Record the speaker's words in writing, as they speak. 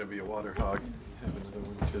Be a water hog. Have another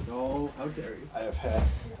one because how dare you? I have had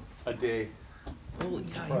a day. Holy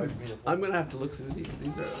cow! I'm gonna have to look through these.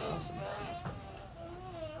 These are awesome.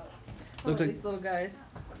 Look at these little guys.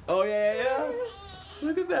 Oh yeah.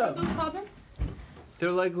 Look at them.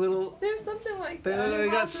 They're like little. They're something like They that.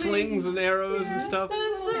 got slings and arrows and stuff.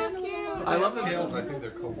 I love the tails. I think they're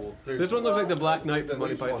kobolds. This one looks like the Black Knight from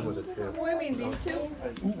Monty one Python. with a tail. Oh, I mean these two,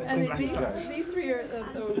 and these three are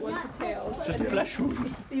the ones with tails. Just and flesh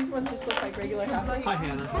wound. These ones just look like regular halflings. Hi,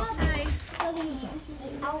 Hannah. Hi.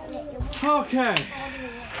 Okay.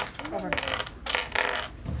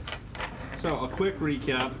 So a quick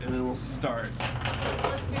recap, and then we'll start.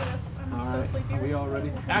 Let's do this. I'm so sleepy. Are we all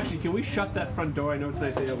ready? Actually, can we shut that front door? I know it's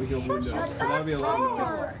nice to say we can open windows, but that'll be a lot of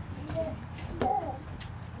noise.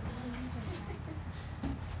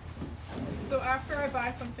 So after I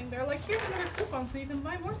buy something, they're like, here's another coupon so you can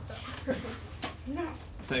buy more stuff. No.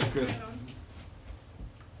 Thanks, Chris.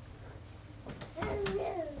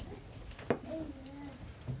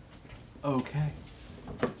 Okay.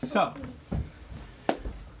 So,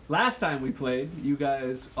 last time we played, you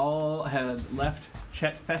guys all had left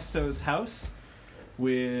Chet Festo's house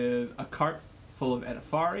with a cart full of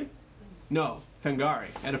Edifari. No, Fengari.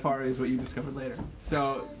 Edifari is what you discovered later.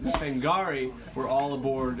 So, the Fengari were all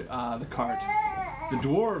aboard the cart. The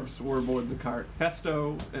dwarves were aboard the cart.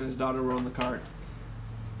 Festo and his daughter were on the cart.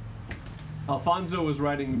 Alfonso was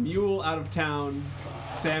riding a mule out of town.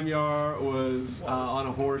 Samyar was on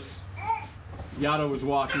a horse. Yada was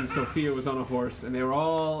walking. Sophia was on a horse, and they were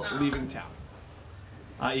all leaving town.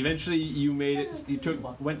 Eventually, you made it. You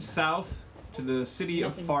went south to the city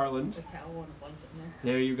of Farland.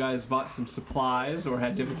 There, you guys bought some supplies, or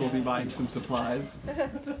had difficulty buying some supplies.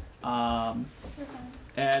 And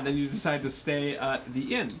then you decided to stay at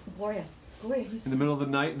the inn. In the middle of the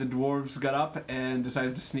night, the dwarves got up and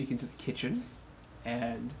decided to sneak into the kitchen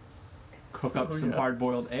and cook up some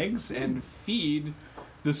hard-boiled eggs and feed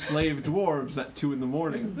the slave dwarves at 2 in the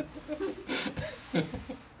morning.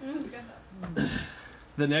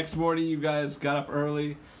 The next morning, you guys got up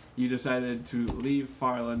early. You decided to leave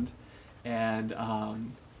Farland and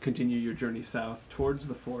continue your journey south towards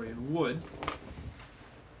the Forian Wood.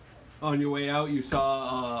 On your way out, you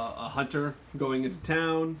saw a hunter going into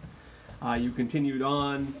town. You continued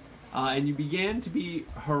on, and you began to be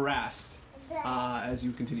harassed as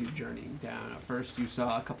you continued journeying down. At first, you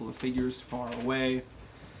saw a couple of figures far away,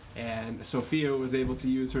 and Sophia was able to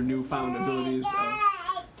use her newfound abilities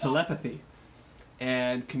of telepathy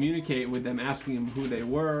and communicate with them, asking them who they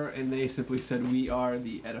were, and they simply said, "We are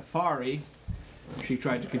the Edifari." She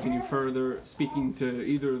tried to continue further, speaking to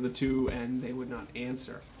either of the two, and they would not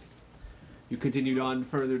answer. You continued on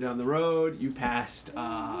further down the road. You passed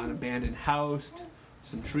an abandoned house,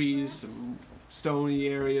 some trees, some stony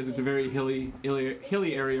areas. It's a very hilly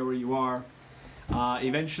area where you are.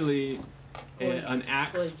 Eventually, an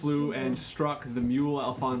axe flew and struck the mule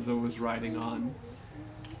Alfonso was riding on.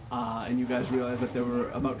 And you guys realized that there were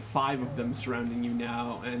about 5 of them surrounding you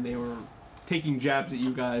now, and they were taking jabs at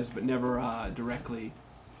you guys, but never directly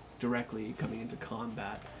coming into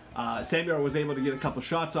combat. Samyar was able to get a couple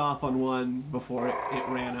shots off on one before it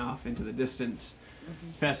ran off into the distance.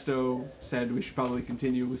 Festo said we should probably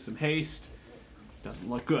continue with some haste. Doesn't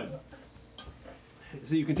look good.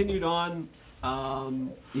 So you continued on.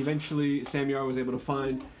 Eventually, Samyar was able to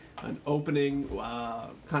find an opening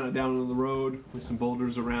kind of down on the road with some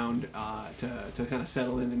boulders around to kind of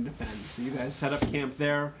settle in and defend. So you guys set up camp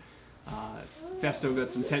there. Festo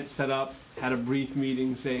got some tents set up, had a brief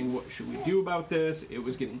meeting saying what should we do about this. It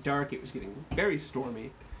was getting dark, it was getting very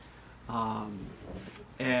stormy.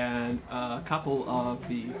 And a couple of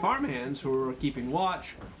the farmhands who were keeping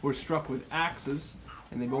watch were struck with axes,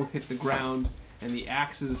 and they both hit the ground, and the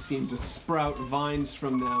axes seemed to sprout vines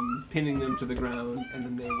from them, pinning them to the ground, and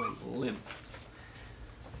then they went limp.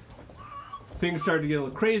 Things started to get a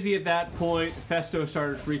little crazy at that point. Festo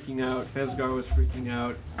started freaking out. Fesgar was freaking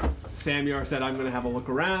out. Samyar said, I'm going to have a look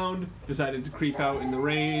around. Decided to creep out in the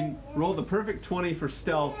rain. Rolled a perfect 20 for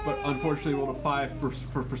stealth, but unfortunately rolled a 5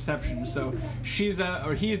 for perception. So he's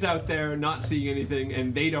out there not seeing anything,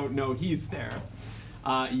 and they don't know he's there.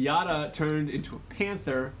 Yada turned into a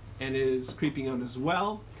panther and is creeping out as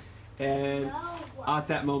well. And at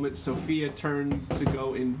that moment, Sophia turned to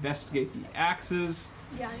go investigate the axes.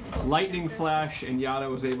 Lightning flash, and Yada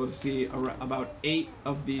was able to see about 8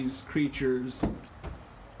 of these creatures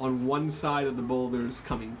on one side of the boulders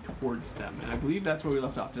coming towards them. And I believe that's where we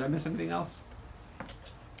left off. Did I miss anything else?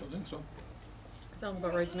 Don't think so. Sounds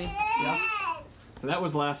about right to me. Yeah. So that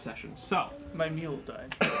was last session. So my mule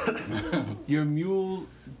died. Your mule...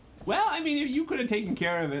 Well, I mean, you could have taken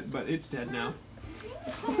care of it, but it's dead now.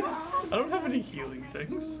 I don't have any healing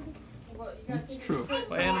things. Well, you gotta It's take true. It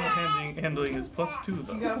My animal handling is +2 You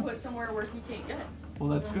though. gotta put it somewhere where he can't get it. Well,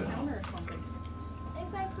 that's On the good. counter or something.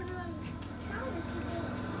 If I put it on the counter,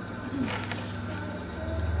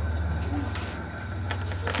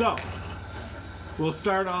 So, we'll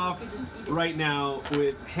start off You could just eat it. right now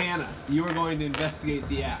with Hannah. You are going to investigate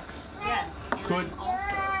the axe. Yes, and Could- I'm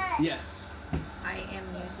also Yes. I am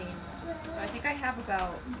using. So I think I have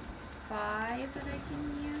about 5 that I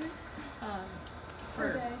can use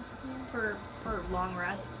Per for day. for long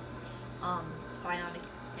rest. Psionic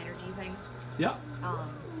energy things. Yep.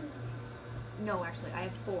 No, actually, I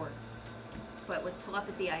have 4. But with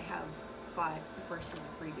telepathy, I have 5. The first is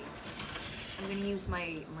a freebie. I'm gonna use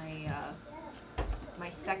my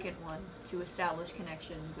second one to establish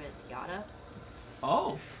connection with Yada.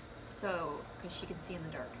 Oh. So, because she can see in the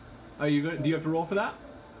dark. Are you good? Do you have to roll for that?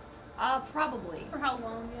 Probably. For how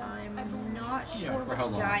long? Yeah. I'm I believe. not Yeah, sure for how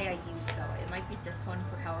which long? die I use though. It might be this one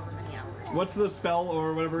for however many hours. What's the spell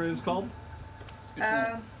or whatever it is called?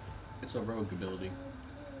 It's a rogue ability.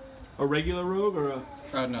 A regular rogue or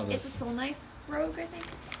a No, It's a soul knife rogue, I think.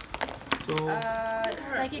 soul?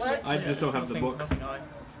 Psychic What? Whisper. I just don't have the book Nothing high.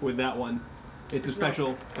 with that one. It's a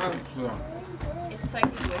special It's Psychic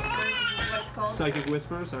Whispers, is what it's called. Psychic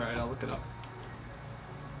Whispers. All right, I'll look it up.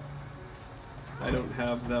 I don't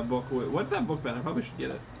have that book. What's that book, Ben? I probably should get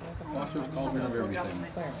it. Josh's called me of Also got everything. my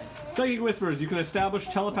phone. Psychic Whispers. You can establish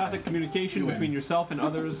telepathic communication You win. between yourself and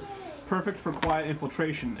others, perfect for quiet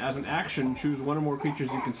infiltration. As an action, choose one or more creatures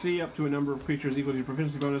you can see, up to a number of creatures equal to your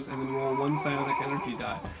proficiency bonus, and then roll 1 psionic energy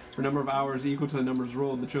die. For a number of hours equal to the numbers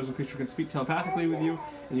rolled, the chosen creature can speak telepathically with you,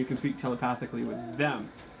 and you can speak telepathically with them.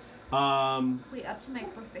 Wait, up to my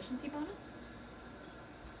proficiency bonus?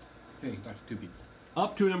 Hey, Dr. 2 people.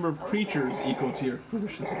 Up to a number of creatures equal to your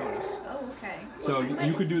proficiency bonus. Oh, okay. So Well,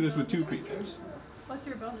 you could do this with 2 creatures. What's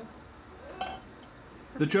your bonus?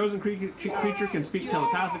 The chosen creature can speak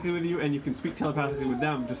telepathically with you, and you can speak telepathically with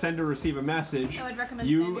them. To send or receive a message, I would recommend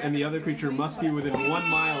you Savior, and the but other if creature anybody must be within 1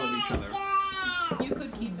 mile of each other. You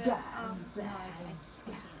could keep it. No, I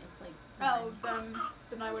can't. It's like. Oh,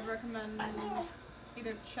 then I would recommend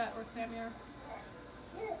either Chet or Samir.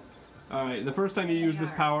 Alright, the first time you use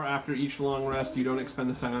this power after each long rest, you don't expend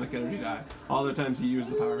the psionic energy die. All other times you use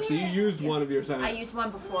the power. So you used one of your I psionic. used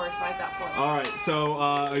one before, so I've got 4 left. Alright,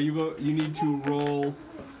 so you need to roll.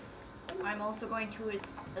 I'm also going to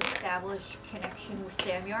establish connection with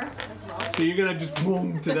Samyar as well. So you're gonna just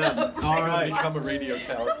boom to them. Alright. Become a radio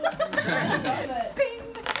tower.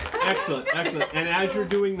 Excellent, excellent. And as you're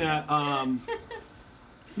doing that,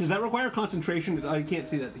 does that require concentration? I can't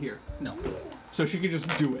see that here. No. So she could just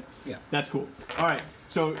do it. Yeah. That's cool. All right.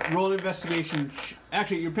 So roll an investigation.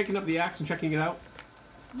 Actually, you're picking up the axe and checking it out.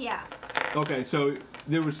 Yeah. Okay. So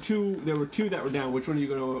there were 2 that were down. Which one are you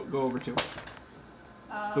going to go over to?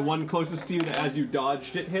 The one closest to you that as you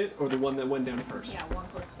dodged it hit, or the one that went down first? Yeah, one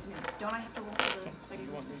closest to me. Don't I have to roll for the psychic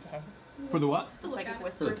You want me whispers? to have it? For the what? The psychic For the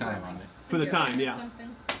whispers. time or on like- it. For the Here, time, here's yeah.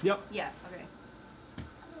 Something. Yep. Yeah. Okay.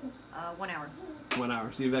 1 hour. 1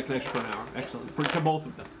 hour. So you have that connection for an hour. Excellent. To both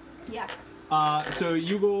of them. Yeah. So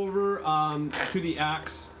you go over to the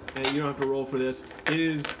axe, and you don't have to roll for this. It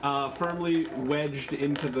is firmly wedged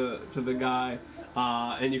into the guy,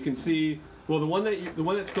 and you can see. Well, the one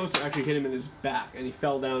that's closer actually hit him in his back, and he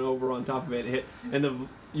fell down over on top of it and hit. And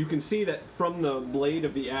you can see that from the blade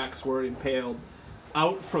of the axe where it impaled,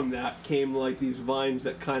 out from that came like these vines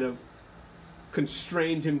that kind of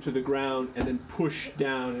constrained him to the ground and then pushed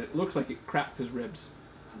down. And it looks like it cracked his ribs.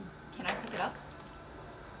 Can I pick it up?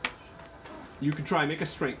 You could try make a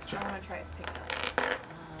strength check. I want to try to pick it up.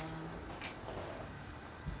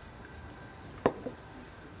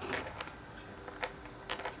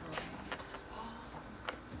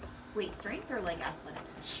 Wait, strength or like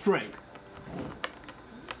athletics? Strength.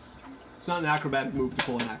 It's not an acrobatic move to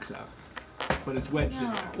pull an axe out, but it's wedged in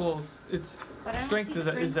there. Well, it's But I don't strength see is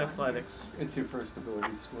strength on athletics. It's your first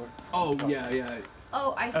ability score. Oh yeah.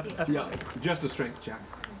 Oh, I see. Yeah, just a strength check.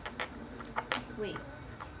 Wait.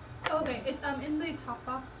 Okay, it's in the top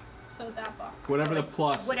box. So that box. Whatever So the it's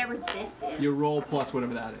plus, Whatever this is. your roll plus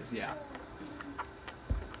whatever that is. Yeah.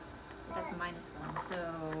 That's a -1, so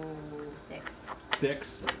 6.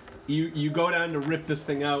 6. You go down to rip this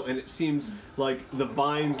thing out, and it seems like the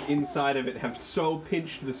vines inside of it have so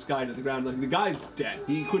pinched this guy to the ground. Like the guy's dead.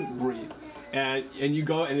 He couldn't breathe. And you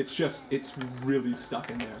go, and it's really stuck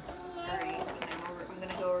in there. Alright, can I go over? I'm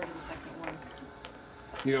gonna go over to the second one.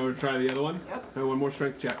 You know, try the other one. Yep. And one more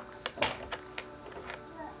strength check.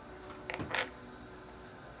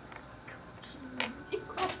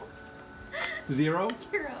 0. 0.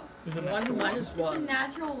 0. Is it One natural minus It's a one.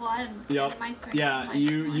 natural one. Yep. And my strength Yeah, is minus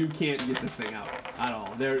you one. can't get this thing out at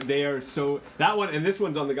all. They are so that one and this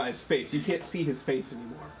one's on the guy's face. You can't see his face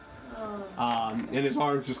anymore. And his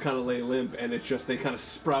arms just kind of lay limp, and it's just they kind of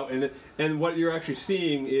sprout, and what you're actually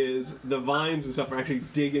seeing is the vines and stuff are actually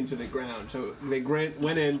dig into the ground. So they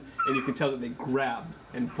went in, and you can tell that they grabbed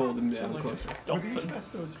and pulled him down like closer. Are these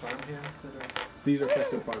Festo's farmhands that are? These are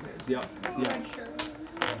Festo farmhands. Yep. Red Yep. shirts.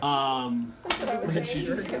 That's what I was Red saying.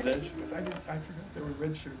 shirts. Because I forgot there were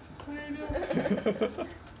red shirts.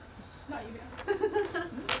 Not you, Dan.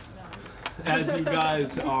 As you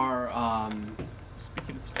guys are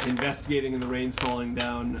Speaking of strength. investigating and the rain's falling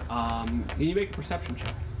down, can you make a perception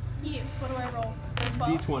check? Yes, what do I roll? A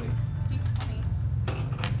 12? D20.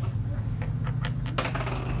 D20.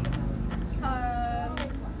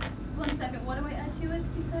 1 second. What do I add to it?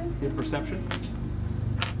 You said? Your perception?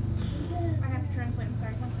 I have to translate, I'm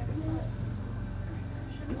sorry, 1 second.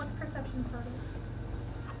 Perception. What's perception part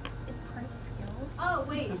of? It's part of skills. Oh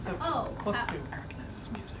wait. It's a Oh. plus 2. I recognize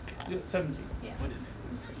this music. Yeah, 17. Yeah. What is it?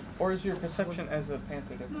 Or is your perception as a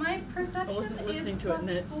panther different? My perception I wasn't listening is to it and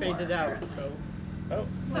then it +4 faded out, currently. so. Oh.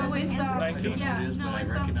 So What is it's it? I 19. don't know yeah, what it is, no, but I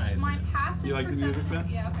it's recognize my it. passive You like the music, perception. Ben?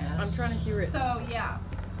 Yeah, okay. Yes. I'm trying to hear it. So yeah,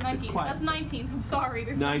 19. quiet. That's 19. I'm sorry.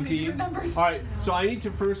 There's so many 19. different numbers. All right. So I need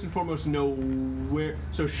to first and foremost know where.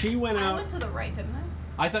 So she went I out. went to the right, didn't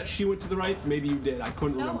I? I thought she went to the right. Maybe you did. I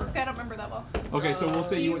couldn't No, remember. it's okay. I don't remember that well. Okay, so we'll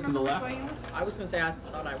say Do you you went to the remember left. which way you went? I was gonna say I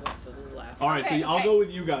thought I went to the left. All right, Okay, so I'll okay. go with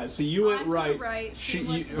you guys. So you went I'm to the right. right, she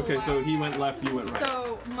went to the okay, so left. he went left. You went right.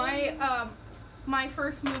 So my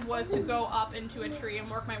first move was to go up into a tree and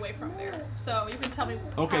work my way from there. So you can tell me.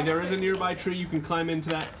 Okay, how there is a quick- nearby tree. You can climb into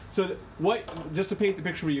that. So just to paint the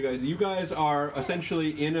picture for you guys are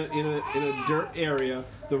essentially in a dirt area.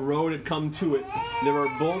 The road had come to it. There are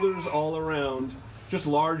boulders all around, just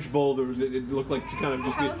large boulders. It looked like to kind of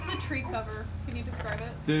just be. How's the tree cover? Can you describe it?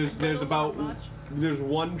 There's Little or about much? there's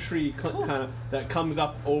one tree kind of that comes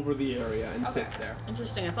up over the area and Okay. sits there.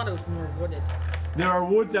 Interesting. I thought it was more wooded. There are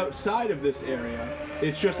woods outside of this area.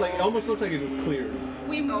 It's just like it almost looks like it was cleared,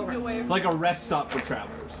 We moved away from like a rest stop for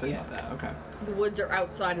travelers. Think Yeah. of that. Okay. The woods are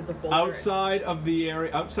outside of the boulder. Outside of the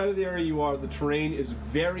area you are, the terrain is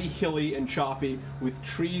very hilly and choppy, with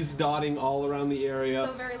trees dotting all around the area.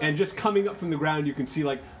 So very, like- and just coming up from the ground, you can see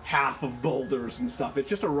like half of boulders and stuff. It's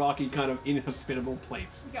just a rocky kind of inhospitable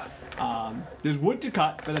place. Got it. There's wood to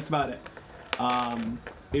cut, but that's about it.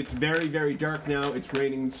 It's very, very dark now. It's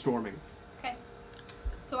raining and storming. Okay.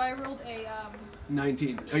 So I rolled a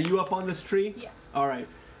 19. Are you up on this tree? Yeah. All right.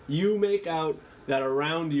 You make out that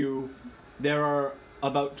around you there are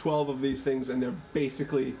about 12 of these things, and they're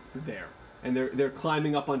basically there. And they're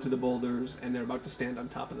climbing up onto the boulders, and they're about to stand on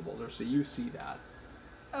top of the boulders. So you see that.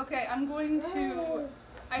 Okay, I'm going to.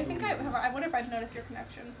 I think I wonder if I'd notice your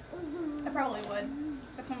connection. I probably would.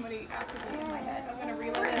 If somebody actively in my head, I'm gonna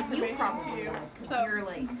relay that You information probably to you. would, because So you're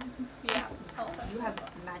like, yeah, telepathy you have as well.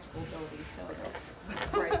 magical abilities, so that would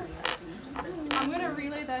surprise me if you just sense it. I'm gonna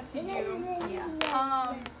relay that to you. Yeah. Is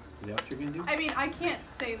that what you're gonna do? I mean, I can't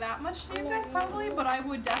say that much to you guys probably, but I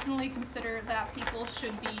would definitely consider that people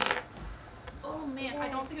should be. Oh man, I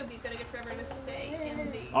don't think it would be a good idea for everyone to stay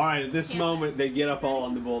in the. All right. At this campment. moment, they get up all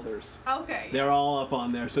on the boulders. Okay. They're all up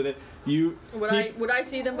on there, so that you. Would I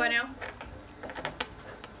see them by now?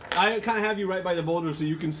 I kind of have you right by the boulder, so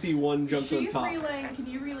you can see one jumps on She's top. relaying. Can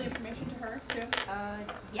you relay information to her too?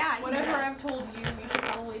 Yeah, I can do Whatever that. I've told you, you should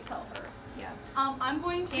probably tell her. Yeah. I'm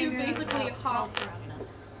going to Sam, you're basically about hop 12 surrounding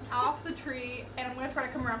us. off the tree, and I'm going to try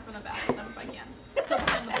to come around from the back of them if I can. So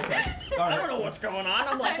behind the boulders. All I right. don't know what's going on.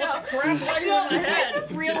 I'm like, I know. what the crap? Why are you in my I head?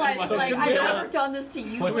 just realized, So like, can I've we, never done this to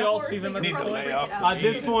you can we before, all see so them you're at probably this freaking point? out. At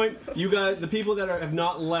this point, you guys, the people that have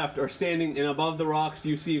not left, are standing, and above the rocks,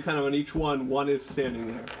 you see kind of on each one. One is standing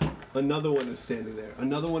there. Another one is standing there.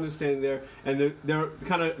 Another one is standing there, and they're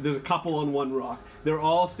kind of. There's a couple on one rock. They're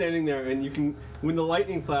all standing there, and you can, when the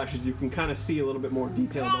lightning flashes, you can kind of see a little bit more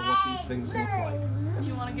detail about what these things look like.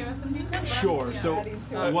 You want to give us some details? Sure. Yeah. So, Adding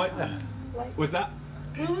to it. what? What's that?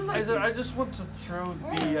 I just want to throw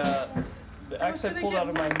the axe I gonna pulled get out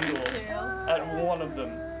of my more mule details. at one of them.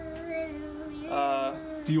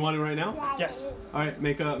 Do you want it right now? Yes. All right,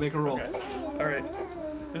 make a roll. Okay. All right.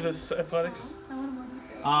 Is this athletics? I want more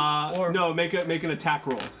details. Or- No, make an attack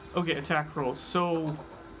roll. Okay, attack roll. So,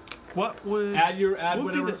 what would Add what would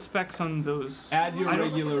whatever. be the specs on those? Add your I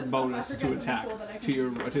don't- regular Look at this stuff. I bonus forget to something attack cool that I can to your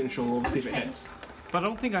do. initial roll to see if it hits. But I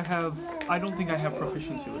don't think I have. I don't think I have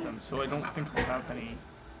proficiency with them, so I don't think I'll have any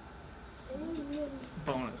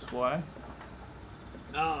bonus. Why?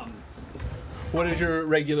 What is your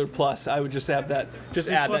regular plus? I would just have that. Just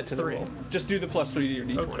Do add plus that to the 3. roll. Just do the +3 to your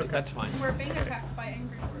d20. Okay. That's fine. We're being attacked by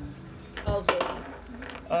angry horse.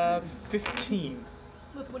 15.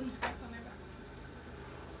 With wooden spikes on their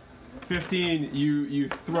back. 15, you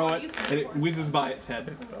throw No, it, it used to be and a it horse. whizzes by its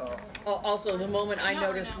head. Also, the moment I No,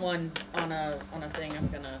 notice no. one on a thing, I'm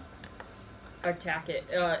gonna attack it.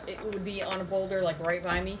 It would be on a boulder, like right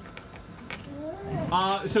by me.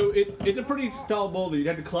 So it's a pretty tall boulder. You'd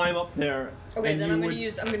have to climb up there. Okay, and then you I'm would...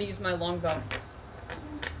 gonna use my longbow.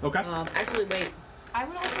 Okay. Actually, wait. I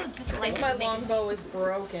would also just I like think to my make longbow is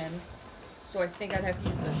broken, so I think I'd have to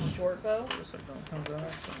use the short bow. Guess I don't have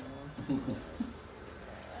that anymore.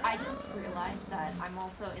 I just realized that I'm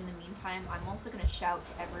also, in the meantime, I'm also going to shout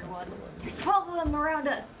to everyone, there's 12 of them around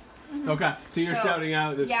us! Okay, so you're shouting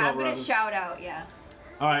out. There's Yeah, 12 I'm going around. to shout out, yeah.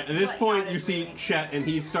 All right, at this But point, not you as see really. Chet, and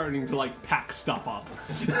he's starting to like pack stuff up.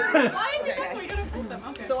 Why is he Okay. You're gonna hold them.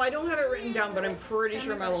 Okay. So I don't have it written down, but I'm pretty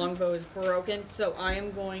sure my longbow is broken. So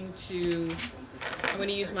I'm going to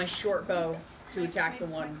use my short bow to attack the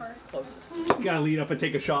one closest. You gotta lead up and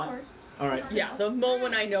take a shot. All right. Yeah, the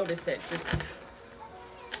moment I notice it, just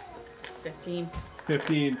 15.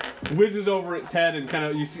 15 whizzes over its head, and kind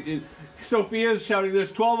of you see it, Sophia's shouting,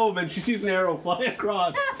 "There's 12 of them!" and she sees an arrow fly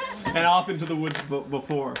across and off into the woods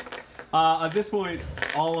before. At this point,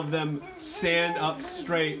 all of them stand up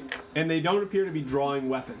straight, and they don't appear to be drawing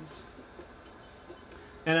weapons.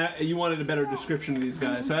 And you wanted a better description of these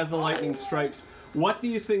guys. So as the lightning strikes, what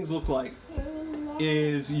these things look like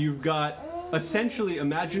is you've got, essentially,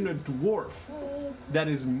 imagine a dwarf that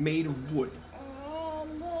is made of wood.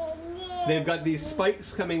 They've got these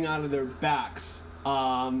spikes coming out of their backs.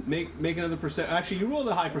 Make another perception. Actually, you roll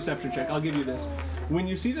the high perception check. I'll give you this. When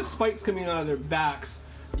you see the spikes coming out of their backs,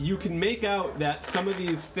 you can make out that some of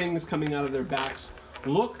these things coming out of their backs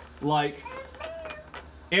look like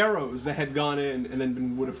arrows that had gone in and then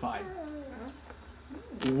been woodified.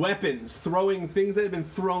 Weapons, throwing things that had been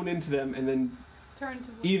thrown into them and then Turn to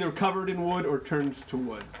wood. either covered in wood or turned to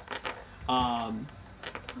wood.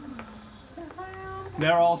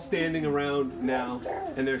 They're all standing around now,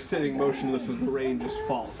 and they're sitting motionless as the rain just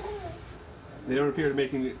falls. They don't appear to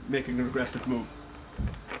making an aggressive move.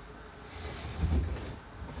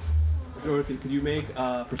 Dorothy, could you make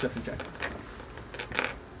a perception check?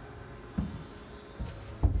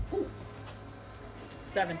 Ooh.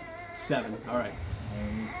 7. 7. All right.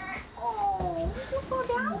 Oh, did you fall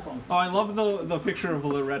down? Oh, I love the picture of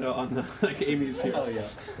Loretta on the like Amy's here. Oh yeah.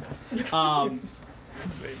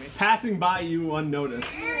 Passing by you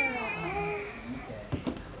unnoticed,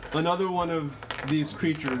 another one of these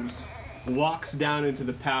creatures walks down into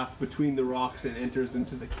the path between the rocks and enters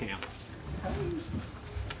into the camp.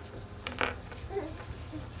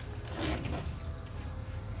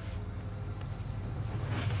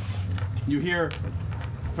 You hear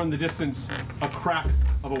from the distance a crack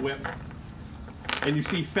of a whip, and you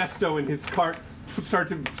see Festo and his cart start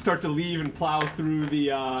to leave and plow through the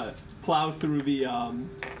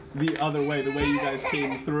other way, the way you guys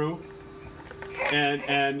came through,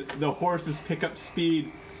 and the horses pick up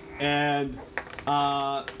speed, and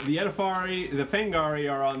the Edifari, the Fangari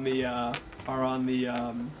are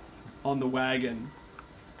on the wagon,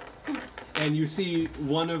 and you see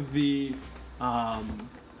one of the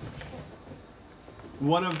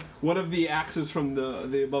axes from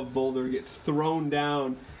the above boulder gets thrown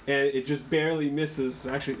down, and it just barely misses.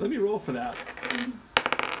 Actually, let me roll for that.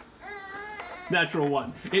 Natural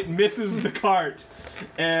 1. It misses the cart,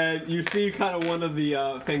 and you see kind of one of the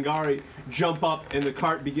Fangari jump up, and the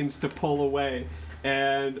cart begins to pull away.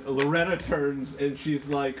 And Loretta turns, and she's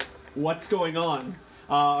like, "What's going on?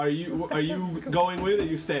 Are you going with, or are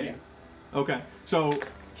you staying?" Okay, so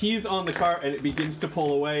he's on the cart, and it begins to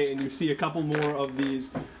pull away, and you see a couple more of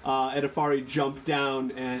these Edifari jump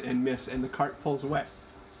down and miss, and the cart pulls away.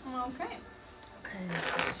 Okay.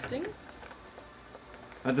 Interesting.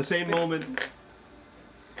 At the same moment,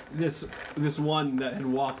 this one that had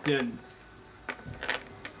walked in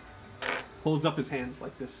holds up his hands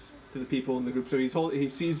like this to the people in the group. So he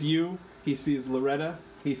sees you, he sees Loretta,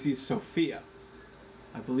 he sees Sophia.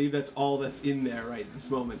 I believe that's all that's in there right at this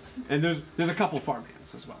moment. And there's a couple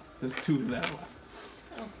farmhands as well. There's 2 that are left.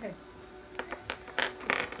 Okay.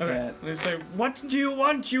 Okay. They say, "What do you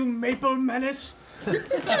want, you maple menace?" Give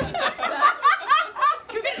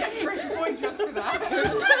me an inspiration point just for that.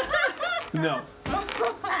 No.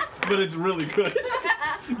 But it's really good.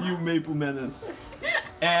 You maple menace.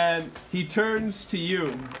 And he turns to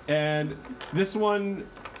you, and this one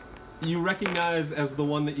you recognize as the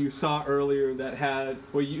one that you saw earlier that had,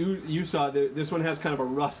 well, you saw that this one has kind of a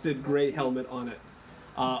rusted gray helmet on it,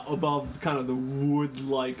 above kind of the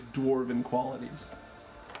wood-like dwarven qualities.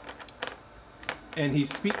 And he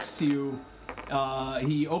speaks to you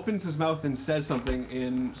he opens his mouth and says something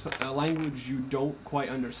in a language you don't quite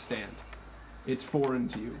understand. It's foreign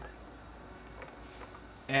to you.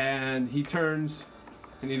 And he turns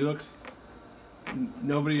and he looks.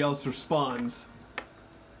 Nobody else responds.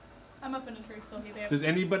 I'm up in a tree still. Hey, babe. Does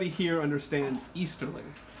anybody here understand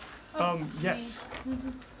Easterling? Yes.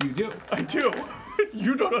 You do. I do.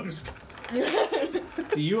 You don't understand.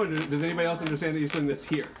 Does anybody else understand the Easterling that's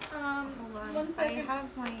here? Hold on. 1 second. I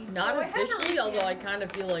have my. Not Oh, I have it officially, written although down. I kind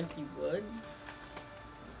of feel like you would.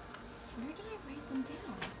 Where did I write them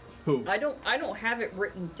down? Who? I don't have it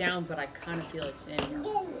written down, but I kind of feel like Sammy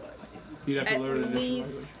would. You'd have to At learn a different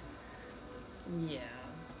least. language. Yeah.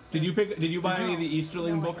 Did you buy any of the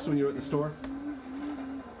Easterling No, I books when you were at the store?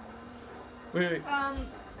 Wait.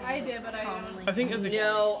 I did, but I don't. I think as a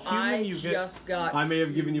No, human, I you get. just got. I may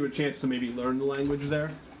have given you a chance to maybe learn the language there.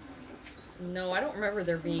 No, I don't remember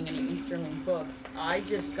there being any Easterling books. I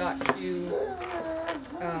just got two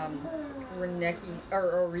Reneki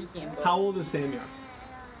or Orikian books. How old is Samir?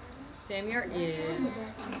 Samir is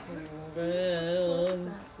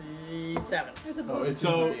 7. Oh, it's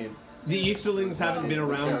So- in the game. The Easterlings haven't been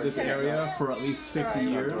around this area for at least 50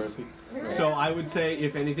 years. So I would say,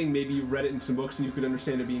 if anything, maybe you read it in some books and you could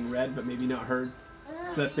understand it being read, but maybe not heard.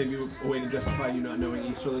 So that's maybe a way to justify you not knowing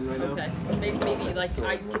Easterling right now. Okay. Maybe like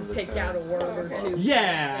I could pick out a word or two.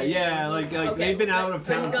 Yeah, like Okay, they've been out of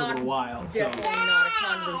but town for a not- little while. So Definitely not a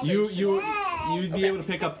conversation. you'd be Okay. able to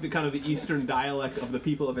pick up the kind of the Eastern dialect of the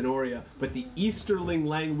people of Enoria, but the Easterling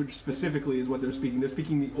language specifically is what they're speaking. They're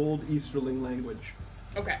speaking the old Easterling language.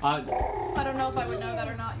 Okay. I don't know if I would know that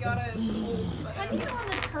or not. Yada is old, but Depending on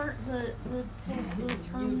the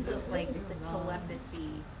terms of like the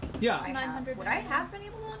telepathy Yeah, I have, 900. would I have been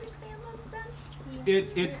able to understand them then?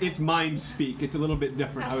 it's mind speak. It's a little bit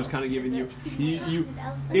different. I was kind of giving you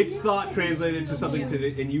it's thought translated to something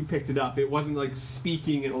and you picked it up. It wasn't like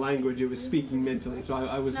speaking in a language. It was speaking mentally. So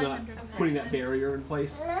I was not 900. putting that barrier in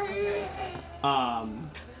place.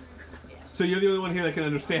 So you're the only one here that can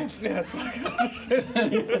understand. Yes, I can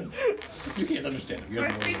understand. You can't understand them. You're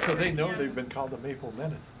the only one. So they know they've been called a Maple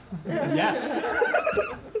Menace. Yes.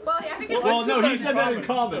 Well, yeah, I think it Well, no, he said that in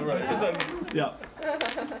common. Right. Yeah.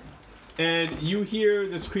 And you hear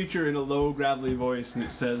this creature in a low, gravelly voice, and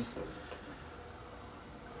it says,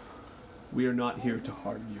 "We are not here to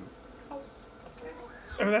harm you."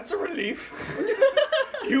 Oh, that's a relief.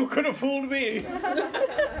 You could have fooled me.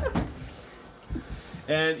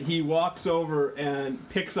 And he walks over and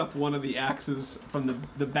picks up one of the axes from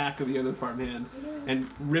the back of the other farmhand and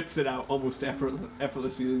rips it out almost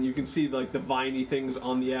effortlessly. And you can see like the viney things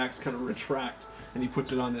on the axe kind of retract, and he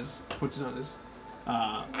puts it on his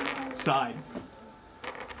side.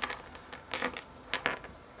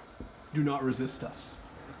 Do not resist us,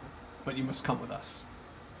 but you must come with us.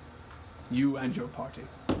 You and your party.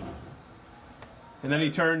 And then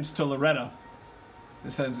he turns to Loretta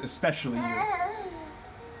and says, "Especially you."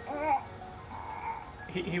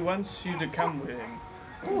 He wants you to come with him.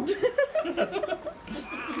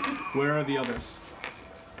 Where are the others?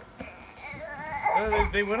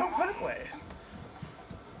 They went off that way.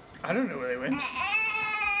 I don't know where they went.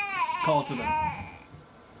 Call to them.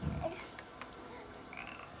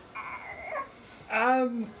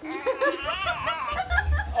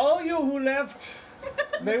 All you who left,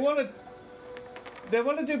 they want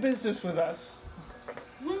to do business with us.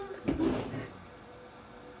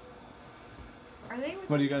 Are they within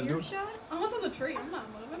What do you guys do? earshot? I'm up in the tree. I'm not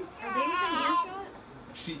moving. Are they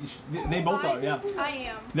within earshot? They both are, yeah. I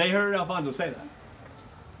am. They heard Alfonso say that.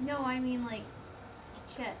 No, I mean like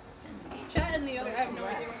Chet and Chet and the other. I have no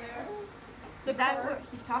idea where they are. The is that car. what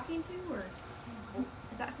he's talking to, or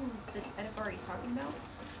is that who the Edifar he's talking about?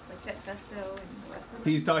 Like Chet Festo and the rest of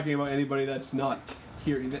them? He's talking about anybody that's not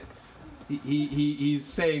here. He's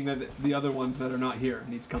saying that the other ones that are not here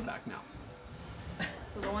need to come back now.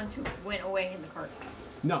 So the ones who went away in the cart.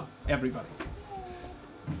 No, everybody.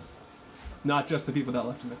 Not just the people that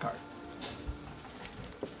left in the cart.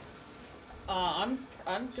 I'm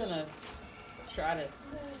gonna try to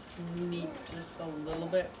sneak just a little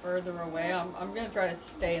bit further away. I'm gonna try to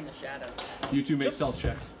stay in the shadows. You two make stealth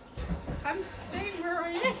checks. I'm staying where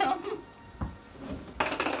I am.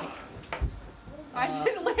 I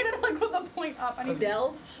should land it like with a point up. I need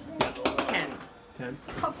Stealth 10. 10.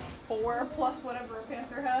 a 4 plus whatever a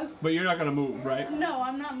panther has. But you're not gonna move, right? No,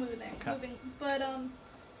 I'm not moving. Okay. But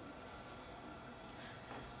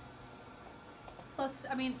plus,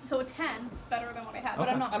 I mean, so a 10 is better than what I had, but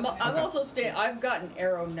Okay. I'm not. I'm moving. also staying. I've got an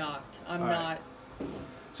arrow knocked. I'm All right. not.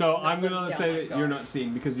 So Not I'm gonna letting say down my that you're guard. not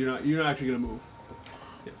seeing because you're not actually gonna move.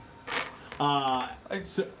 Yeah.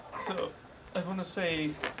 So I want to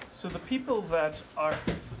say, So the people that are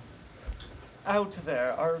out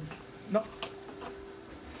there are not.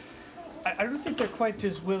 I don't think they're quite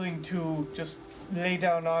as willing to just lay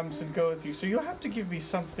down arms and go with you. So you'll have to give me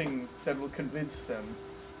something that will convince them.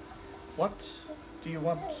 What do you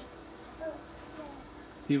want?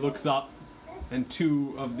 He looks up, and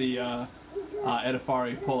two of the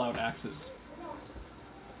Edifari pull out axes.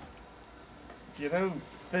 You know,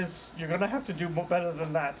 you're gonna have to do more better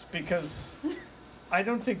than that because I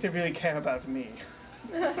don't think they really care about me.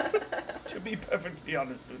 To be perfectly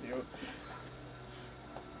honest with you.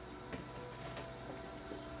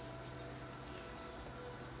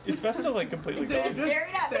 Is Vesta like completely gone? Is he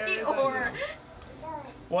staring at me or?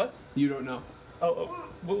 What? You don't know. Oh,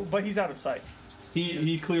 well, but he's out of sight.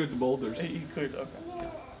 He cleared the boulders. He cleared. Okay.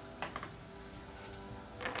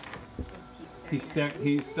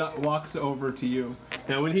 Walks over to you.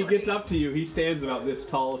 Now, when he gets up to you, he stands about this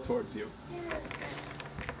tall towards you.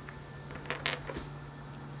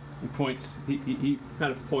 He points. He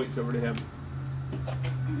kind of points over to him.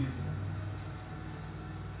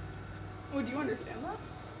 Oh, do you understand that?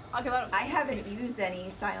 I'll get out. I haven't used any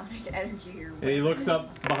psionic energy or. And he looks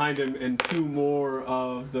up behind him, and two more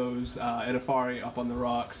of those Edifari up on the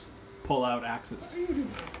rocks pull out axes.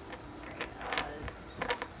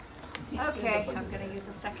 Okay, I'm gonna use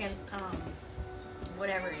a second,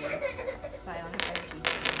 whatever it is, psionic energy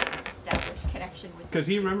to establish connection with. Because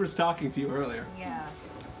he remembers talking to you earlier. Yeah.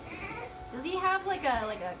 Does he have like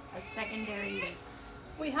a secondary?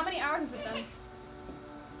 Wait, how many hours has it been?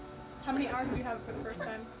 How many hours do you have it for the first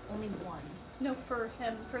time? Only one. No, for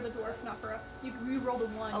him, for the dwarf, not for us. You rolled a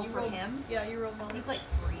 1. Oh, you for rolled, him? Yeah, you rolled 1. I think like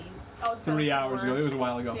 3. Oh, 3 hours ago. It was a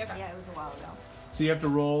while ago. Yeah, okay. Yeah, it was a while ago. So you have to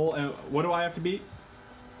roll. And what do I have to beat?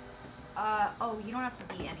 Oh, you don't have to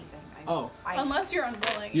beat anything. Unless you're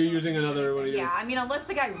unwilling. You're using another one of your... Yeah, I mean, unless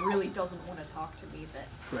the guy really doesn't want to talk to me, but...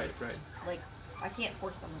 Right. Like, I can't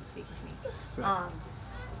force someone to speak with me. Right.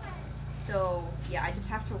 So, yeah, I just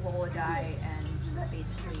have to roll a die and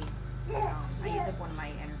basically, I use up one of my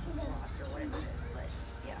energy slots or whatever it is, but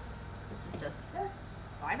yeah, this is just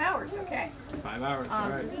 5 hours, okay. 5 hours,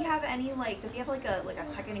 alright. Does he have any, does he have like a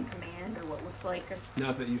second in command or what looks like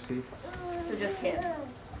Not that you see. so just him?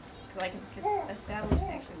 Because I can establish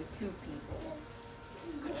connection with 2 people,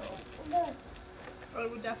 so... I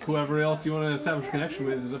would definitely Whoever else you want to establish a connection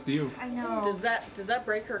with is up to you. I know. Does that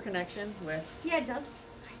break her connection with? Yeah, it does.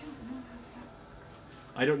 I don't know how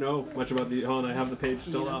that. I don't know much about the... Hold on, I have the page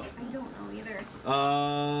still up. I don't know either.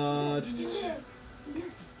 1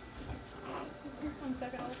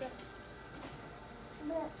 second, I'll look up.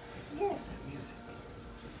 Is that music?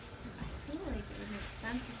 I feel like it would make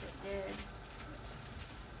sense if it did.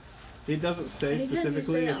 It doesn't say Anytime you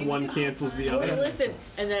specifically say if one cancels the other. Listen,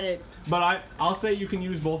 and then it. But I'll say you can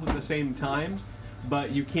use both at the same time, but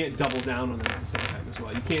you can't double down on them at the same time as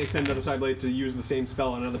well. You can't send another side blade to use the same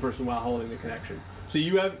spell on another person while holding the connection. So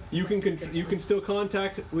you can still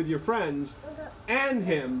contact with your friends and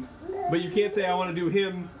him, but you can't say I want to do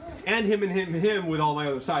him and him and him and him with all my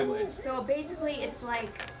other side blades. So basically, it's like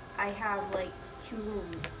I have like 2.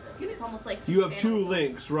 It's almost like 2 You have 2 channels.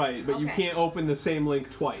 links, right? But you Okay. can't open the same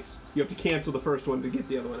link twice. You have to cancel the first one to get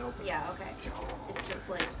the other one open. Yeah. Okay. It's just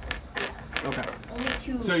like. Yeah. Okay. Only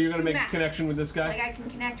 2. So you're gonna 2 make max. a connection with this guy? Like I can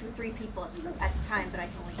connect with 3 people at the time, but I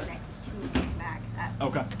can only connect with 2 max at.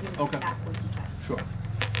 Okay. Okay. That point in time. Sure.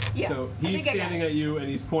 Yeah. So I he's think I got standing it. at you and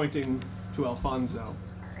he's pointing to Alfonso. All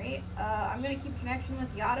right. I'm gonna keep connection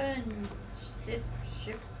with Yada and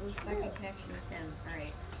shift the second connection with him. All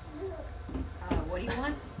right. What do you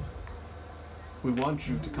want? We want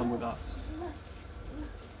you to come with us.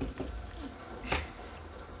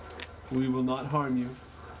 We will not harm you,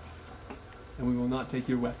 and we will not take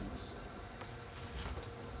your weapons.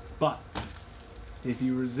 But if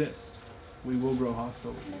you resist, we will grow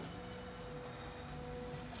hostile with you.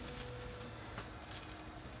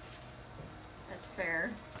 That's fair.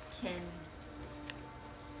 Can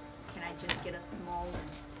I just get a small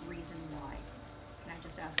reason why? Can I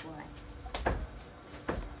just ask why?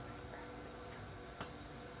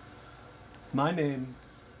 My name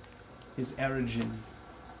is Erigin,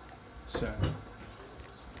 sir.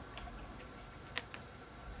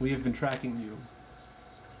 We have been tracking you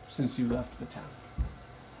since you left the town.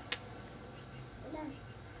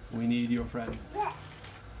 We need your friend.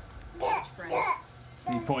 Which friend?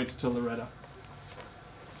 He points to Loretta.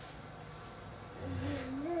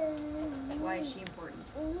 Why is she important?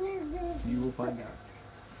 You will find out.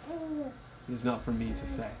 It is not for me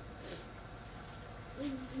to say.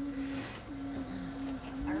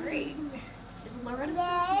 Alright. Is Loretta still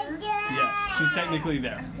here? Yes, she's technically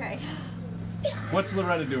there. Okay. What's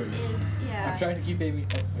Loretta doing? is I'm trying to keep Amy.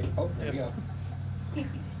 Oh, wait. Oh, there we go.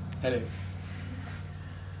 Hello.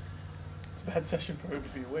 It's a bad session for her to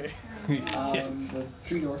be away. The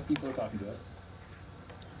tree dwarf people are talking to us.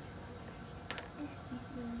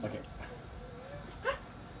 Okay.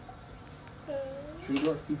 Tree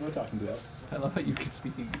dwarf people are talking to us. I love how you keep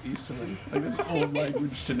speaking Easterling. Like this old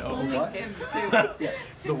language to know. What? Him too. Yes.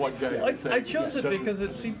 The one guy I, who said I chose it doesn't- because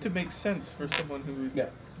it seemed to make sense for someone who Yeah.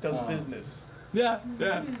 does business. Yeah,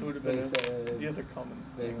 yeah. It would have They been said the other common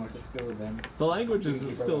they language. want us to go with them. The language We is keep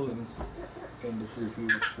our still weapons, and if we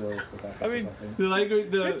refuse, they'll attack us I or mean, something. the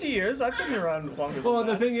language. 50 years? I've been around longer than Well,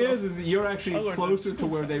 the that, thing so- is you're I actually learned closer this. to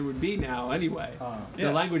where they would be now, anyway. Yeah,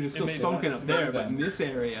 The language is it still made spoken sense. up there, Go but in them. this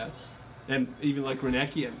area, and even like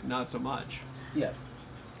Renekian, not so much. Yes.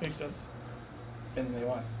 Makes sense. And they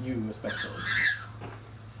want you especially.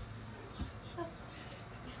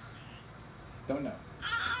 Don't know.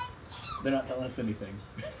 They're not telling us anything.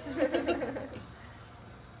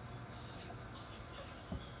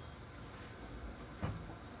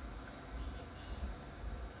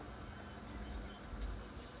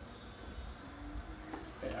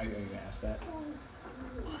 Are you gonna ask that?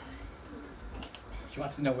 She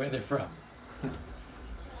wants to know where they're from.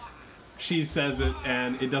 She says it,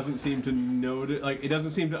 and it doesn't seem to it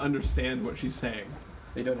doesn't seem to understand what she's saying.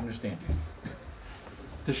 They don't understand you.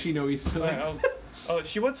 Does she know Easterling? Oh,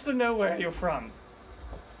 she wants to know where you're from.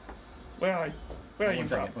 Where are you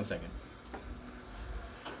from? One second.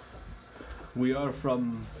 We are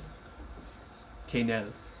from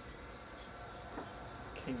Canel.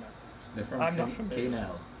 Kena. They're from I'm not from there.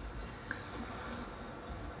 Canal.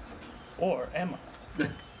 Or am I?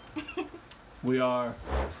 We are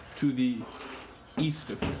to the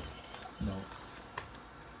east of here. No.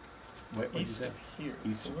 What did you East say? of here.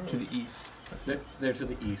 East. So where To are the east. They're to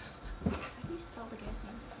the east. How do you spell the guy's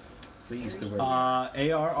name? The east of where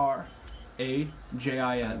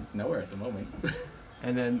ARRAJIN. nowhere at the moment.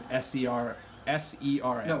 And then SERM.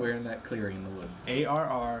 No, we're in that clearing in the woods.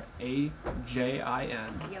 ARRAJIN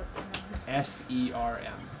Yep.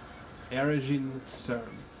 SERM. Erigin Serm.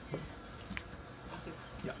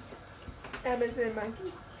 Yeah. M is in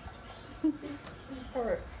monkey.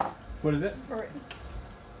 Or What is it?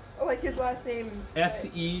 oh, like his last name.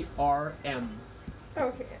 SERM.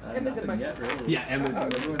 Okay, M is in Nothing monkey. yet, really. Yeah, M is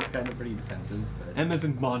in Everyone's kind of pretty defensive, but M is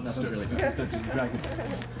in monster. Nothing's really This is Dungeons and Dragons.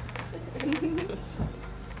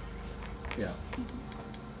 yeah.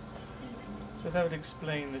 So that would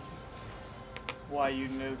explain that why you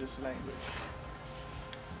know this language.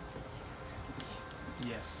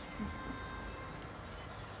 Yes.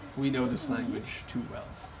 We know this language too well.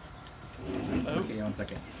 Oh, Okay, 1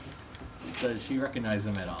 second. Does she recognize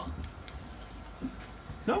them at all?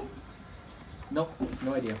 No? Nope,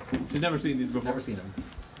 no idea. She's never seen these before. Never seen them.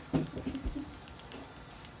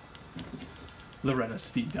 Loretta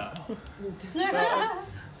speed dial.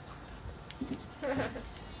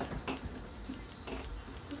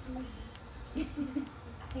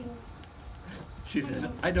 She says,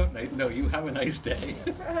 I don't know you. Have a nice day.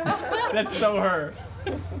 That's so her.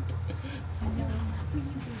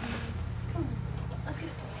 Let's go.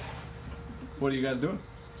 What are you guys doing?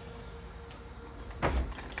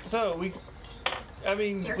 so I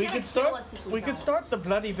mean, They're we gonna could kill start. us if we We could don't. start the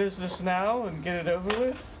bloody business now and get it over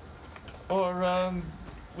with, or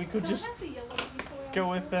we could just Have the yellow people around go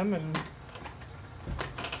with them and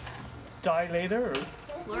die later, or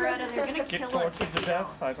Loretta, they're gonna get kill us tortured if to we death.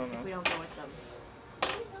 don't. I don't If know. we don't go with them.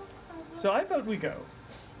 So I vote we go.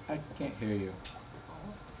 I can't hear you.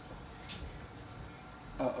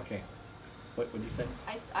 Oh, okay. What did you say?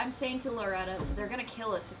 I'm saying to Loretta, they're gonna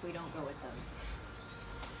kill us if we don't go with them.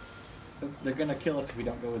 They're gonna kill us if we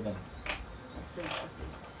don't go with them. Say Sophie.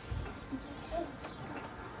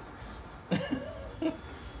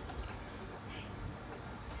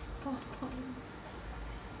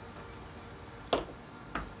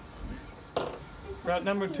 Route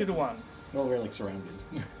number 2 to 1. Well, we're like surrounded.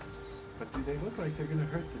 But do they look like they're gonna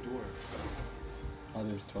hurt the dwarves? Oh,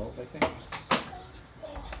 there's 12, I think.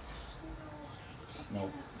 No.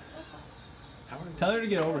 How are they? Tell her to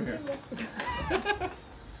get over here.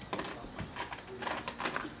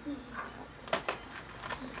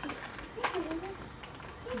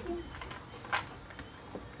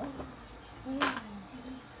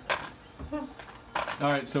 All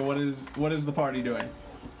right. So what is the party doing?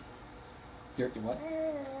 You're what?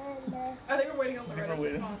 I think we're waiting on Loretta's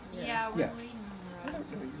waiting. response. Yeah, we're Yeah. waiting on I Loretta.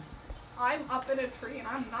 don't know you. I'm up in a tree and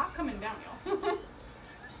I'm not coming down, y'all.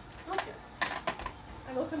 Not yet.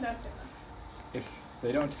 I will come down soon then. If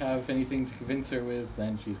they don't have anything to convince her with,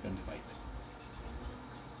 then she's going to fight.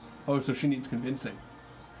 Oh, so she needs convincing.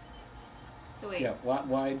 So wait. Yeah.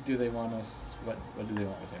 Why do they want us? What do they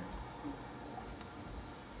want with her?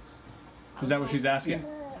 Is that what she's asking?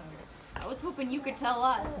 I was hoping you could tell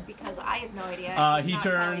us because I have no idea. He's He not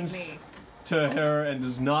telling turns me. to her and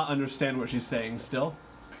does not understand what she's saying still.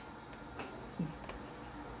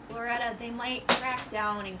 Loretta, they might track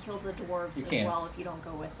down and kill the dwarves You as can't. well if you don't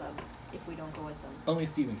go with them. If we don't go with them. Only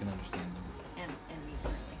Steven can understand them. And me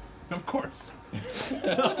apparently. Of course.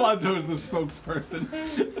 Alfonso is the spokesperson.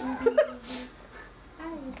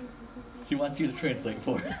 She wants you to translate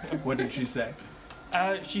for her. What did she say?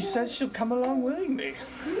 She says she'll come along willingly.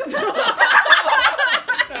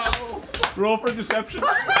 No. Roll for deception.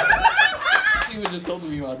 Steven just told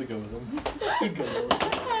me you wanted to go with him. Go with him.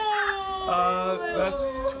 That's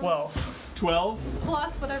 12. 12?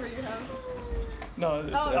 Plus whatever you have. No,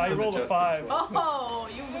 it's, Oh, I it's rolled a 5. Oh,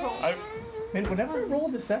 you rolled. Man, whenever I roll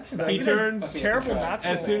deception, I He get turns. a terrible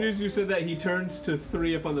natural. As soon as you said that, he turns to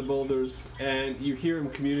 3 up on the boulders, and you hear him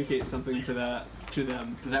communicate something to them. Does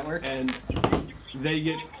that work? And they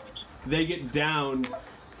get down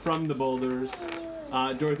from the boulders.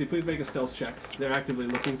 Dorothy, please make a stealth check. They're actively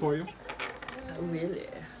looking for you. Oh, really?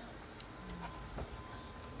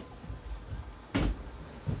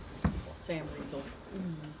 Sam Riegel.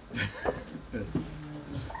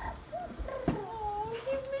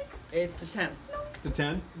 It's a 10. It's a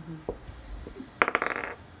 10?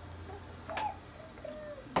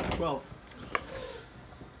 12.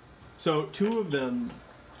 So 2 of them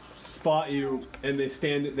spot you, and they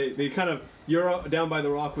stand. They kind of. You're down by the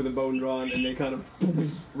rock with a bone drawn, and they kind of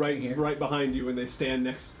right behind you, and they stand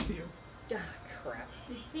next to you. Ah, crap.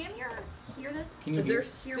 Did Samuel hear this? Can you Is hear?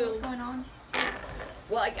 there Hear what's going on?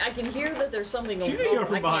 Well, I can hear that there's something going She can hear on.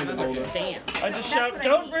 from I behind can't the boulder. understand. I just That's shout, what I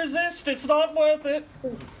 "Don't mean." resist! It's not worth it."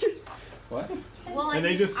 What? Well, And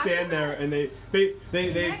they just stand there, and they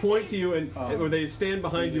that point case- to you, and or they stand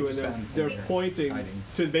behind They you, and just found they're something pointing hiding.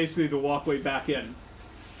 to basically the walkway back in.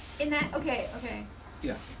 In that, okay.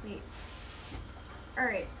 Yeah. Wait. All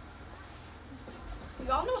right.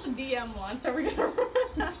 You all know what the DM wants. Are we gonna?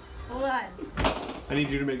 Hold on. I need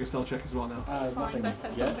you to make a stealth check as well now. Fine, Nothing I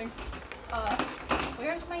said yet. something.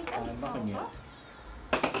 Where's my dice? Nothing yet.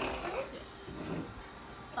 Where is it?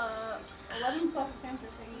 11 plus cancer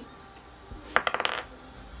thingies.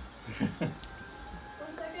 1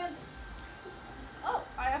 second. Oh,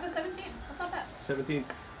 I have a 17. That's not bad. 17.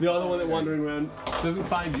 The other one that wandering around doesn't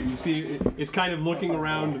find you. You see, it's kind of looking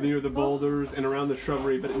around near the boulders and around the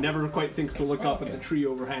shrubbery, but it never quite thinks to look up at the tree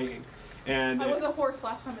overhanging. And I was a horse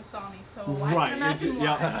last time it saw me, so I right, can imagine why.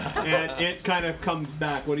 yeah, and it kind of comes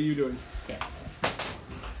back. What are you doing?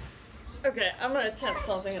 Okay, I'm gonna attempt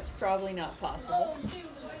something that's probably not possible.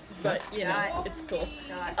 But you know, it's cool.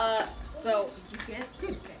 So Did you get?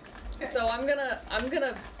 Good. Okay. so I'm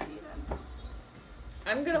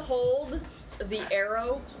gonna hold the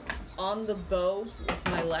arrow on the bow with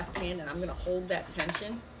my left hand, and I'm gonna hold that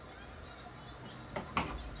tension.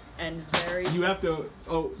 And very. You have to.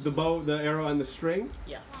 Oh, the bow, the arrow, and the string.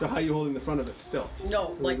 Yes. So how are you holding the front of it still?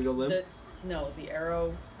 No, like the limb? the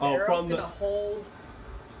arrow. The Oh, arrow's from the- gonna hold.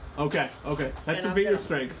 Okay. That's And some I'm finger gonna-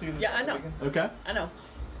 strength. Yeah, I know. Okay. I know.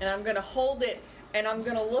 And I'm gonna hold it, and I'm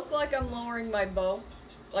gonna look like I'm lowering my bow.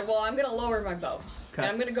 I'm gonna lower my bow. Okay. And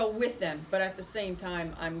I'm gonna go with them, but at the same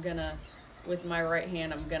time, I'm gonna, with my right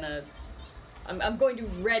hand, I'm going to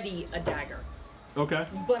ready a dagger. Okay.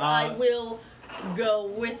 But I will go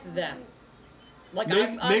with them. Like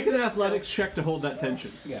Make an athletics check to hold that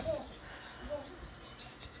tension. Yeah.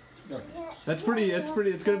 Dorothy. That's pretty.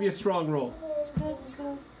 It's gonna be a strong roll.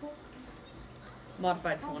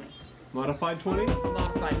 Modified 20. Modified 20. It's a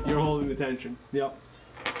modified 20. You're holding the tension. Yep.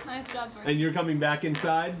 Nice job, Bert. And you're coming back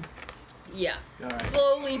inside. Yeah. All right.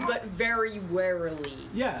 Slowly but very warily.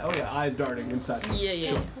 Yeah. Oh yeah. Eyes darting inside.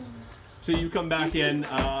 Yeah. So you come back in,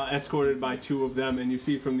 escorted by 2 of them, and you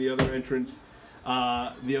see from the other entrance,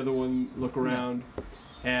 the other one look around,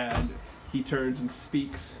 and he turns and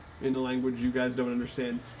speaks in a language you guys don't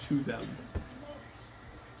understand to them,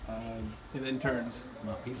 and then turns.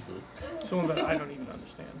 Not peacefully. Someone that I don't even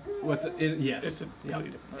understand. What's it? Yes. It's a yeah.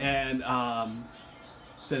 completely different. And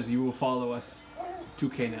says you will follow us to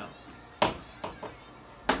Canel.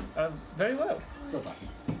 Very well. Still talking.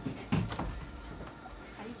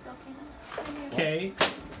 How do you spell Canaan? K''Nel.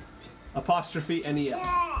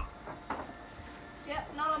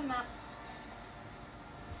 Yep, not on the map.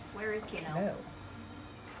 Where is Canaan? No.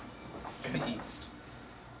 To the east.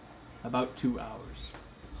 About 2 hours.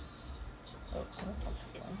 Oh, that's not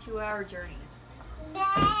It's a 2-hour journey.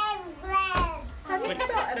 How do you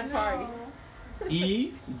spell Edifari?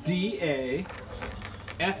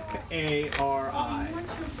 EDAFARI.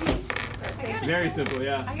 Thank Very say, simple,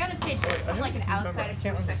 yeah. I gotta say, just Wait, from I like an don't remember. outsider's I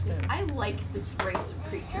can't perspective, understand. I like this race of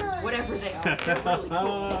creatures, whatever they are. They're really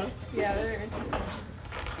cool. Yeah, they're interesting.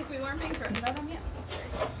 If we weren't being threatened by them, yes,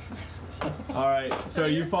 that's great. All right. So are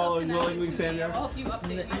you you're still following connected willingly, to me. Samuel? I'll help you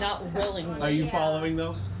update my Not willingly. Are you Yeah. following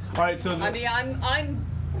though? All right. So I mean, I'm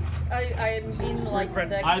in like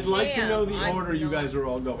the I'd like to know the camp. order you guys are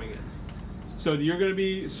all going in. So you're going to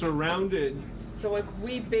be surrounded So if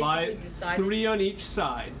we by basically decided 3 on each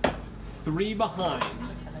side, 3 behind,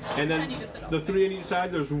 and then the 3 on each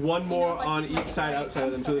side. There's 1 more on each side outside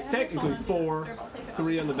of them. So it's technically 4,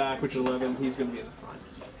 3 on the back, which is 11. He's going to be at the front,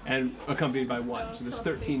 and accompanied by 1. So there's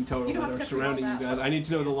 13 total that are surrounding you guys. I need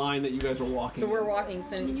to know the line that you guys are walking. So we're in. walking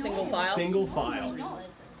single file. Single file.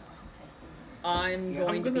 I'm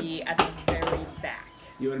going to gonna- be at the very back.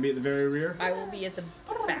 You want to be at the very rear? I will be at the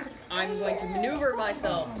back. I'm going to maneuver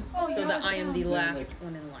myself so that I am the last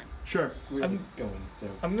one in line. Sure. We're I'm- going, so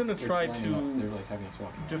I'm gonna we're try lining up. to They're like having us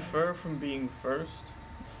walking. Defer from being first,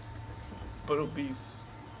 but it'll be.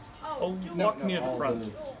 I'll No, walk no, near the all front.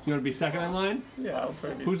 You want to be second in line? Yeah, I'll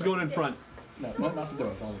try to be Who's second. going in front? No, not the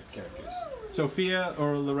doors, all the characters. Sophia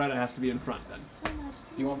or Loretta has to be in front then. Do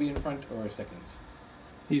you want to be in front or second?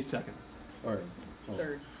 He's second. Or well,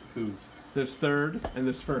 Third. Who? There's third and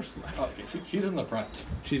there's first left. Oh, she's in the front.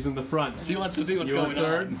 She's in the front. She wants to see what's You going want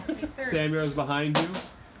third? on. Samuel's behind you.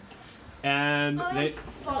 And they.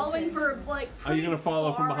 Following for like. Are you gonna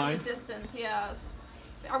follow from far in behind? the distance, yes.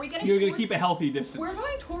 Are we getting? You're gonna towards- keep a healthy distance. We're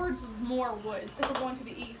going towards more woods. We're going to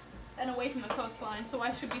the east and away from the coastline, so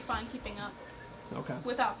I should be fine keeping up Okay.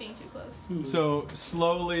 without being too close. So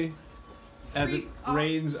slowly, as it Tree-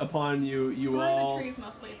 rains upon you, you Through all the trees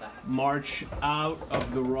mostly. But march out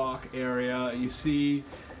of the rock area. You see,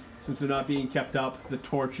 since they're not being kept up, the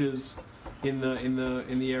torches in the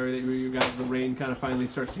area that you guys, the rain kind of finally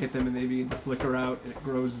starts to hit them, and they begin to flicker out, and it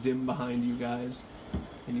grows dim behind you guys,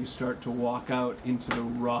 and you start to walk out into the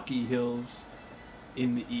rocky hills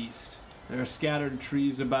in the east. There are scattered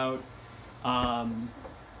trees about.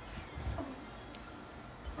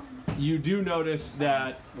 You do notice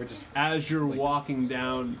that We're just as you're like- walking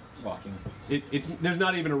down, walking. it's there's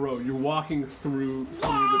not even a road. You're walking through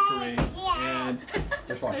the terrain, and We're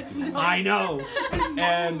just walking through. I know,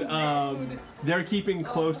 and they're keeping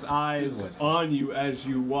close eyes woods. on you as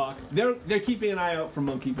you walk. They're keeping an eye out for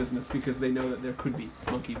monkey business because they know that there could be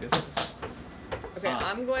monkey business. Okay,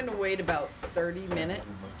 I'm going to wait about 30 minutes,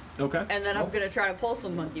 Okay. and then I'm gonna try to pull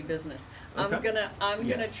some monkey business. I'm Okay. gonna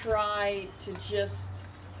Yes. try to just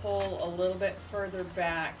pull a little bit further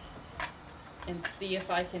back and see if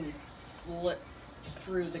I can slip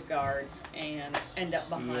through the guard and end up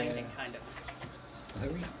behind it, kind of.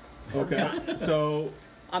 Hurry. Okay. So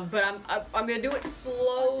But I'm gonna do it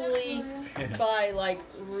slowly by like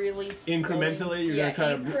really slowing- incrementally, you're gonna try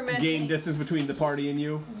to incrementally. gain distance between the party and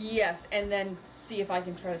you. Yes, and then see if I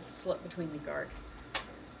can try to slip between the guard.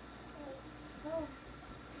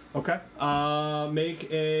 Okay.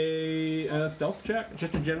 Make a stealth check.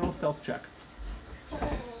 Just a general stealth check.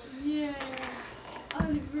 Yeah.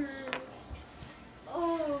 Oliver.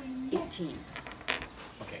 Oh, yeah. 18.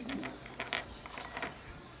 Okay.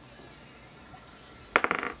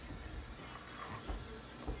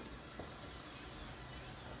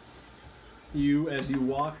 You, as you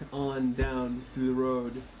walk on down through the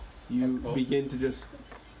road, you Oh. begin to just.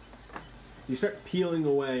 You start peeling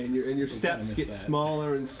away, and your steps missed get that.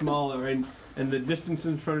 smaller and smaller, and the distance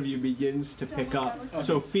in front of you begins to pick up. Okay.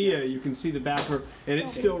 Sophia, you can see the back of her, and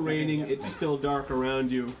it's still raining. It's still dark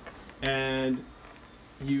around you, and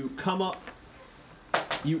you come up.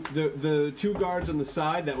 The 2 guards on the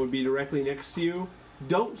side that would be directly next to you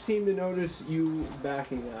don't seem to notice you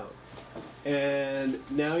backing out. And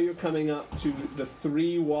now you're coming up to the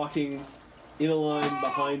 3 walking in a line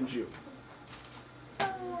behind you.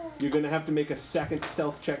 You're going to have to make a second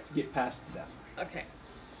stealth check to get past them. Okay.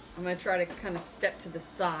 I'm gonna try to kind of step to the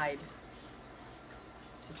side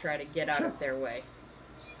to try to get out Sure. of their way.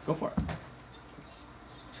 Go for it.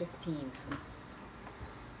 15.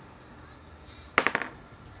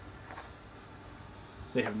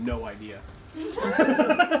 They have no idea.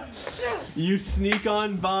 You sneak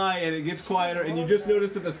on by, and it gets quieter, and you just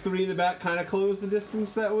notice that the 3 in the back kind of closed the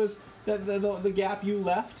distance that was the gap you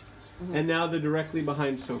left, and now they're directly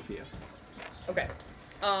behind Sophia. Okay.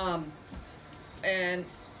 And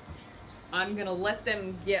I'm gonna let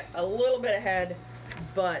them get a little bit ahead,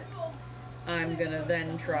 but I'm gonna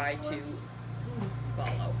then try to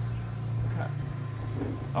follow.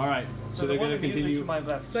 All right, so the they're one going to immediately continue. to my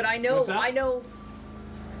left. But I know, What's that? I know.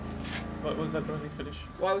 What was that? Let me finish.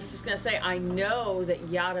 Well, I was just gonna say, I know that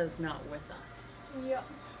Yada's not with us. Yep.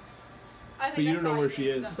 I think But you I don't saw know where you she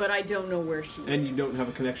do is. that. But I don't know where she is. And you don't have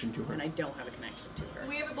a connection to her. And I don't have a connection to her.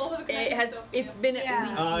 We both have a It connection has. with Sophia. It's been at Yeah.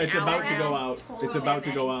 least an It's hour about to now. go out. Told It's about him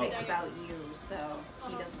to go out. anything about you, so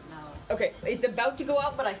he doesn't know. Okay, it's about to go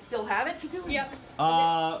out, but I still have it. Yep.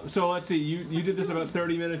 So let's see. You did this about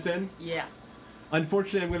 30 minutes in. Yeah.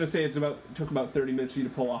 Unfortunately, I'm going to say took about 30 minutes for you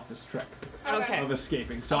to pull off this trick Okay. of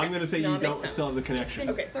escaping. So Okay. I'm going to say No, you it makes don't sense. still have the connection.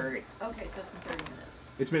 Okay, so it's been 30 minutes.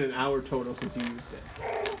 It's been an hour total since you used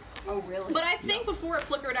it. Oh, really? But I think before it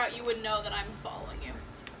flickered out, you would know that I'm following you.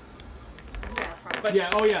 Yeah, probably. But, Yeah.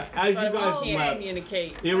 Oh yeah. As but you guys we can't left,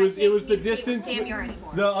 communicate. it was the communicate with distance. Samyar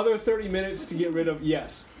anymore. The other 30 minutes to get rid of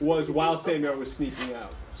was while Samyar was sneaking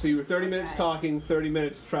out. So you were 30 minutes talking, 30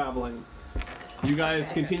 minutes traveling. You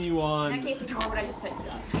guys continue on. In that case, ignore what I just said,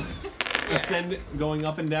 you die. Ascend, going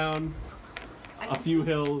up and down a few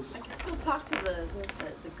hills. I can still talk to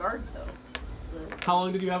the guard, though. How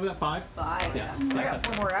long did you have that? 5? 5, Yeah. So I got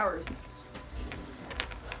 4 more hours.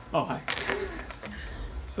 Oh, hi.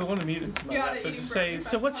 So one immediately to my Got left, it, I you just broke say, your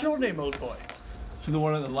so what's back your name, old boy? To the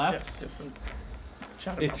one on the left, Yes, and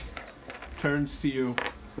chat it about. turns to you.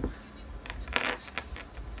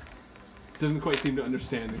 Doesn't quite seem to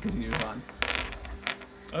understand and continues on.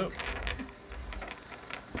 Oh,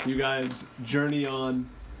 You guys journey on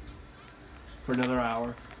for another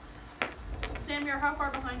hour. Samyar, how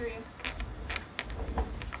far behind are you?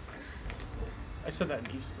 I said that in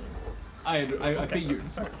Eastern. I figured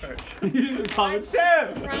as much. Alright. You didn't comment,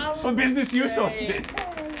 Sam! What business you so say- in?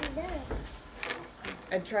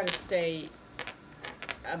 I'd try to stay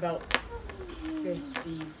about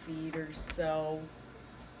 50 feet or so.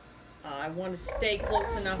 I want to stay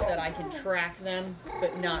close enough that I can track them,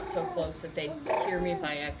 but not so close that they'd hear me if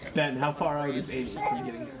I accidentally. Ben, how step on a far out is branch or Amy something. from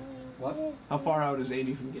getting here? What? How far out is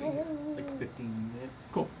Amy from getting here? Like 15 minutes?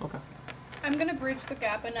 Cool, okay. I'm gonna bridge the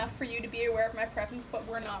gap enough for you to be aware of my presence, but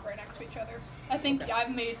we're not right next to each other. I think I've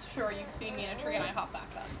made sure you see me in a tree and I hop back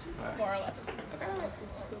up, Alright. more or less.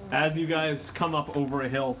 As you guys come up over a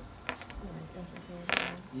hill,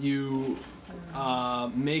 you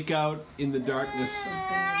make out in the darkness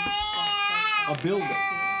a building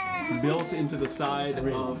built into the side of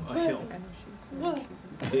a hill.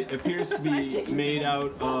 It appears to be made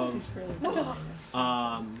out of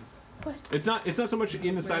it's not so much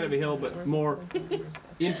in the side of a hill, but more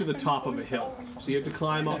into the top of a hill. So you have to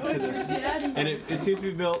climb up to this, and it seems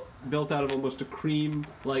to be built out of almost a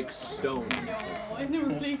cream-like stone.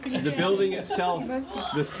 The building itself,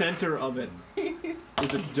 the center of it,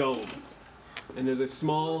 is a dome, and there's a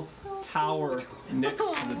small tower next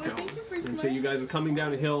to the dome. And so you guys are coming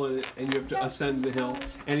down a hill, and you have to ascend the hill,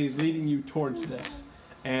 and he's leading you towards this.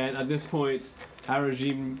 And at this point,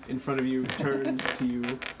 Arajim in front of you turns to you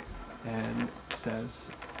and says,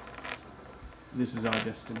 "This is our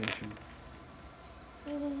destination."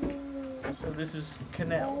 So this is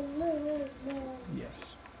Canal. Yes.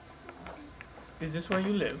 Is this where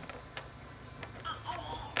you live?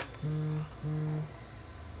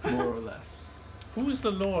 More or less. Who is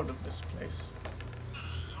the lord of this place?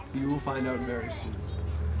 You will find out very soon.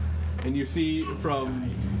 And you see from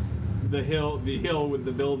the hill with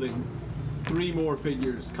the building, 3 more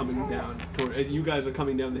figures coming down toward. And you guys are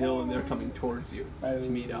coming down the hill, and they're coming towards you to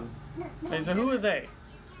meet up. Okay, so who are they?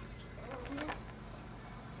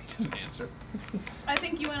 He doesn't answer. I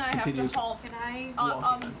think you and I have Continues. to halt Can I?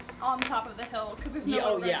 on top of the hill because there's no Yeah,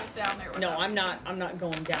 oh, way to yeah. get down there. No, without I'm not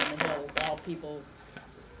going down the hill while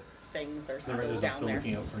things are still Loretta's down also there.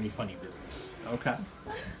 looking out for any funny business. Okay.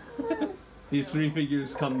 These 3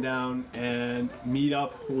 figures come down and meet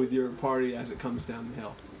up with your party as it comes down the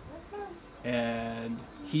hill. And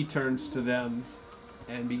he turns to them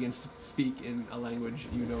and begins to speak in a language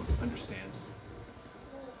you don't understand.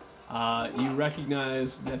 You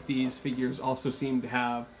recognize that these figures also seem to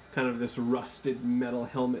have kind of this rusted metal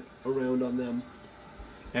helmet around on them.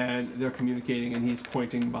 And they're communicating, and he's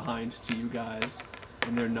pointing behind to you guys,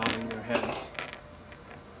 and they're nodding their heads.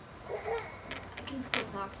 I can still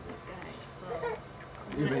talk to this guy,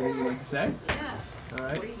 so. You have anything you'd like to say? Yeah. All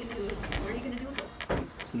right. What are you gonna do? What are you gonna do with this?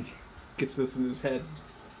 He gets this in his head.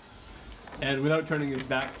 And without turning his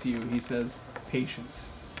back to you, he says, "Patience.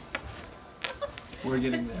 We're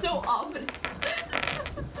getting there." It's so ominous.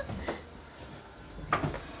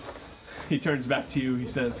 He turns back to you, he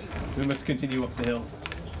says, "We must continue up the hill."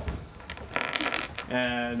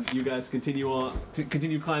 And you guys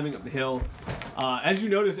continue climbing up the hill. As you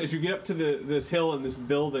notice, as you get up to this hill and this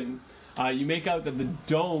building, you make out that the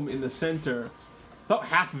dome in the center, about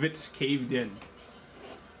half of it's caved in.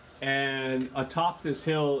 And atop this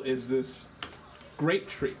hill is this great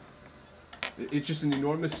tree. It's just an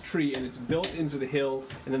enormous tree, and it's built into the hill,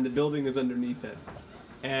 and then the building is underneath it.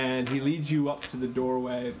 and he leads you up to the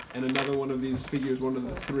doorway, and another one of these figures, one of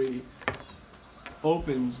the three,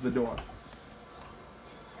 opens the door.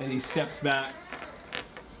 And he steps back,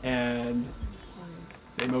 and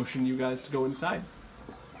they motion you guys to go inside.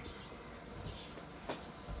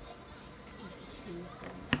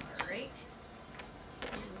 Alright.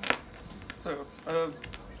 So,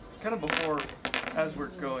 kind of before, as we're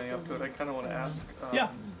going up to it, I kind of want to ask. Yeah.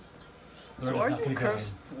 So, are you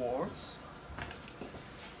cursed dwarves?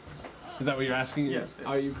 Is that what you're asking? Yes, yes.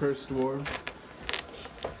 Are you cursed dwarves?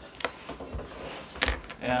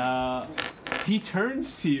 He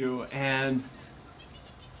turns to you, and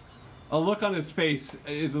a look on his face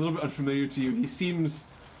is a little bit unfamiliar to you. He seems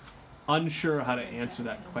unsure how to answer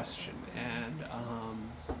that question, and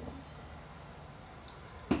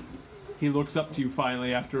he looks up to you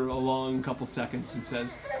finally after a long couple seconds and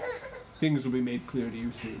says, "Things will be made clear to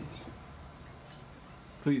you soon.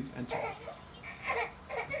 Please enter."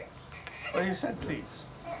 Well, you said please.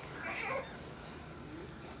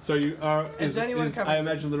 So you are. Is anyone coming? I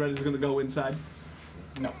imagine Loretta's going to go inside.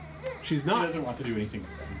 No. She's She not. doesn't want to do anything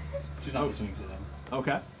with them. She's not listening to them.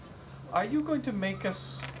 Okay. Are you going to make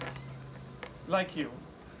us like you?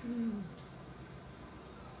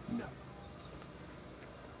 No.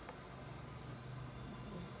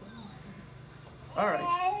 All right.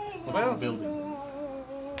 What's Well, in the building?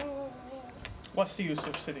 what's the use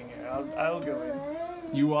of sitting here? I'll go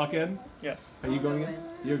in. You walk in. Yes. Are you going in?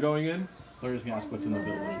 You're going in. Laura's gonna ask what's in the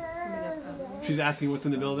building. She's asking what's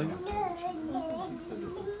in the building. She said it was the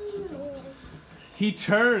donkeys. He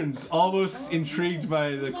turns, almost intrigued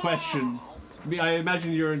by the question. I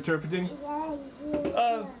imagine you're interpreting.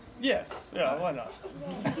 Yes. Yeah. Why not?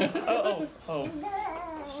 Oh.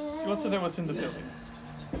 She wants to know what's in the building.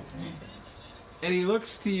 And he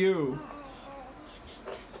looks to you.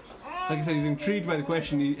 Like I said, he's intrigued by the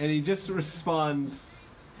question, and he just responds,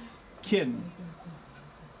 "Kin."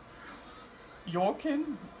 Your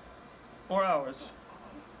kin, or ours?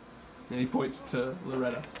 And he points to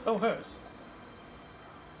Loretta. Oh, hers.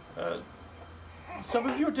 Some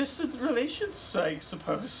of your distant relations, I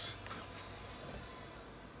suppose.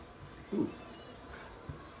 Ooh.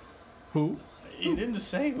 Who? You didn't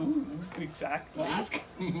say who exactly. Ask.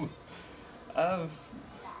 Well,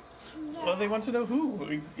 they want to know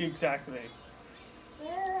who exactly.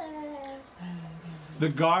 The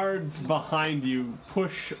guards behind you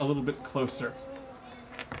push a little bit closer.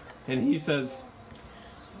 And he says,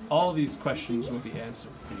 "All these questions will be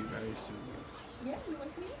answered for you very soon." Yeah, you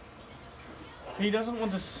want to? He doesn't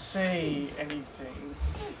want to say anything.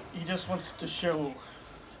 He just wants to show,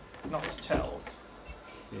 not tell.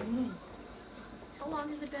 How long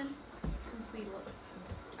has it been since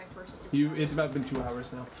I first It's about been 2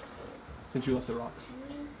 hours now since you left the rocks.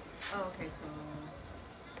 Oh, okay, so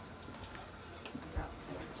about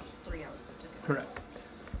 3 hours that took it. Correct.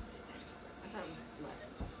 I thought it was less.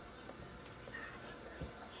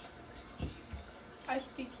 I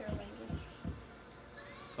speak their language.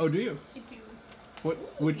 Oh, do you? I do.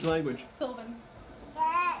 Which language? Sylvan.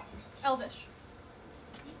 Elvish.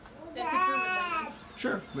 It's a druid language.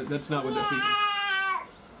 Sure, but that's not what they're speaking.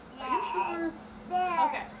 Are you sure?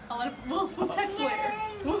 Okay, I'll let it. We'll text later.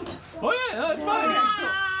 Oh yeah, no, it's fine. Okay, cool.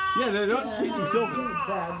 Yeah, they're not speaking Sylvan.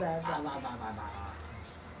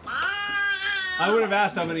 I would have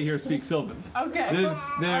asked how many here speak Sylvan. Okay.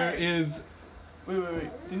 There is. Wait.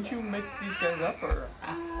 Didn't you make these guys up, or?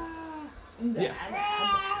 Yes.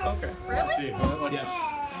 Okay. Let's see. Let's Yes.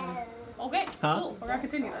 Okay, Huh? cool. We're gonna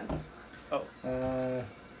continue then.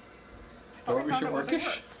 Dwarvish Okay, or okay,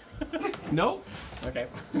 Orcish? Nope. Okay.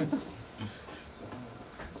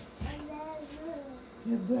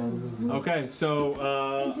 Okay, so.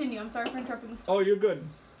 Continue. I'm sorry for interrupting this. Oh, you're good.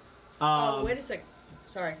 Oh, wait a sec.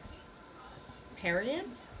 Sorry. Paranym?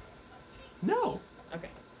 No. Okay.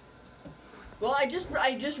 Well, I just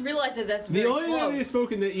realized that that's The very only close. language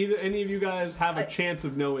spoken that either any of you guys have a chance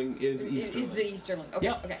of knowing is Easterling. Is the Easterling. Okay,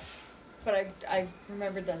 Yep. okay. But I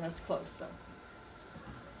remembered that that's close, so.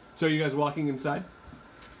 So are you guys walking inside?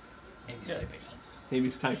 Amy's typing.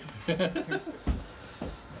 Amy's typing.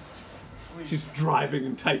 She's driving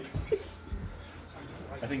and typing.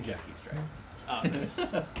 I think Jackie's driving. Oh, nice.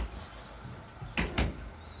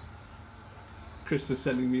 Krista's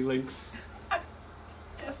sending me links.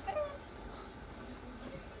 Just saying.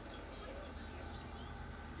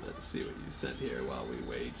 Let's see what you sent here while we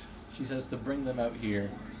wait. She says to bring them out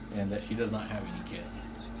here and that she does not have any kin.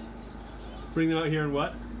 Bring them out here and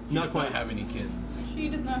what? She does not have any kin. She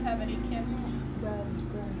does not have any kin.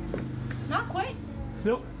 Not quite.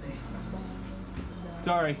 Nope.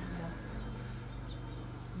 Sorry.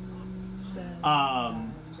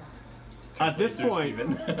 At this Translates point,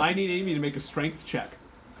 there, Steven. I need Amy to make a strength check.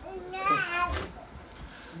 Yeah.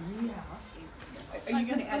 Are you guess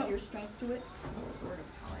gonna add so. your strength to it? That's sort of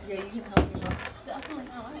how I. Yeah, you can help him up. Definitely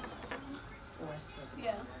how I. Oh, I said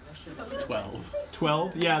Yeah. I should have said 12.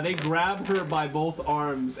 12? Yeah, they grab her by both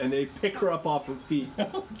arms and they pick her up off her feet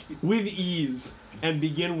with ease and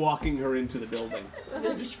begin walking her into the building.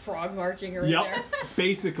 They're just frog marching her in Yep, there.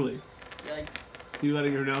 basically. Yikes. You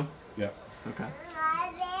letting her know? Yep. Okay.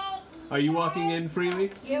 Are you walking in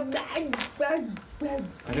freely? Yep. I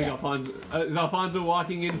think Alfonso. Is Alfonso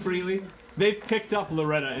walking in freely? They've picked up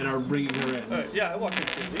Loretta and are bringing her in. Yeah, I walk in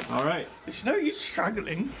freely. All right. It's no use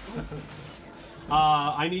struggling.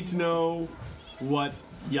 I need to know what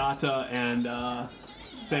Yata and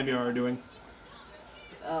Samir are doing.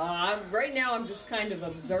 Right now I'm just kind of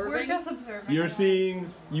observing. We're just observing.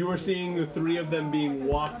 You are seeing the three of them being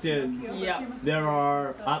walked in. Yeah. There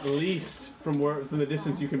are at least, from the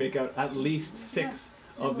distance you can make out, at least 6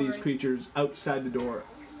 of these creatures outside the door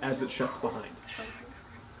as it shuts behind.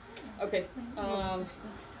 Okay.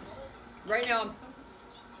 Right now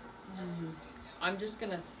I'm just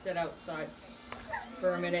gonna sit outside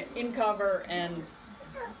for a minute in cover and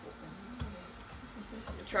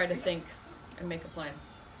try to think and make a plan.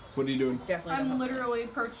 What are you doing? Definitely. don't I'm have a plan. literally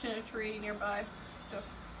perched in a tree nearby, just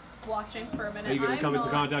watching for a minute. Are you going to I'm come into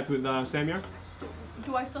not- contact with Samir?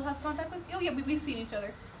 Do I still have contact with you? Oh yeah, we've seen each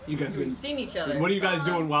other. You guys We've can. seen each other. What are you guys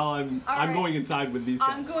doing while I'm alright. going inside with these guys?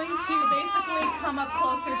 I'm going to basically come up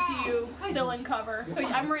closer to you, still in cover. So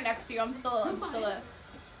I'm right next to you. I'm still a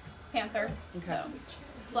panther. Okay. So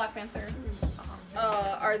Black Panther.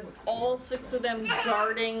 Are all 6 of them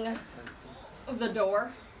guarding the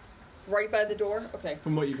door? Right by the door? Okay.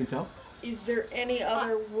 From what you can tell. Is there any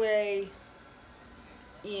other way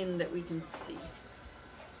in that we can see?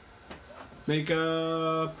 Make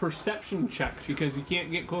a perception check because you can't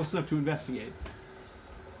get close enough to investigate.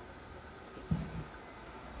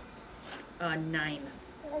 9.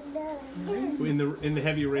 In the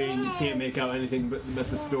heavy rain, you can't make out anything but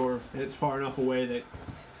this door, and it's far enough away that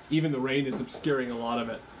even the rain is obscuring a lot of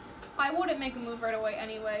it. I wouldn't make a move right away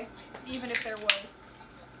anyway, even if there was.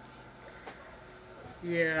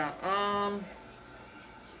 Yeah,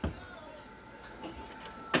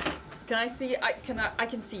 Can I see? I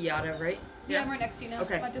can see Yada, right? Yeah, I'm right next to you now.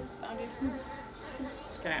 Okay. I just found you.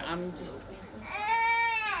 Okay, I'm just.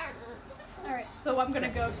 Alright, so I'm gonna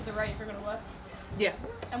go to the right, you're gonna left. Yeah.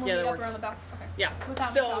 And we'll Yeah, meet that up works. around the back. Okay. Yeah.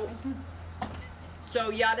 Without So- me talking. So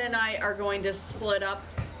Yada and I are going to split up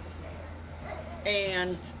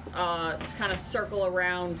and kind of circle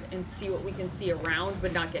around and see what we can see around,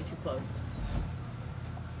 but not get too close.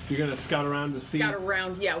 You're gonna scout around to see. Scout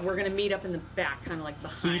around. Yeah, we're gonna meet up in the back, kind of like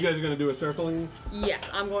behind. So you guys are gonna do a circling? Yes,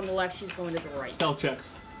 I'm going to the left. She's going to the right. Stealth checks.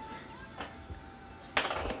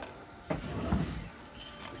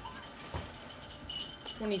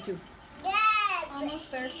 22.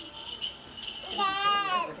 Almost there.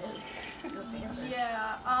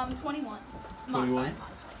 Yeah, 21. 21. Modified.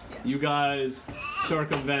 Yeah. You guys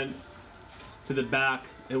circumvent to the back,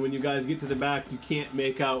 and when you guys get to the back, you can't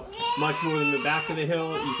make out much more than the back of the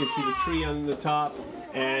hill. You can see the tree on the top,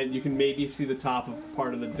 and you can maybe see the top of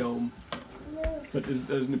part of the dome. But there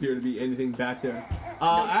doesn't appear to be anything back there.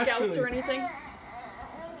 No scouts actually, or anything?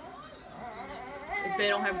 If they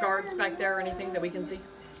don't have guards back there or anything that we can see?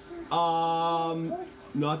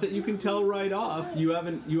 not that you can tell right off. You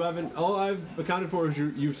haven't. All I've accounted for is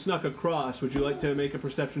you've snuck across. Would you like to make a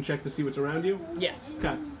perception check to see what's around you? Yes.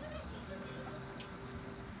 Okay.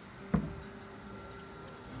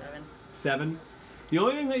 7. 7. The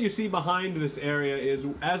only thing that you see behind this area is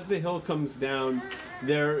as the hill comes down,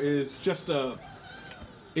 there is just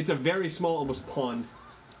it's a very small, almost pond.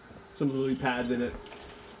 Some lily pads in it.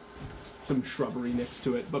 Some shrubbery next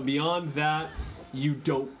to it. But beyond that, you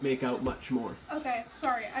don't make out much more. Okay,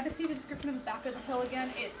 sorry. I just need a description of the back of the hill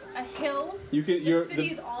again. It's a hill. You can. The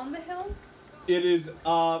city is on the hill. It is.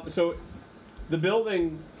 So, the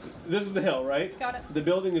building. This is the hill, right? Got it. The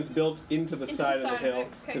building is built into the side of the hill. it.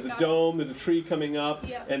 Okay, There's a got it. dome. There's a tree coming up.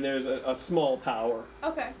 Yeah. And there's a small tower.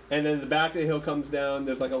 Okay. And then the back of the hill comes down.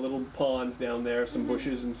 There's like a little pond down there, some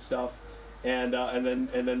bushes and stuff, and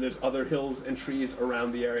then there's other hills and trees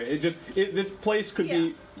around the area. This place could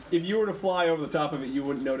be. If you were to fly over the top of it, you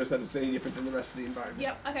wouldn't notice that it's any different than the rest of the environment.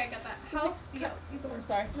 Yep. Okay, I got that. How? Yeah. I'm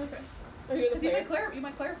sorry. Okay. Are you the Because player? you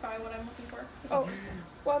might clarify what I'm looking for. Oh,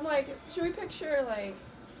 well, I'm like, should we picture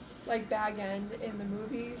like Bag End in the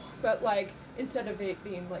movies, but like instead of it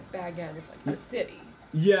being like Bag End, it's like a city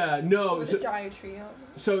Yeah. No. with a giant tree on it.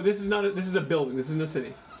 So this is not. This is a building. This isn't a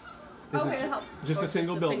city. This Okay, is that helps. just a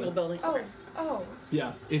single building. Single building. Oh, Okay. Oh.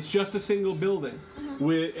 Yeah, it's just a single building,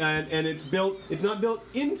 with and it's built. It's not built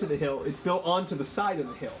into the hill. It's built onto the side of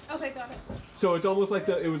the hill. Okay, got it. So it's almost like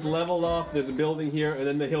it was leveled off. There's a building here, and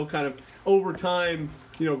then the hill kind of over time,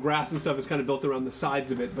 grass and stuff is kind of built around the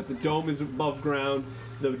sides of it. But the dome is above ground.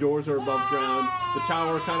 The doors are above ground. The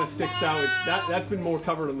tower kind of sticks out. That's been more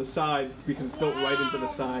covered on the side because it's built right into the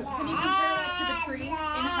side. Can you compare that to the tree in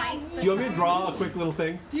height? Do you want me to draw a quick little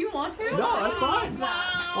thing? Do you want to? No, that's fine.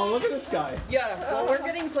 Oh, look at this guy. Yeah, well, we're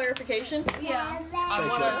getting clarification. Yeah. I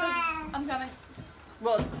want to. I'm coming.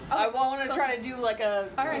 Well, I want to try to do like a.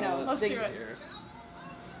 All right, let's do thing it. here.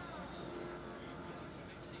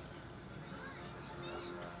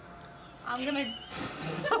 I'm gonna.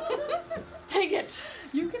 Take it.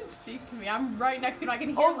 You can speak to me. I'm right next to you. I can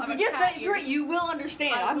hear. Oh, yes, that's right. You will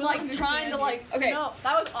understand. I'm will like trying to understand you. okay. No,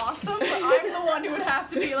 that was awesome. But I'm the one who would have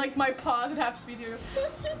to be like my paws would have to be through.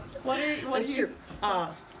 What do That's you? true.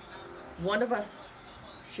 One of us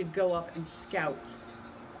should go up and scout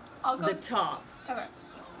I'll go. the top. Okay.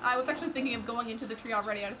 I was actually thinking of going into the tree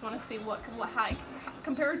already. I just want to see what high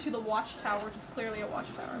compared to the watchtower, which is clearly a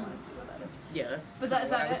watchtower. I want to see what that is. Yeah, that's But kinda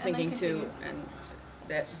is what that I was it? And then thinking too. continue.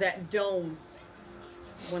 And that dome.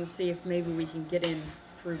 Want to see if maybe we can get in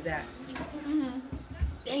through that.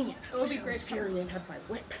 Dang it! It would be great. Fury and had my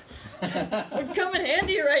whip. Would come in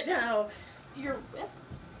handy right now. Your whip?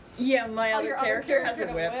 Yeah, my other your character other has a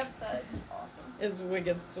whip. That's awesome. It's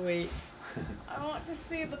wicked sweet. I want to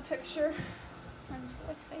see the picture. I'm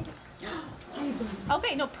so excited.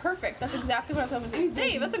 Okay, no, perfect. That's exactly what I was hoping to do.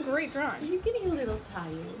 Dave, that's a great Are drawing. you getting a little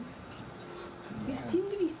tired? You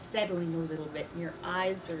seem to be settling a little bit, and your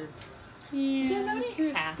eyes are. They're not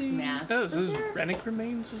a half mask. Oh, but so those they're, Rennick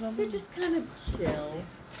remains or something? they're just kind of chill.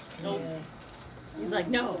 Oh. He's like,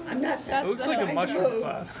 no, I'm not It looks like a nice mushroom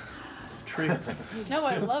cloud. Tree. No,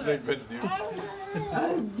 I love it.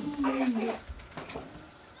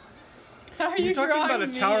 How are you You're talking about a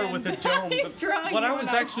drawing tower me with a in? dome. He's but drawing what you I was in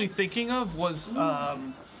a- actually thinking of was the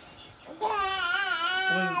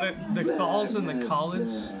Gauls and the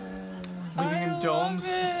Khalids living in domes.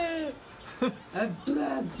 I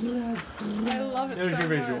love it There's so your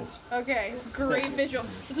visual. much. Okay, great visual.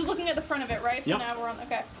 This is looking at the front of it, right? So Yep. now we're on.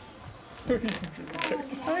 Okay.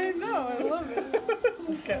 I know. I love it.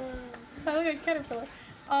 Okay. I like a caterpillar.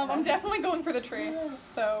 I'm definitely going for the tree.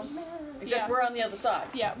 So. Except we're on the other side.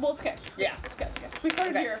 Yeah. Well, it's okay. Yeah. It's good. It's good. We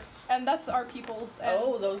started here, and that's our peoples. And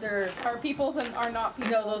Oh, those are. our peoples and are not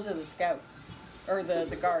people. No, those are the scouts. Or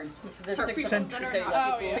the guards. Because there's 6 of them. Sentries. Say Oh,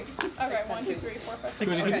 that. yeah. Six Okay, 1, 2, sentries. 3, 4, 5, 6. Could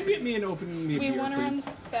Okay. you get me an open me a We beer, went around please?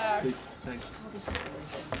 the back. Please, thanks. Oh, this is really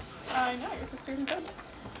good. I know, your sister's in bed.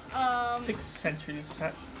 6 centuries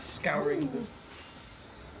scouring the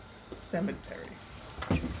cemetery.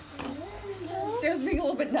 Sam's being a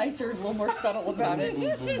little bit nicer and a little more subtle about it. And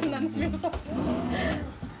then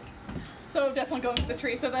so definitely going for the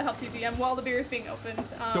tree, so that helps you DM while the beer is being opened.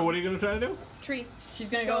 So what are you going to try to do? Tree. She's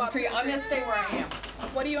gonna Go go on up the tree. to the I'm tree. gonna stay where I am.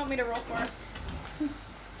 What do you want me to roll for?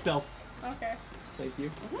 Stealth. Okay. Thank you.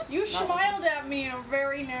 You smiled at me in a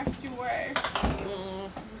very nasty way.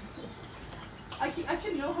 I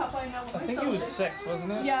should know how I know what I think it was 6,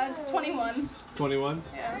 wasn't it? Yeah, it's 21. 21.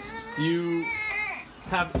 Yeah. You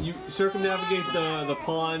circumnavigate the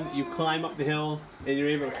pond. You climb up the hill, and you're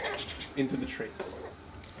able to into the tree.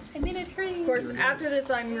 I made a tree. Of course, after this,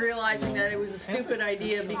 I'm realizing that it was a stupid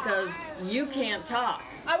idea because you can't talk.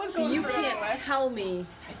 I was So going you for it can't anyway. tell me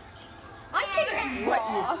I can't what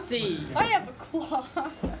draw. you see I have a claw.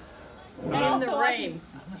 And in also the I rain.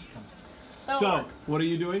 can- So, what are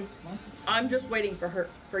you doing? I'm just waiting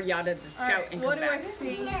for Yada to scout Alright, and what come do I back.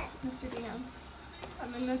 see, Mr. DM?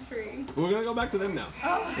 I'm in the tree. We're gonna go back to them now.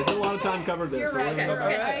 Oh. There's a lot of time covered there. You're so right, we're gonna you're go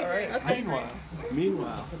back. right. I agree. That's good.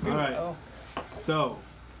 Meanwhile, all right. Oh. So,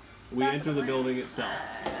 we Back enter to the the building itself.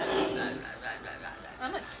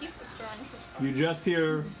 I'm gonna keep this drawing. This is fun. You just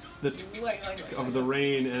hear the of the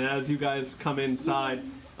rain, and as you guys come inside,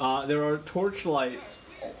 there are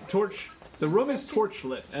the room is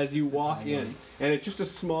torchlit as you walk in, and it's just a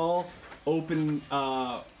small open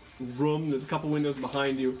room. There's a couple windows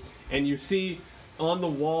behind you, and you see on the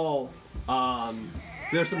wall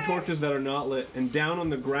there's some torches that are not lit, and down on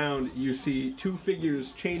the ground you see 2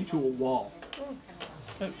 figures chained to a wall.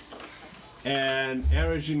 And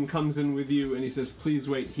Erajin comes in with you, and he says, "Please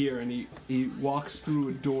wait here." And he walks through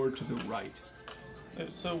a door to the right.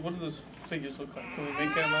 So what do those figures look like? Can we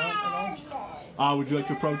make them out at all? Would you like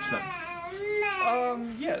to approach them?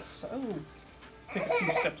 Yes. I will take a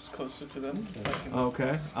few steps closer to them.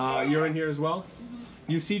 Okay. You're in here as well?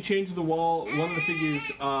 You see chained to the wall, one of the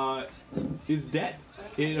figures is dead.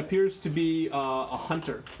 It appears to be a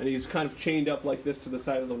hunter, and he's kind of chained up like this to the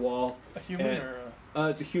side of the wall. A human And- or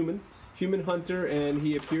It's a human hunter, and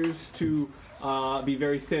he appears to be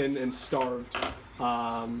very thin and starved.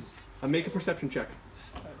 Make a perception check.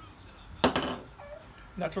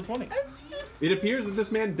 natural 20? It appears that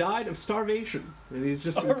this man died of starvation, and he's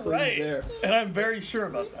just been All clean right. there. And I'm very sure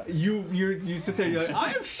about that. You sit there, you're like, I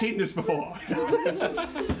have seen this before.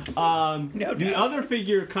 No The doubt. other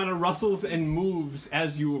figure kind of rustles and moves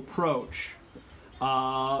as you approach,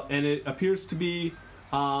 and it appears to be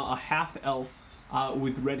a half elf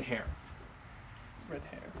with red hair. Red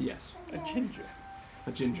hair. Yes, A ginger.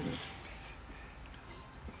 a ginger.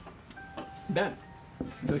 Ben,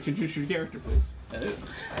 would you like to introduce your character, please? Oh. Krista,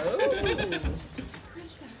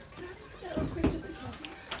 can I have that real quick just to copy?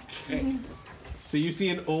 Okay. So you see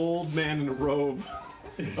an old man in a robe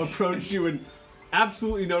approach you and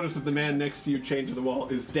absolutely notice that the man next to you, chained to the wall,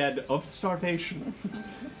 is dead of starvation.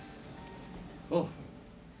 Oh.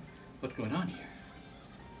 What's going on here?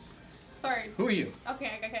 Sorry. Who are you?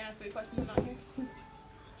 Okay, I can answer the question. I'm not here.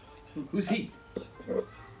 Who's he?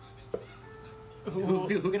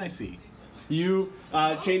 Who can I see? You,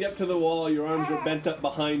 chained up to the wall, your arms are bent up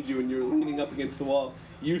behind you, and you're leaning up against the wall.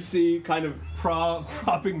 You see, kind of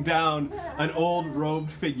propping down, an old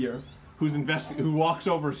robed figure who walks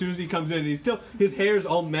over as soon as he comes in. And his hair's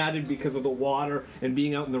all matted because of the water and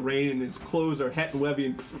being out in the rain, and his clothes are het and webby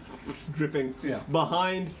and dripping. Yeah.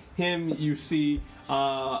 Behind him, you see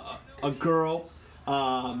a girl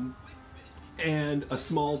and a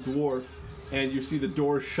small dwarf, and you see the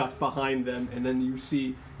doors shut behind them, and then you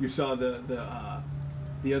saw the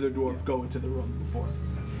other dwarf go into the room before.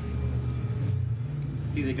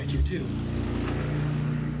 See, they got you too.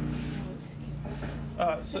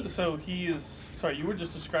 So he is. Sorry, you were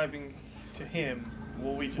just describing to him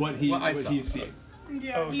what we just. What I saw. he's seeing.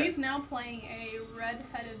 Yeah, Oh, okay. he's now playing a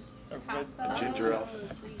red-headed A half red- elf. Ginger elf.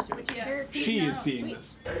 So you switch Yes. characters. She is No, seeing sweet.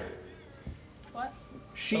 this. What?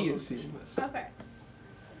 She is seeing this. Okay.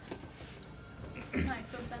 Nice.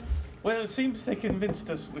 So then, Well, it seems they convinced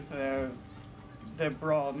us with their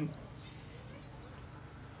brawn.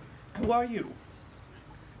 Who are you?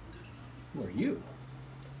 Who are you?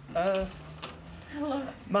 hello.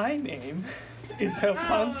 My name is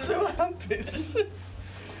Alfonso Hampus,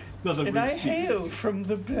 Another and I weird Steve. hail from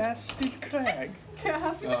the blasted crag.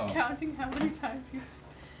 Have you been Oh. counting how many times you?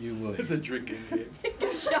 You would. It's a drinking game.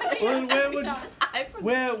 Well, I'm from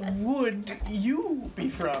where would you be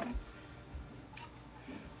from?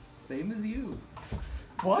 Same as you.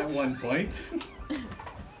 What? At one point.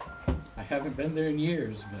 I haven't been there in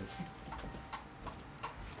years,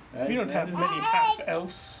 but. We don't have many half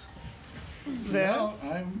elves there. No,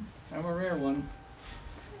 I'm a rare one.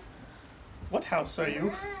 What house are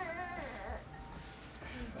you?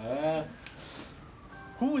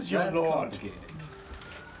 Who is your That's lord? complicated.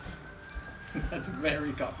 That's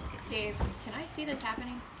very complicated. Dave, can I see this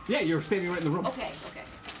happening? Yeah, you're standing right in the room. Okay, okay.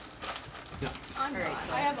 Yeah. I'm Alright, not.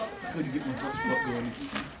 so- I have both of them. Could you get my butt going?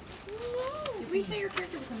 Did we say your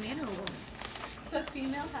character was a man or a woman? It's a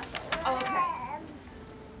female half elf. Oh, okay.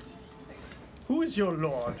 Who is your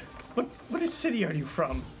lord? What city are you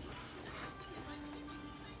from?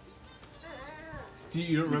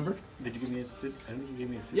 You don't remember? Did you give me a city? I think you gave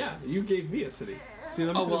me a city. Yeah, you gave me a city. See,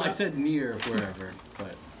 let me Oh, see well, the I map. said near wherever,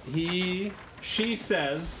 but She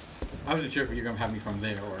says I wasn't sure if you're going to have me from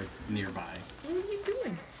there or nearby. What are you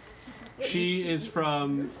doing? she is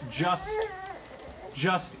from just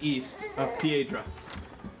east of Piedra.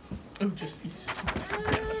 Oh, just east.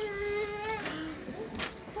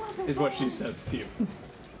 Is what she says to you.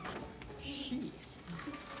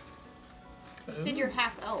 You said you're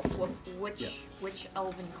half elf. Which Yes. which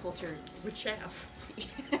elven culture? Which half?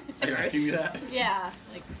 Are you asking me that? Yeah,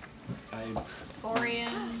 like I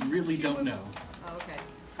Orion. really don't know. Oh, okay.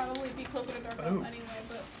 Probably be closer to dark Oh. elf anyway,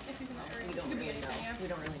 but if he's in that area, We it don't could be really know. anything. Yeah. We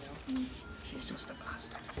don't really know. She's just a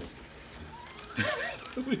bastard.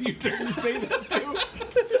 Will you turn and say that too?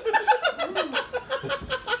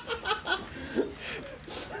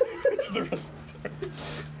 To the rest of the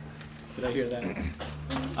Did I hear that?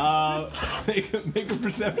 Make a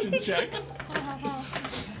perception check.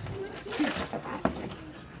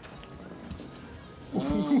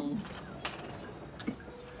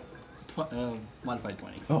 Modified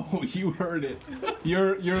 20. Oh, you heard it.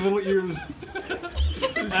 Your little ears.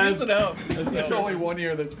 She's an elf. It's only one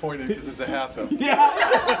ear that's pointed because it's a half elf.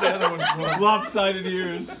 Yeah. The other one's wrong. Lopsided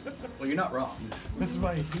ears. Well, you're not wrong, This is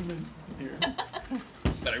my human ear.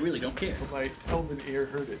 but I really don't care. But my elven ear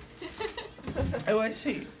heard it. Oh, I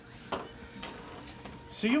see.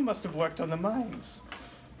 So you must have worked on the mines.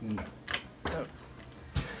 No. Oh.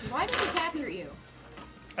 Why did we capture you?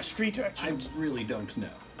 A street I urchin. really don't know.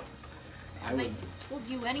 I Have they was told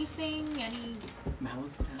you anything? Any?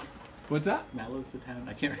 Mallow's the town. What's that? Mallow's the town.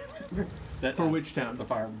 I can't remember. That, For which town? The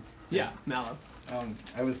farm. Yeah, Mallow.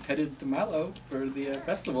 I was headed to Mallow for the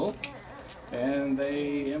festival, and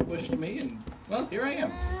they ambushed me, and well, here I am.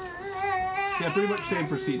 Yeah, pretty much same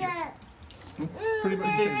procedure. Pretty much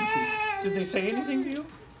the same procedure. Did they say anything to you?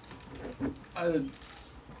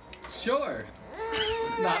 Sure.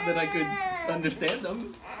 Not that I could understand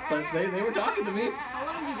them, but they were talking to me. How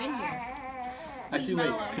long have you been here? Actually, wait,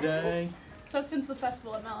 Mallow. could I? So since the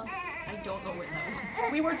festival at Mallow. I don't know when that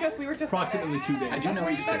was. We were just Approximately 2 days. I do know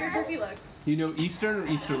Where you got your Easter. turkey legs. You know Eastern or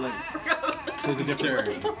Easterling? There's a difference.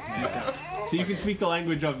 Easter. Okay. So you can speak the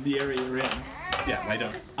language of the area you're in. Yeah, I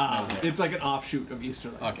don't. know that. It's like an offshoot of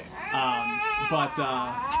Easterling. Okay. But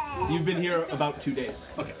you've been here about 2 days.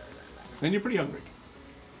 Okay. And you're pretty hungry.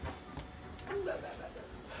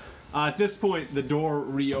 At this point, the door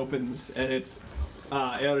reopens, and it's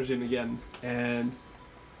Erjin again. And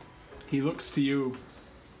he looks to you.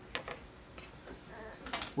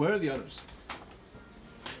 Where are the others?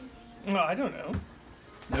 No, I don't know.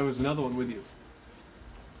 There was another one with you.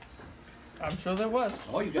 I'm sure there was.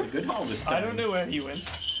 Oh, you got a good haul this time. I don't know where he went.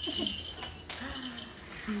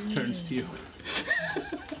 Turns to you.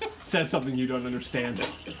 Says something you don't understand.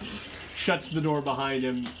 Shuts the door behind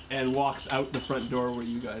him and walks out the front door where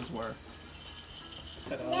you guys were.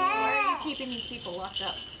 Why are you keeping these people locked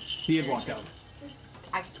up? He had walked out.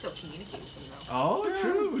 I can still communicate with them though.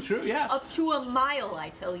 Oh, true, yeah. Up to a mile, I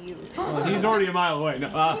tell you. Well, he's already a mile away.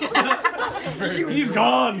 No, he's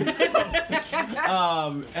gone.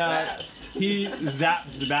 He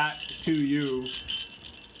zaps back to you.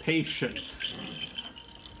 Patience.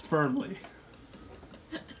 Firmly.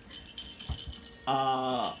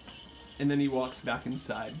 And then he walks back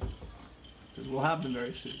inside. Says, we'll have them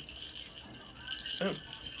very soon.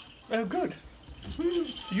 Oh, good.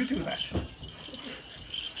 You do that.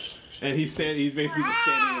 And he's basically just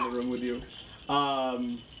standing in the room with you.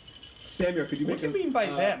 Samuel, could you What make do you mean by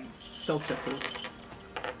them? stealth check, please?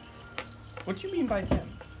 What do you mean by them?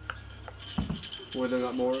 Were there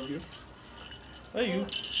not more of you? Oh,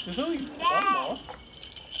 there's only one more.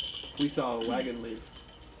 We saw a wagon leave.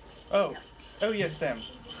 Oh yes, them.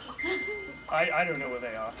 I don't know where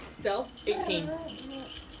they are. Stealth 18. 18?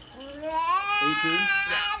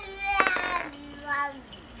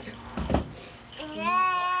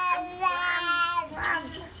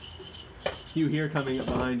 You hear coming up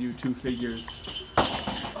behind you 2 figures.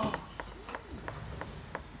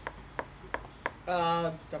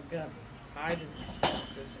 I'm gonna hide as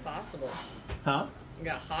best as possible. Huh? I'm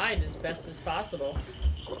gonna hide as best as possible.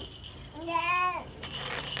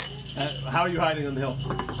 How are you hiding on the hill?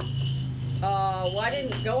 Well, I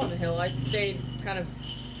didn't go on the hill. I stayed kind of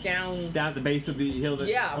down. Down at the base of the hill?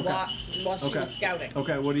 Yeah, okay. while she was scouting.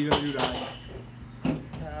 Okay, what are you going to do to hide?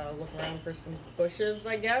 Look around for some bushes,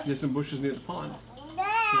 I guess. There's some bushes near the pond. You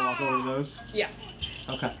gonna walk over to those? Yes.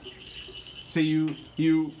 Okay. So you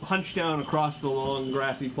hunch down across the long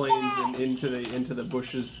grassy plains and into the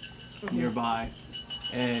bushes nearby,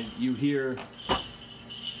 and you hear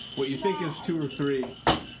what you think is 2 or 3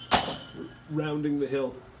 rounding the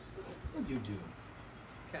hill. What'd you do?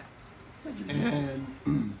 Okay.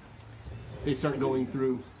 And they start going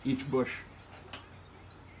through each bush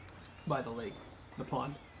by the lake, the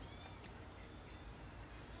pond.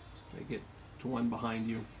 They get to one behind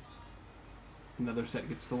you. Another set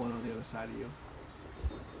gets to one on the other side of you.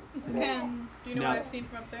 Do you know Now- what I've seen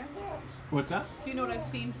from up there? What's that? Do you know what I've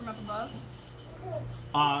seen from up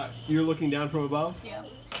above? You're looking down from above.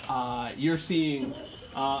 Yeah. You're seeing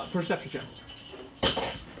perception check.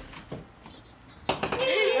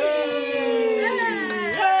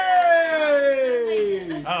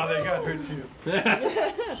 Yay! Ah, they got her too.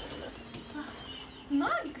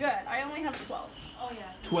 Not good. I only have 12. Oh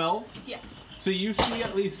yeah. 12. Yeah. So you see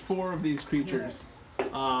at least 4 of these creatures, 2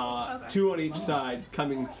 on each side,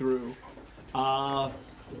 coming through,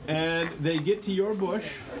 and they get to your bush,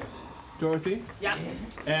 Dorothy. Yeah.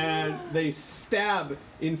 And they stab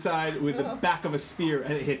inside with the back of a spear,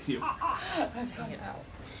 and it hits you.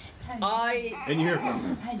 And you hear,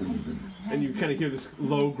 and you kind of hear this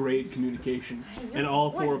low-grade communication, and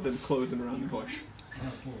all 4 of them closing around the bush.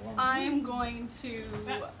 I'm going to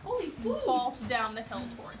bolt down the hill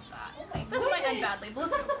towards that. This might end badly, but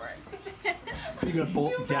let's go for it. You're gonna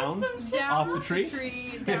bolt down Down off the tree.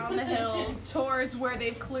 down the hill, towards where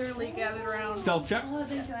they've clearly gathered around. Stealth check. Oh,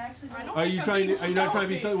 they should actually. I don't Are think you I'm trying to? being Are you not trying to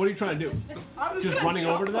be stealthy. stealthy? What are you trying to do? I'm Just gonna running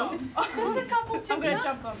over to jump them? There's a couple too. I'm gonna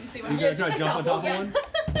jump them and see what You're happens. gonna try to jump on top of Yeah. one.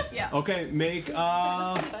 Yeah. Okay, make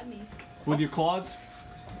Funny. with your claws.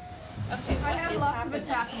 Okay, I what have is lots happening? of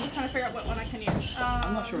attacks. I'm just trying to figure out what one I can use.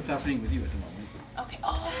 I'm not sure what's happening with you at the moment. Okay.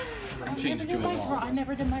 Oh, You changed to a wall. I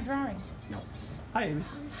never did my drawing. No. Hi, Amy.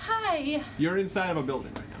 Hi. You're inside of a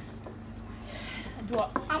building right now.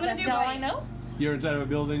 I'm gonna That's do all my- I know. You're inside of a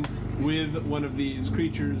building with one of these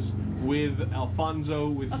creatures, with Alfonso,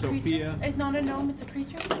 with A Sophia. creature? It's not a gnome. It's a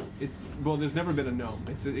creature. It's well, there's never been a gnome.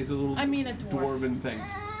 It's a little I mean a dwarf. dwarven thing.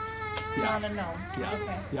 Not a gnome. Yeah.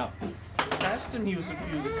 Okay. Yeah. Ask him use the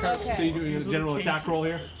curse. Okay. So you doing a Use general little attack roll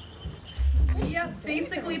here? Yeah,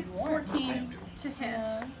 basically 14 to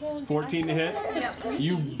hit. 14 to hit. Yep.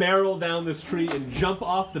 You barrel down this tree and jump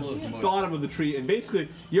off the Blows the moist. bottom of the tree, and basically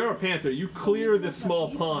you're a panther. You clear this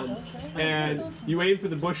small pond, and you aim for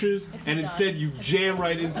the bushes, and instead you jam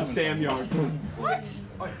right into Sam Yard. What?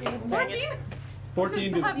 14?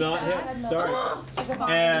 14 does not hit. Sorry.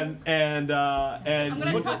 Fine. And I'm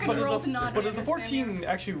gonna But tuck does, and roll to not but does a damage Sam 14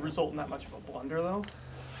 actually result in that much of a blunder, though?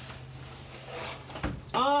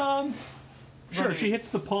 Sure, she hits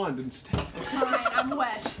the pond instead. Fine, I'm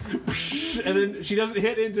wet. And then she doesn't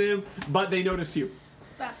hit into him, but they notice you.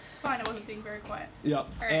 That's fine. I wasn't being very quiet. Yep.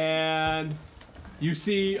 right. And you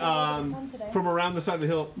see from around the side of the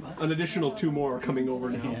hill, an additional 2 more are coming over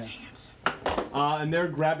now. Yeah. And they're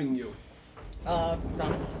grabbing you. I'm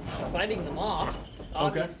fighting them off,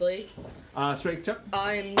 obviously. Strength check.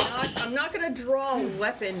 I'm not gonna draw a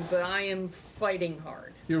weapon, but I am fighting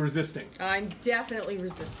hard. You're resisting. I'm definitely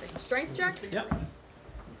resisting. Strength check? Yep.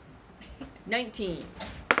 19.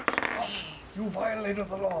 You violated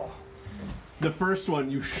the law. The first one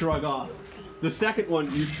you shrug off. The second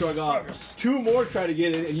one you shrug off. Shrug. 2 more try to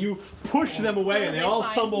get in, and you push them away, So and they they all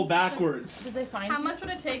find tumble you? backwards. Did they find How you? much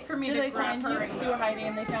would it take for me Did to they grab find her? you? You were hiding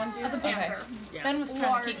and they found you? As a panther. Yeah. Ben was trying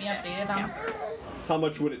Large to keep me fish. updated on. How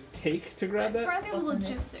much would it take to grab that? Trying to think of the What's in it?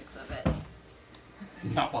 logistics of it.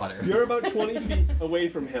 Not water. You're about 20 feet away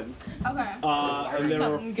from him. Okay. And there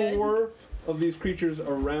are Something good. 4 of these creatures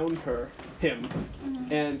around him,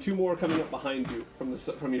 and 2 more coming up behind you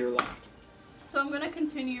from your left. So I'm gonna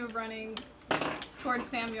continue running towards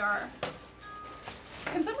Samyar.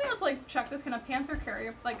 Can somebody else like check this? Can a panther carry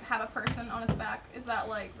have a person on its back? Is that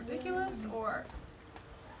like ridiculous or?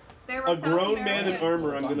 They were A South grown man in American.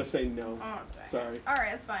 armor, I'm gonna say no. Oh, dang. Sorry. All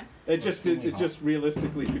right, it's fine. It just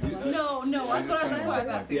realistically could do that. No, that's what I was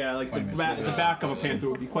asking. Yeah, like the back of a panther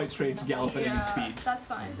would be quite strange to gallop at any speed. That's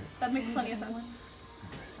fine. That makes plenty of sense.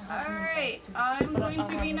 Alright, I'm going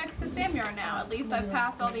to be next to Samyar now. At least I've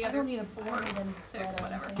passed all the other 4, 6,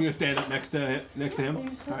 whatever. You're gonna stand up next to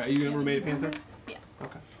him. All right, are you gonna remain a panther? Yes,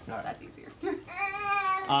 Okay. All right. that's easier.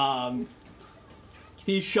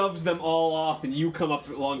 He shoves them all off, and you come up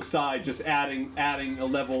alongside, just adding a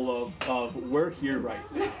level of we're here right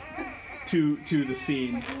now to the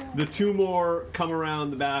scene. The 2 more come around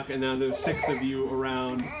the back, and now there's 6 of you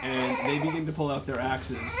around, and they begin to pull out their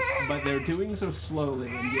axes, but they're doing so slowly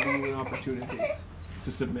and giving you an opportunity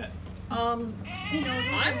to submit. I'm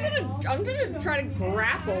gonna try to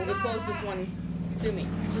grapple the closest one to me.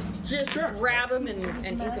 Just grab him and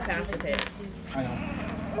incapacitate him. I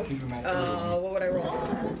know. He's dramatic. What would I roll?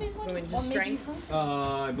 Go into strength.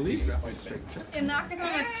 I believe that was strength check. In that case, I'm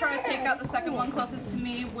going to try to take out the second one closest to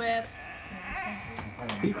me with.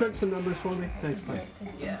 Can you crunch some numbers for me? Thanks, Mike.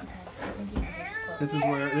 Yeah. This is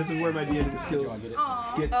where my D&D skills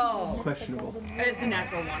Aw. get Oh. questionable. It's a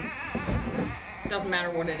natural 1. Doesn't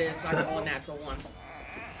matter what it is, I roll a natural 1.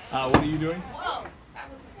 What are you doing? Whoa.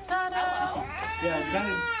 Ta-da. Yeah, it kind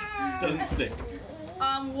of doesn't stick.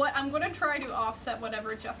 What I'm going to try to offset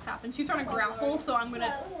whatever just happened. She's trying to grapple, so I'm going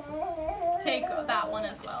to take that one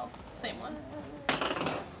as well. Same one.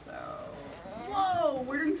 So. Whoa,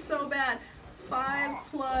 we're doing so bad. 5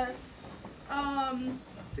 plus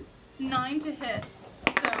 9 to hit.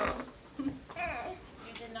 So. You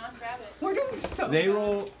did not grab it. We're doing so They bad.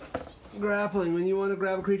 roll grappling. When you want to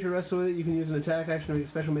grab a creature, wrestle with it, you can use an attack action or a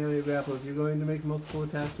special melee or grapple. If you're going to make multiple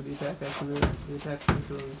attacks with the attack action, the attack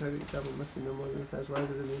creature on the target grapple must be no more than the size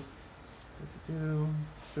larger than the 52.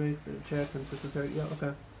 Strength and check consistent target. Yeah,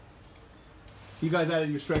 okay. You guys added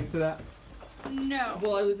your strength to that? No.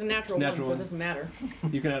 Well, it was a natural 1, so one. it doesn't matter.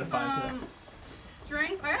 You can add a 5 to that.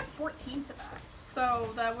 Strength. I had 14 to that. So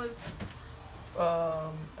that was.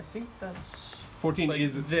 I think that's 14 like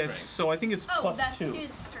is its this, strength. so I think it's Oh, plus that 2.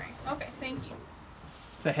 is strength. Okay, thank you.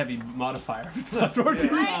 It's a heavy modifier. Plus 14.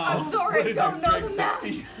 I'm sorry, What I is don't your know the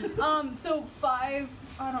strength, math. So 5,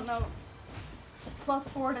 I don't know, plus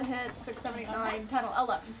 4 to hit, 6, 7, 8, 9, 10,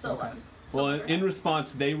 11, still 11. Still Well, under in half.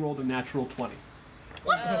 response, they rolled a natural 20.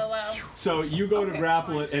 Oh, wow. So you go to Okay,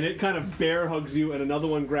 grapple fine. it, and it kind of bear hugs you, and another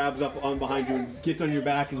one grabs up on behind you and gets on your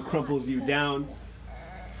back and crumples you down.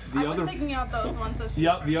 I was taking out those ones that she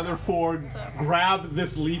Yep, was the trying other to- four so. grab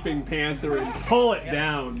this leaping panther and pull it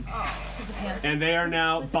down. Oh. Is a panther. And they are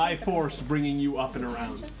now, by force, bringing you up and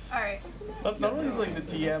around. Alright. Not only is like the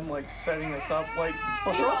DM like setting us up, like,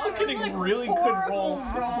 but they're also He's getting like really good horrible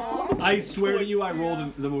rolls. rolls. I swear to you, I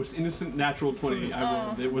rolled the most innocent natural 20 I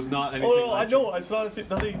rolled. It was not anything Oh no, I like know. It's not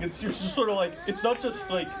nothing against you. It's just sort of like it's not just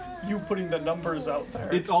like you putting the numbers out there.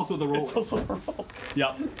 It's also the roll. It's also the rolls.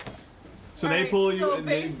 Yep. So they Alright, pull you so and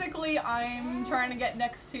they... basically I'm trying to get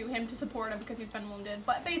next to him to support him because he's been wounded.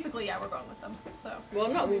 But basically, yeah, we're going with them. So Well,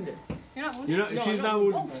 I'm not wounded. you're not wounded. You're not, No, she's I'm not not-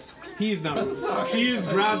 wounded. Oh, He's not wounded. sorry. She is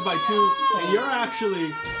grabbed by two, and you're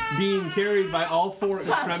actually being carried by all four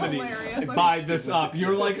extremities hilarious. by this up.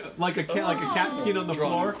 You're like a cat skin on the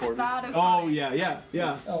floor. That is Oh funny.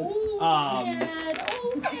 yeah. Oh,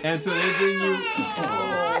 And so they bring you.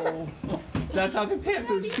 Oh. That's how the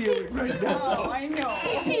Panther's feeling right now. Oh, I know.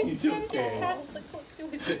 He's okay. attach the clip to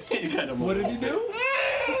his He got him What did you do?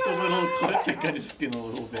 The little clip that got his skin a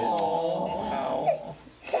little bit. Ow.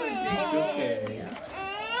 He's okay.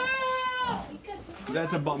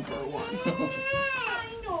 That's a bumper one.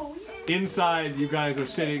 I know. Inside, you guys are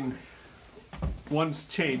sitting. One's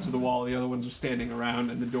chained to the wall, the other ones are standing around,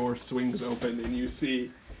 and the door swings open, and you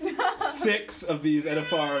see 6 of these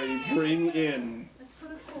Edifari bring in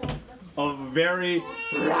a very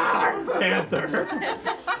panther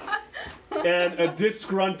and a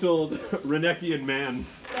disgruntled Renekian man,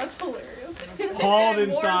 That's hilarious. hauled More than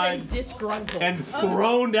inside disgruntled. and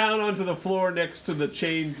thrown down onto the floor next to the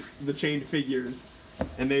chained figures.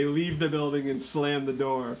 And they leave the building and slam the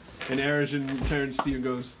door. And Erisian turns to you and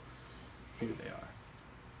goes, "Here they are."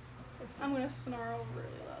 I'm gonna snarl really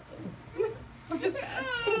loud though. Which is bad.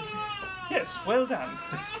 Yes, well done.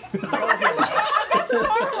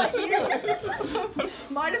 Snarl at you.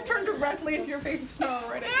 Mine is turned directly into your face and snarl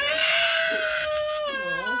right at you.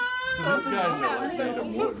 So these guys are like That's made of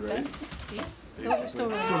funny. wood, right? Basically.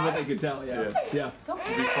 From what they could tell, yeah. Yeah. It'd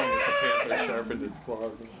be funny if the panther sharpened its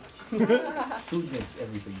claws. Food makes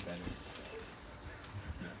everything better.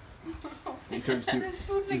 He turns to you. This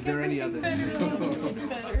food Is makes there any everything others?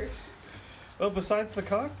 better. Well, besides the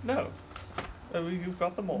cart, no. You've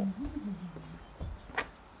got them all.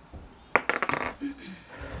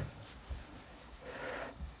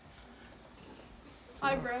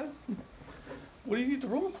 Eyebrows. What do you need to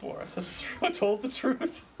roll for? I said I told the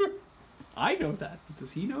truth. I know that.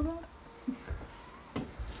 Does he know that?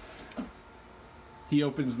 He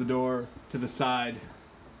opens the door to the side,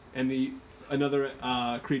 and another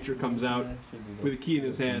creature comes out with a key in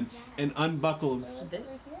his hand and unbuckles This?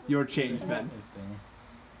 your chains, Ben.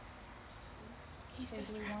 He's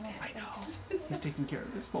distracted. I know. He's taking care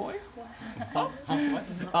of this boy. What?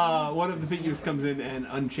 One of the figures comes in and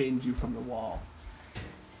unchains you from the wall.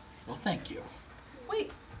 Well, thank you.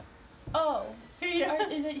 Wait. Oh.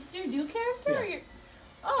 Is it your new character? Or Yeah. your...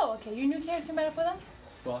 Oh, okay. Your new character met up with us?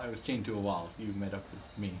 Well, I was chained to a wall. You met up with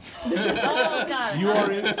me. Oh, got it. You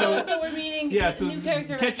are in. So we're meeting Yeah, the so new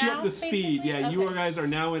character catch right you now, up to speed. basically? Yeah, you Okay. guys are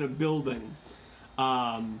now in a building.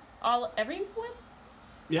 Everyone?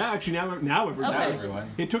 Yeah, actually now everybody. Okay.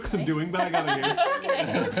 Everyone. It took some doing, but I got him here.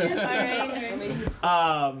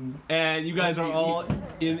 Alright. And you guys are all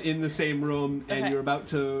in the same room, and Okay. you're about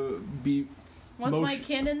to be. Was my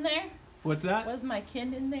kin in there? What's that? Was my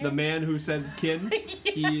kin in there? The man who said kin.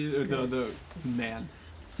 He or the man.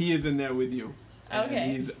 He is in there with you. And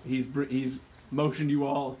Okay. he's motioned you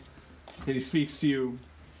all, and he speaks to you.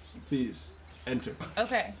 Please enter.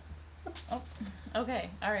 Okay. Oh, okay.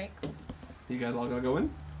 Alright. Cool. You guys all gotta go in.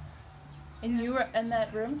 And you were in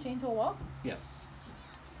that room, chained to a wall? Yes.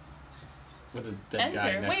 With a dead guy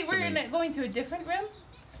Enter. next Wait, to we're me. going to a different room?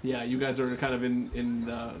 Yeah, you guys are kind of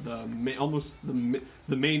in almost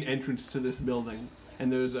the main entrance to this building,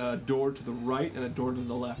 and there's a door to the right and a door to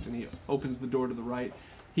the left, and he opens the door to the right.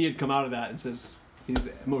 He had come out of that and says he's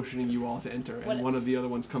motioning you all to enter, and What- one of the other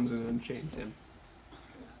ones comes in and unchains him.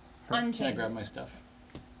 Can I Unchained. grab my stuff?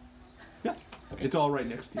 Yeah, it's all right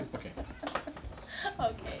next to you. Okay.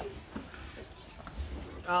 Okay.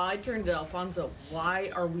 I turned to Alfonso.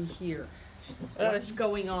 Why are we here? What's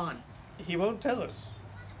going on? He won't tell us.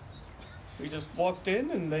 We just walked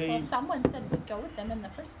in and they. Well, someone said we'd go with them in the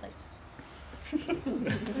first place.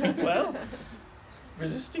 Well,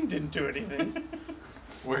 resisting didn't do anything.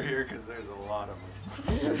 We're here because there's a lot of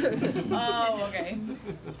them. Oh, okay.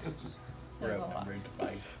 We're There's a lot. outnumbered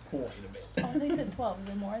by quite a bit. Oh, they said 12. Is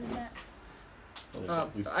there more than that? Well, there's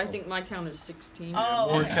at least I 12. think my count is 16. Oh,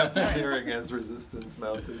 More okay. kept Alright. appearing as resistance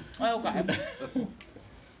mounted. Okay.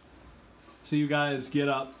 So you guys get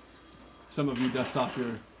up. Some of you dust off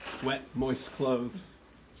your wet, moist clothes.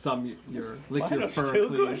 some your lick Mine your are fur still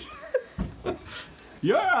clean. good.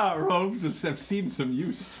 Your robes have seen some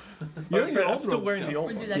use. You're in your I'm old still robe wearing still. the old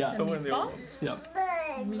Would you ones. like Yeah. some Still wearing the old meatballs?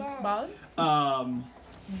 ones. Yeah. Meatballs?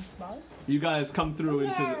 Meatballs? You guys come through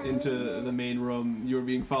into the main room. You're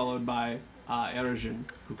being followed by Erajin,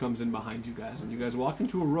 who comes in behind you guys, and you guys walk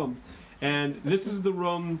into a room. And this is the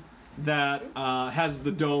room that has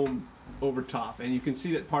the dome over top, and you can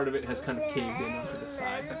see that part of it has kind of caved in onto the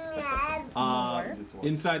side.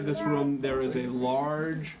 Inside this room, there is a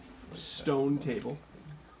large stone table,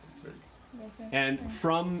 and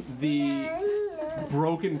from the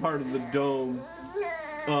broken part of the dome,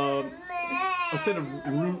 a set of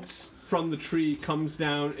roots from the tree comes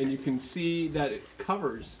down, and you can see that it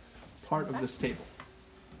covers part of this table.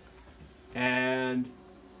 And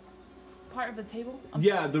Part of the table?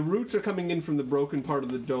 yeah, the roots are coming in from the broken part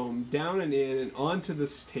of the dome, down and in and onto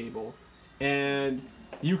this table. And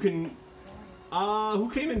you can who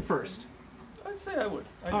came in first? I'd say I would.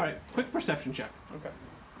 All right, quick perception check. Okay.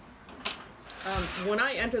 When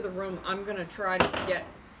I enter the room, I'm gonna try to get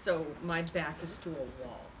so my back is to a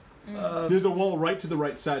wall. There's a wall right to the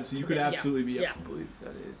right side, so you could Okay, yeah, absolutely be up. yeah. I believe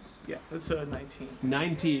that is. Yeah, that's 19.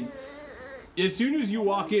 19. As soon as you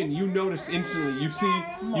walk in, you notice instantly. You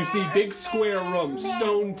see big square room,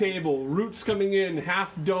 stone table, roots coming in, half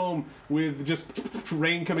dome with just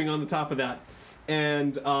rain coming on the top of that,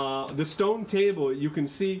 and the stone table. You can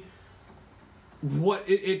see what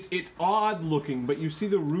it's odd looking, but you see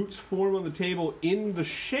the roots form on the table in the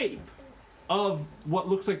shape of what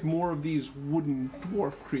looks like more of these wooden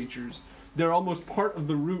dwarf creatures. They're almost part of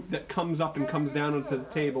the root that comes up and comes down onto the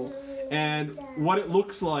table. And what it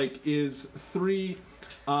looks like is 3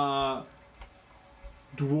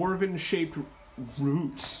 dwarven-shaped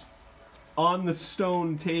roots on the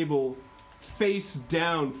stone table, face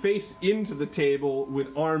down, face into the table with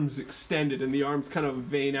arms extended, and the arms kind of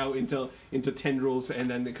vein out into tendrils, and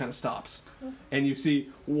then it kind of stops. And you see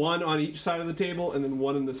one on each side of the table, and then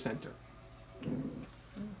one in the center.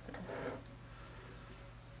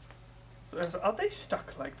 So are they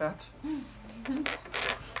stuck like that?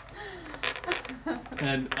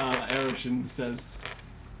 And Eroshin says,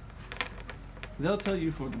 they'll tell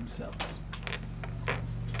you for themselves.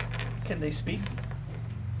 Can they speak?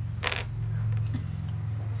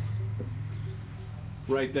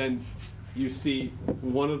 Right then, you see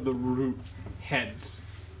one of the root heads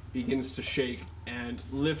begins to shake and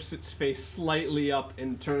lifts its face slightly up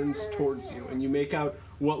and turns towards you. And you make out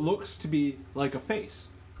what looks to be like a face.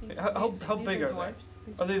 How big are they? dwarfs?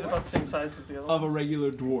 These Are they dwarfs? about the same size as the other Of a ones?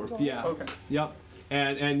 regular dwarf, yeah. Okay. Yep.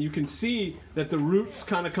 And you can see that the roots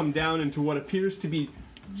kind of come down into what appears to be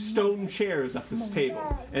stone chairs at this table.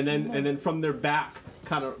 And then from their back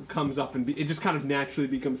kind of comes up and it just kind of naturally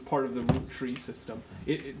becomes part of the root tree system.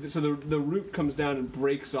 So the root comes down and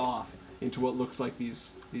breaks off into what looks like these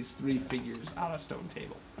 3 figures on a stone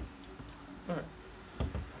table.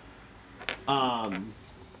 Alright.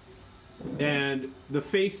 And the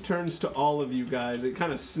face turns to all of you guys. It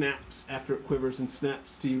kind of snaps after it quivers and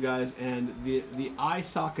snaps to you guys, and the eye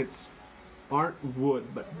sockets aren't wood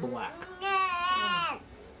but black.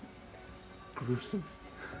 Gruesome.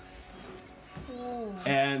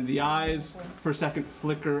 And the eyes for a second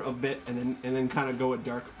flicker a bit and then kind of go a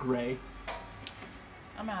dark gray.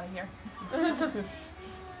 I'm out of here.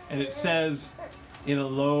 And it says in a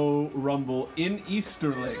low rumble in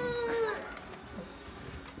Easterling,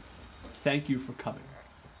 "Thank you for coming."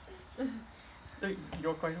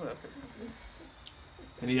 You're quite welcome.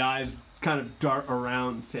 And the eyes kind of dart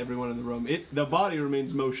around to everyone in the room. The body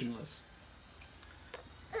remains motionless.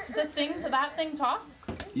 That thing talked?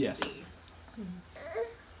 Yes.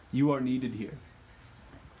 You are needed here.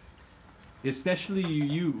 Especially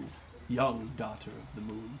you, young daughter of the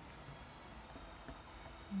moon.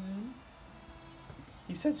 Moon?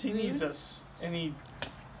 He says he needs us, and he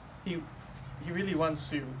really wants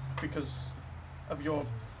to because of your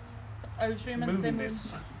Are you sure you meant to say moon?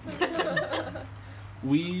 moviness.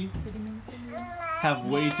 We Did he mean to say moon? have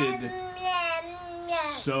waited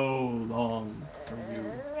so long for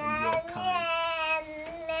you and your kind.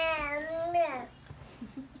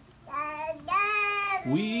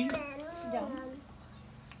 We, Yeah.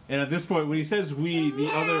 and at this point, when he says we, the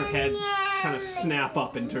other heads kind of snap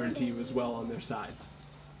up and turn to you as well on their sides.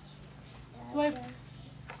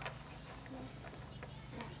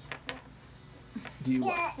 Do you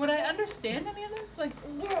what? Would I understand any of this? Like,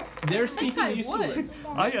 They're I think speaking I Easterling.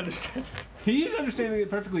 would. I understand it. He's understanding it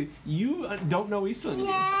perfectly. You don't know Easterling yet.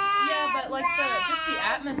 Yeah, but like just the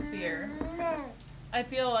atmosphere. I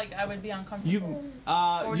feel like I would be uncomfortable.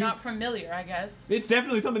 Or You not familiar, I guess. it's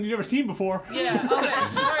definitely something you've never seen before. Yeah, okay.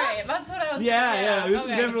 Alright, that's what I was Yeah, this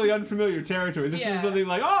okay. is definitely unfamiliar territory. This Yeah. is something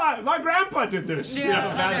like, oh, my grandpa did this. Yeah, You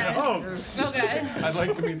know, back at okay. home. Okay. I'd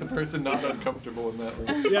like to meet the person not uncomfortable in that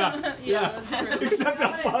room. Yeah, Yeah, that's true. Except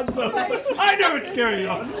Alfonso. It's like, I know what's going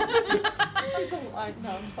on. He's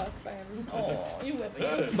nonplussed by everything. Oh, you whip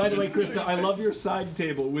it. By the way, Krista, I love your side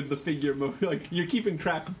table with the figure movie. Like, you're keeping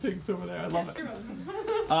track of things over there. I love That's it.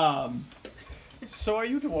 true. So are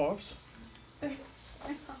you dwarves?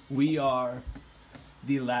 We are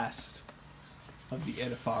the last of the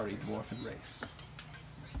Edifari dwarven race.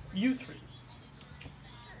 You three.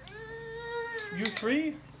 You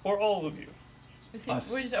three, or all of you?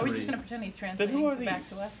 Us Are we just three. gonna pretend he's Then translating who are it back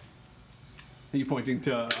these? to us? Are you pointing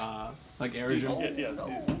to, like, Erisium? Yeah.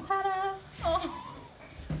 Ta-da! Oh.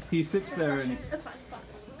 He sits there and That's fine. It's fine.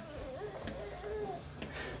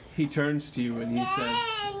 he turns to you and he says,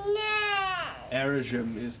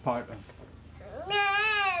 Erisium is part of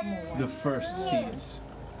the first seeds.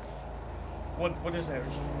 What is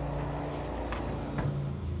theirs?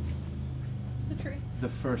 The tree. The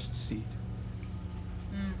first seed.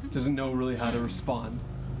 Doesn't know really how to respond.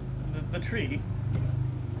 The tree.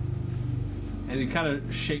 And he kind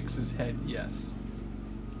of shakes his head, yes.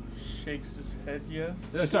 Shakes his head, yes.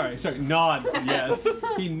 Sorry, nods, yes.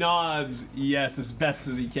 He nods, yes, as best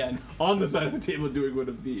as he can. On the side of the table doing one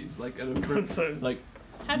of these. Like, How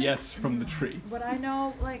do- yes from the tree. Would I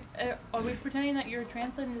know, like, are we pretending that you're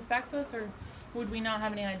translating this back to us, or would we not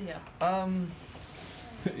have any idea?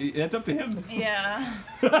 That's up to him. Yeah.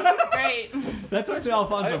 Great. That's up to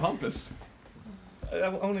Alfonso Humpus. I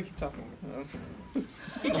want to keep talking. You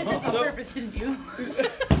did this on purpose, didn't you?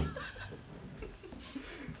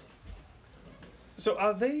 So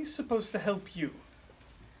are they supposed to help you?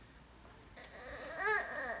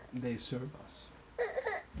 They serve us.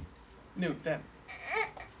 No, them.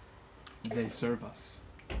 They serve us.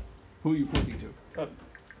 Who are you pointing to?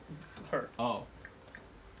 Her. Oh.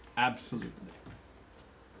 Absolutely.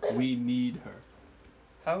 We need her.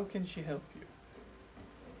 How can she help you?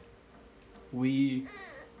 We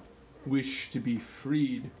wish to be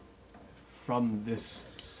freed from this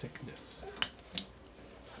sickness.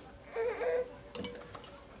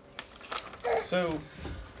 So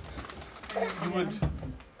you would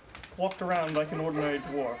walk around like an ordinary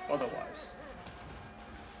dwarf otherwise?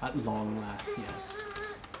 At long last,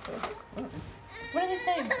 yes. What are they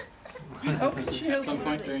saying? How can she help At some you?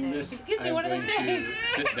 point during this, Excuse me, I'm what are they going saying?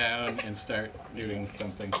 to sit down and start doing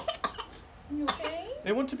something. You okay?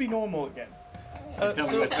 They want to be normal again.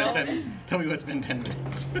 Tell me what's been 10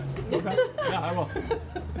 minutes. Okay. Yeah, I will.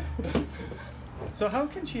 So how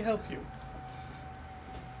can she help you?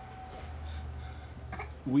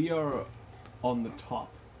 We are on the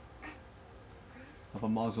top of a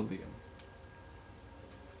mausoleum.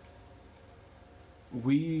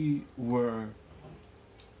 We were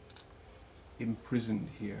imprisoned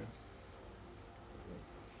here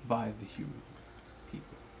by the human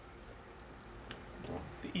people.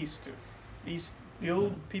 The Easter. The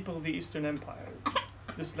old people of the Eastern Empire.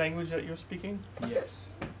 This language that you're speaking? Yes.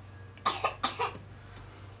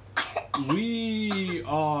 We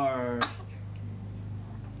are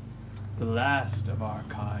the last of our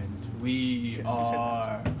kind. We Yes, you said that.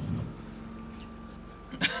 are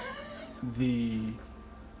the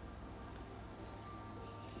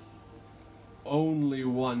only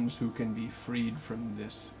ones who can be freed from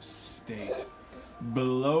this state.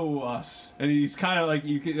 Below us, and he's kind of like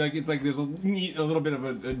it's like there's a little bit of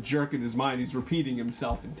a jerk in his mind. He's repeating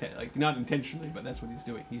himself, like not intentionally, but that's what he's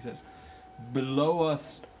doing. He says, "Below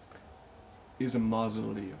us is a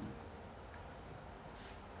mausoleum.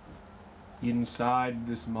 Inside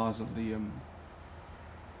this mausoleum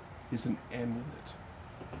is an amulet.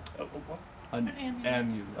 What? An amulet.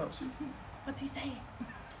 amulet Oh. What's he saying?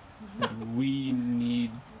 that we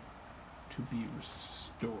need to be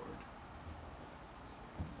restored."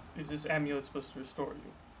 Is this amulet supposed to restore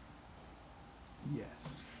you?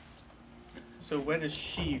 Yes. So where does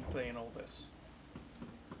she play in all this?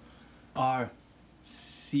 Our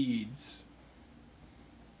seeds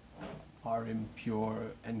are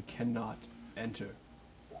impure and cannot enter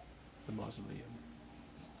the mausoleum.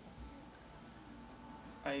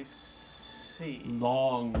 I see.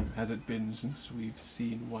 Long has it been since we've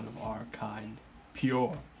seen one of our kind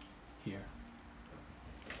pure here.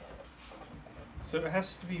 So it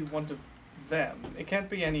has to be one of them. It can't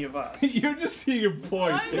be any of us. You're just seeing him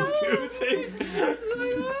point I know, into things. what's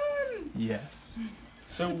going on? Yes.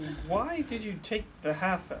 So why did you take the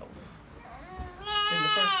half-elf in the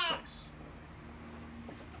first place?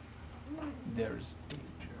 There is danger.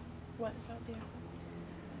 What is out there?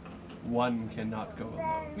 One cannot go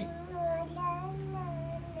alone.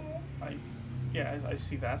 I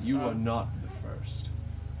see that. You are not the first.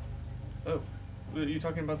 Oh, are you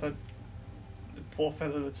talking about that poor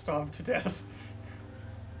fellow that starved to death?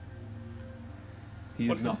 He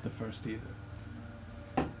What is was- not the first either.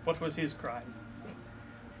 What was his crime?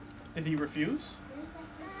 Did he refuse?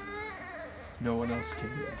 No one else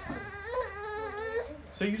came in time.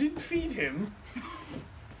 So you didn't feed him?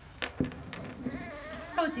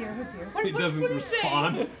 Oh dear, oh dear. What, He doesn't what are you saying?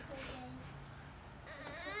 respond.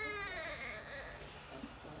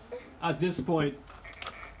 At this point,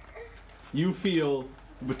 you feel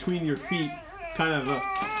between your feet kind of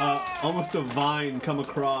almost a vine come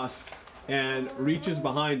across and reaches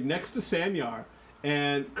behind next to Samyar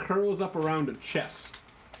and curls up around a chest.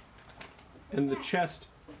 And the chest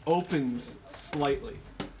opens slightly.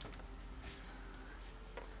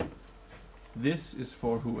 This is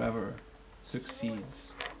for whoever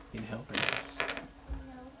succeeds in helping us.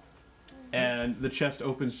 And the chest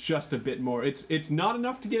opens just a bit more. It's not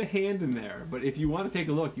enough to get a hand in there, but if you want to take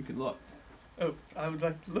a look, you can look. Oh, I would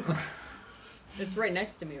like to look. It's right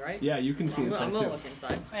next to me, right? Yeah, you can see I'm inside gonna too. look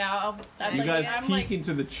inside. Yeah, I'm You like, guys I'm peek like,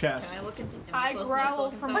 into the chest. Can I look inside? I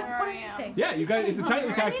growl from what, where what I is he am. saying? Yeah, you guys. It's a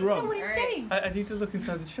tightly I packed need to know room. what he's Alright. saying. I need to look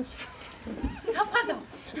inside the chest first. Alfonso.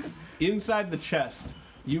 Inside the chest,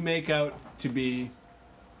 you make out to be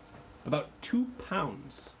about 2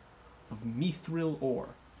 pounds of mithril ore.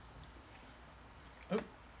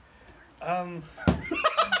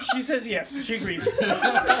 She says yes. She agrees. You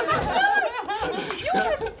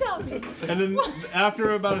have to tell me. And then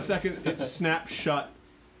after about a second, it snaps shut,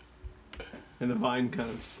 and the vine kind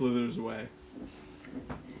of slithers away.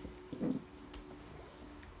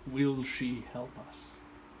 Will she help us?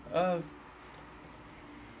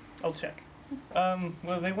 I'll check.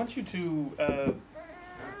 Well, they want you to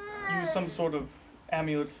use some sort of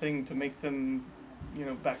amulet thing to make them,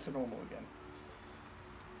 back to normal again.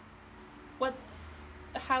 What?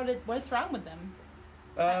 What's wrong with them?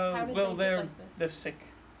 How did Well, they get like this? they're sick.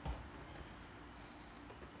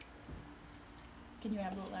 Can you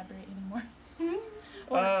elaborate anymore?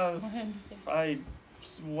 Uh, I understand.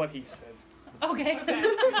 What he said. Okay.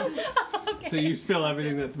 Okay. Okay. So you spill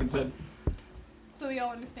everything that's been said. So we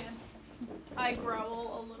all understand. I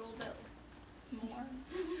growl a little bit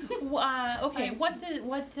more. Okay. What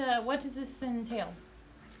does this entail?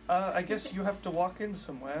 I guess you have to walk in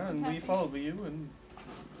somewhere, and we Happy. follow you,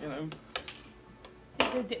 and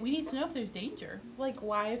We need to know if there's danger. Like,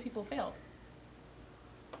 why have people failed?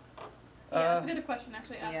 Yeah, that's a good question.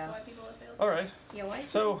 Actually, ask yeah. why people have failed. All right. Yeah, why?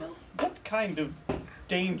 So, what kind of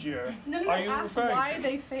danger No, are you ask referring why to?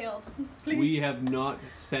 they failed. Please. We have not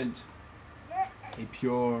sent a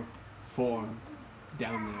pure form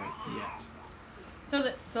down there yet.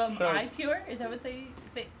 So am Sorry. I pure? Is that what they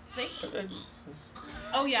think? Uh,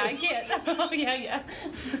 Oh yeah, I can't. Oh yeah.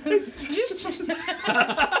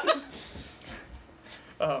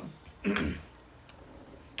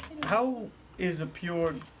 How is a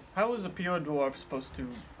pure dwarf supposed to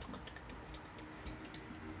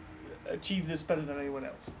achieve this better than anyone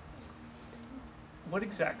else? What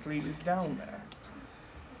exactly is down there?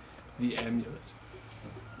 The amulet.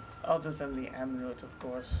 Other than the amulet, of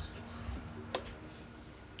course.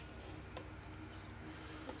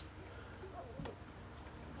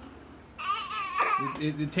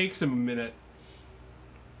 It takes a minute.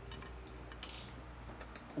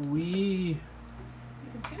 We You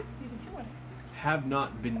can chew on it. have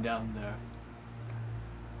not been down there.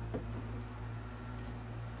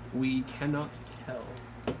 We cannot tell.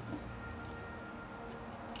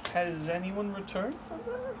 Has anyone returned from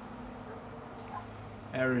there?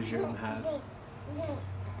 Erajun has.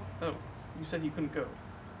 Oh, you said you couldn't go.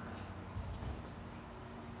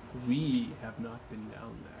 We have not been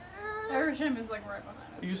down there. Erishim is like right behind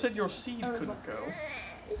us. You said your seed couldn't go.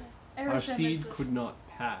 Our Erishim seed is the- could not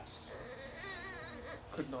pass.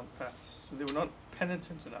 Could not pass. So they were not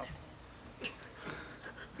penitent enough.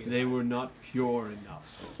 They were not pure enough.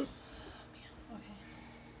 Okay.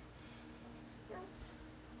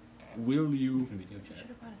 Will you Can we do that? Should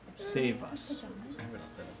have brought us pictures. save us? I would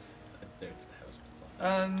also. There's the house. But it's also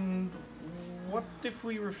And what if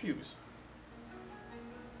we refuse?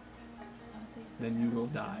 Honestly, Then you will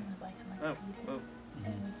die. as I can like Oh, feed him, well. and we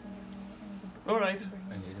can bring him, and we can All right. bring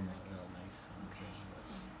I him. made him all real nice.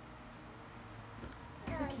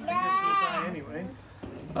 And Okay. I guess we'll die anyway. He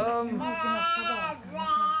was gonna trouble us, and we can't come back to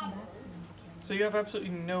him. So you have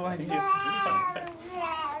absolutely no idea.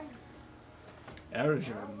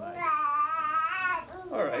 Erajun might.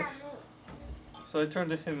 All right. So I turn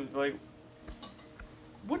to him like,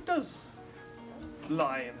 what does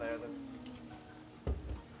lie in there then?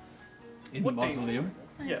 In What the mausoleum?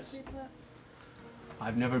 Yes.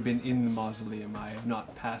 I've never been in the mausoleum. I have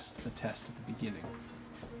not passed the test at the beginning.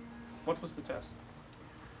 What was the test?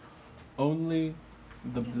 Only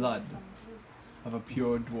the blood of a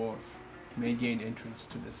pure dwarf may gain entrance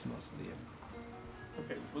to this mausoleum.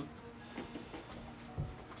 Okay.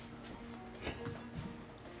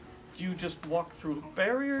 Do you just walk through a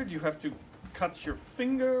barrier? Do you have to cut your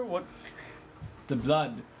finger? What? The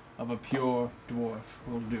blood of a pure dwarf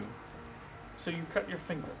will do. So you cut your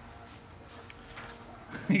finger.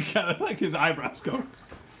 He kind of like his eyebrows go.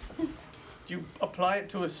 Do you apply it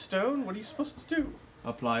to a stone? What are you supposed to do?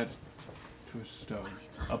 Apply it to a stone.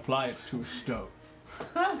 Apply it to a stone.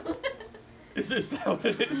 Is this how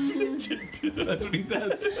it is? That's what he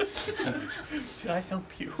says. Did I help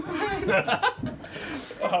you?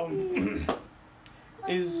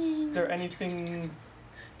 Is there anything...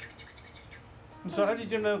 So how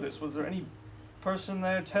did you know this? Was there any person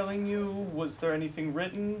there telling you? Was there anything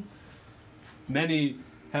written? Many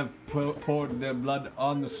have poured their blood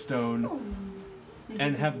on the stone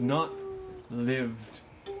and have not lived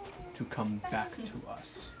to come back to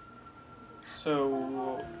us.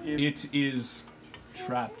 So... It is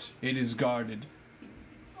trapped. It is guarded.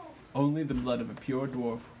 Only the blood of a pure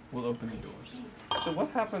dwarf will open the doors. So what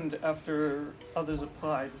happened after others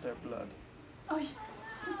applied their blood? Oh, yeah.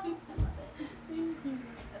 That's really cool.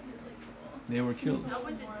 They were killed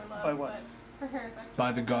By what? Her hair is actually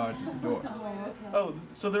by the guards at the door. Oh,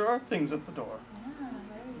 so there are things at the door.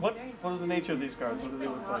 What is the nature of these guards? What do they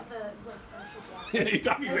look like? Yeah, you're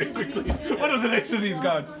talking very quickly. What are the nature of these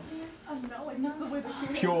guards? No, it's just the way the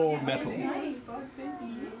hair Pure metal. Nice. Thank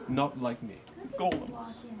you. Not like me.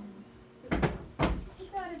 Golems. You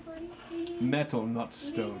got it, buddy. Metal, not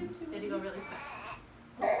stone. Did he go really fast?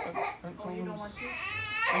 Oh, you don't want to?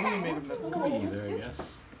 What do you made of metal? Could be either, I guess.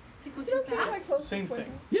 Is it okay if I close Same this window?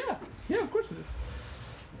 thing. Yeah, of course it is.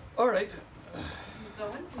 Alright, We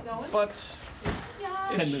going? but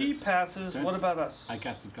if 10 she minutes. passes, what about us? I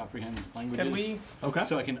casted comprehend languages. Can we... Okay.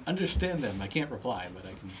 So I can understand them. I can't reply, but I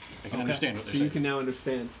can Okay. understand what they're So saying. you can now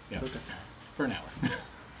understand. Yeah. Okay. For an hour.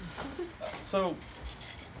 So,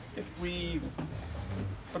 if we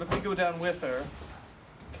go down with her,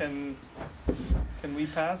 can we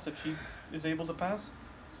pass if she is able to pass?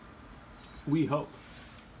 We hope.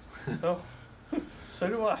 Oh, so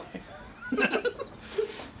do I.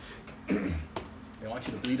 They want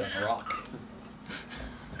you to bleed on a rock.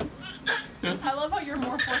 I love how you're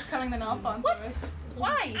more forthcoming than Alfonso is.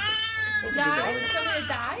 Why? Die? So gonna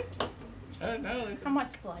die? No, they said, How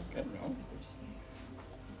much blood? I don't know.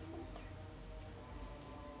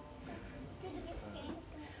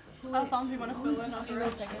 Alfonso, you want to fill in on the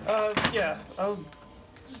rest? Yeah,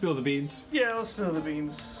 Spill the beans. I'll spill the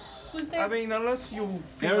beans. Who's there? I mean, unless you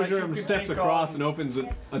feel like you Erzurum could steps take across on... and opens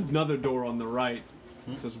another door on the right.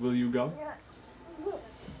 Says, "Will you go?"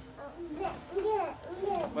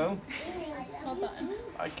 Well, Hold on.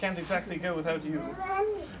 I can't exactly go without you.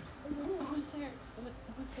 Who's their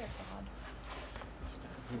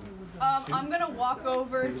god? I'm gonna walk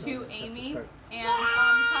over to Amy and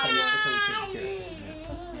kind of.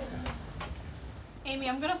 Amy,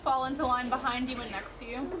 I'm gonna fall into line behind you and next to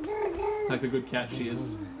you. Like the good cat she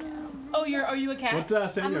is. Oh, are you a cat? What's I'm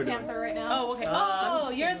Senior a doing? panther right now. Oh, okay. Oh,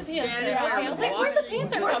 you're the panther. standing Okay, there I was like, where'd the watching.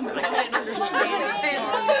 panther come from? I understand.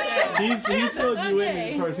 He's filled you in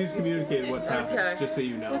Okay. as far as he's communicated what's happened, Okay. just so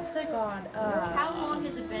you know. What's the god? How long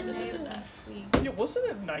has it been, Dave, since we... Yeah, wasn't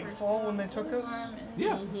it nightfall when they took us?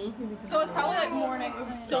 Yeah. So it's probably like morning.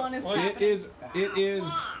 Dawn is Well, happening. It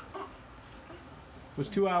was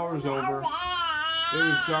 2 hours over. It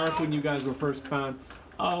was dark when you guys were first con.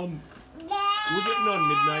 We're getting on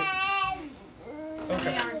midnight. How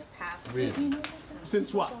many hours passed Really?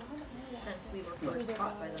 Since what? since we were first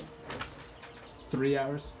caught by them? 3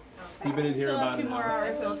 hours. Okay. You've been in here Still have about 2 an more hour.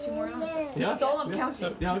 hours. Still have 2 more hours. That's Yeah. That's all I'm yeah.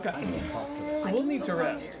 counting. Yeah, I okay. can talk to us. So we'll need to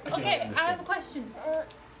rest. Okay, I have a question.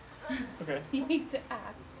 Okay. You need to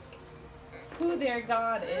ask who their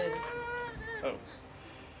god is. Oh.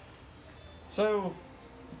 So,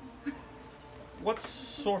 what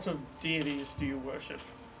sort of deities do you worship?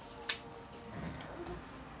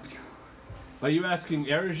 Are you asking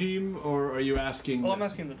Erajim or are you asking? Well, I'm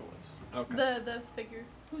asking the dwarves. Okay. The figures.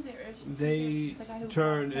 Who's Irish? They The guy who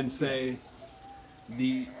turn walks and up. say,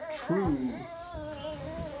 "The true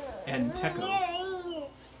Anteco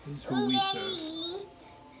is who we serve."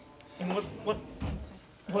 And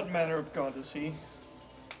what manner of god is he?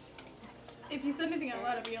 If you said anything out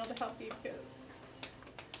loud, I'd be able to help you because,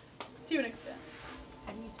 to an extent.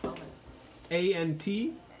 How do you spell it?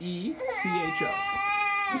 Antecho.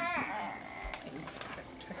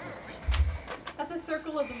 That's That's a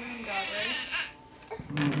circle of the moon god, right?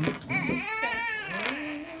 Okay.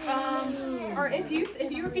 Or if you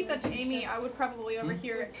repeat that to Amy, I would probably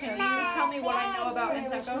overhear it. Can you tell me what I know about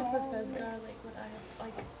Enteko?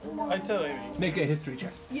 I tell Amy. Make a history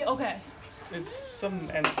check. Yeah. Okay. It's some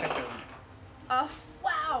Enteco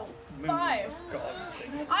Wow. moon 5. god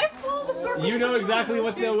thing. I follow the circle. You of know the moon. exactly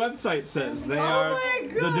what their website says. They are my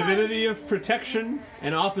the God. divinity of protection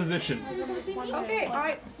and opposition. Okay,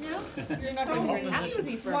 I. You're not So going to be happy with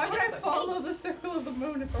me for Why a would minute, I but follow the circle of the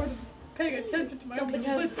moon if I wasn't paying attention to my So own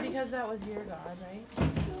because that was your god, right?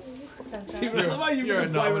 See, I love how you You're a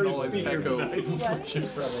imply we're nominal speaking Enteco. tonight. Should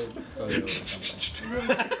probably photo or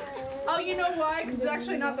something. Oh, you know why? Because it's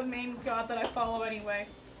actually not the main god that I follow anyway.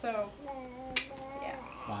 So, yeah.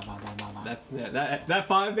 That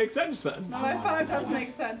 5 makes sense then. No, my 5 does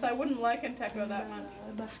make sense. I wouldn't like Enteko that much.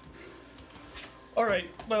 Alright,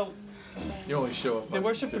 well, You only show up they on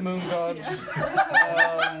worship the Easter. moon gods.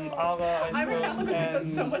 Allah, I I'm a suppose. Catholic, I think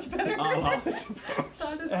that's so much better. Allah, I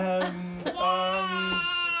suppose.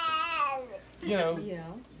 You know, yeah.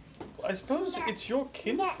 I suppose it's your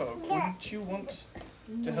kinfolk. Wouldn't you want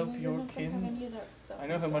to help your kin? I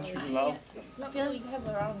know how much you love. I feel like you have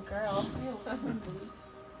the wrong girl.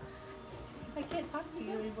 I can't talk to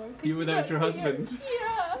you anymore. You without your husband.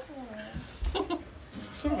 Yeah.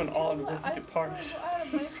 Sort of an odd way to depart.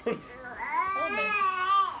 Sort of.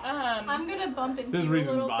 I'm gonna bump into There's you a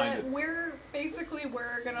reasons little behind bit. it.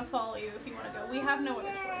 We're gonna follow you if you want to go. We have no other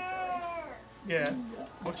choice, really. Yeah,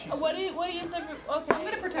 what she said. What do you okay? I'm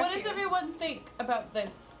gonna protect What does you. everyone think about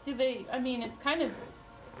this? Do they? I mean, it's kind of.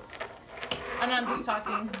 And I'm just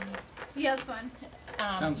talking. Yeah, that's fine.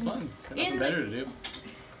 Sounds fun. Got nothing in better to do.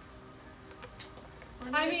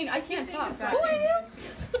 I mean, I can't talk. So about I it. can't see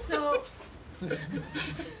it. So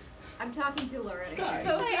I'm talking to Loretta. Sky.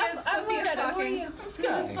 Sophia's I'm Loretta, who are talking. you?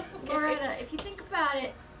 Sky. Loretta, if you think about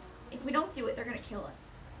it, if we don't do it, they're gonna kill us.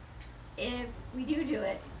 If we do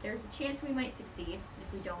it, there's a chance we might succeed.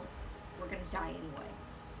 If we don't, we're gonna die anyway.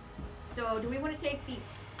 So, do we want to take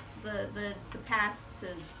the path to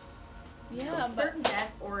certain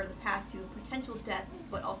death, or the path to potential death,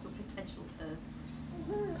 but also potential to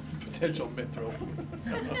Potential mithril.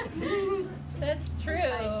 That's true.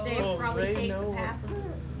 I'd say Well, probably they take know the what- path of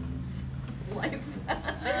life.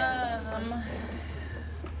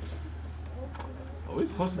 Always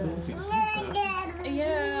possibilities.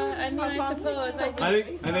 Yeah, I mean, I suppose I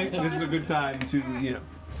think this is a good time to, you know.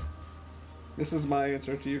 This is my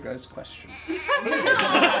answer to your guys' question. I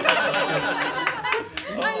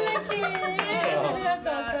like it. That's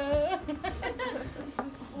awesome.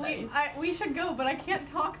 We should go, but I can't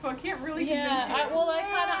talk, so I can't really convince you. I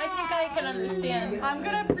think I can understand. I'm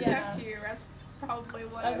gonna protect you. That's probably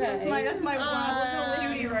what. Okay. That's my last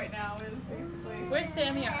duty right now. Is basically. Where's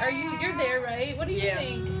Sammy? You're there, right? What do you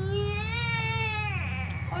think?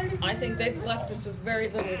 I think they've left us with very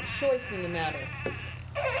little choice in the matter.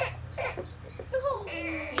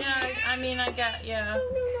 Yeah, I mean, I got, yeah.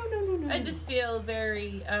 No. I just feel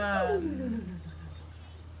very,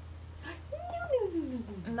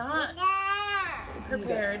 not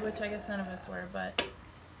prepared, which I guess none of us were, but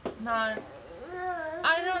not,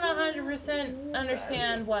 I don't 100%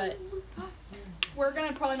 understand what. We're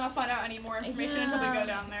gonna probably not find out any more information until we go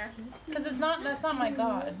down there. Because that's not my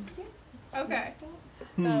god. Okay.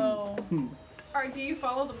 So. Do you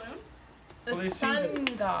follow the moon? The Well, sun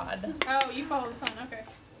god. Oh, you follow the sun. Okay.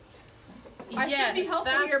 I Yes, should be helpful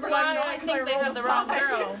that's here, but why I'm not. I 'Cause think they rolled have a the wrong 5.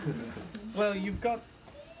 girl. Well, you've got.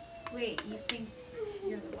 Wait, you think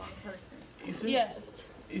you're the wrong person? Yes.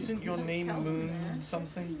 Isn't your name Moon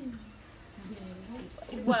something?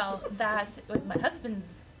 Well, that was my husband's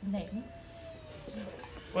name.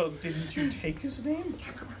 Well, didn't you take his name?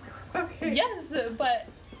 Okay. Yes, but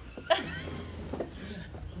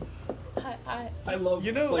I love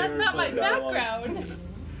You know, that's not my dialogue. background.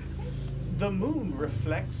 The moon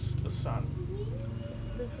reflects the sun.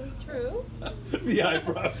 This is true. The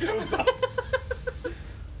eyebrow goes up.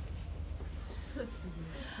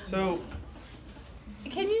 So,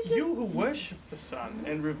 Can you just? you who worship the sun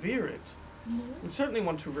and revere it would certainly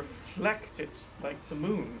want to reflect it like the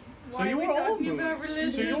moon. Why So you are we are all talking about moons. So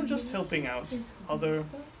religion? you're just helping out other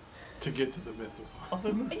To get to the mithril.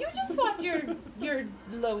 moons. You just want your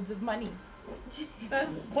loads of money,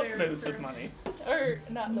 That's What very loads true. of money? or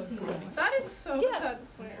not loads of money. That is so Yeah. beside the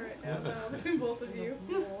point right now, though, between both of you.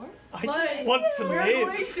 I But just want to we're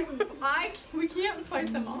live. going to. We can't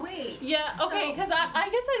fight them off. Wait. Yeah. Okay. Because I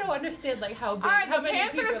guess I don't understand like how big. All right, how the many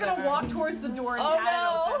panther is people gonna there are. walk towards the door and Oh pat it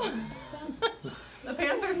no. open. The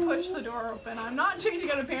panthers push the door open. I'm not changing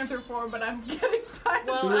out of panther form, but I'm getting tired.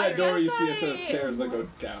 Well, Through that door, you guess see a set of I- stairs that go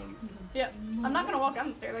down. Yep. I'm not gonna walk down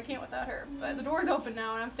the stairs. I can't without her. But the door's open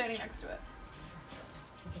now, and I'm standing next to it.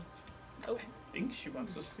 I think she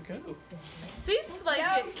wants us to go. Seems like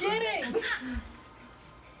No it. kidding.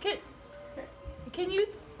 Can you?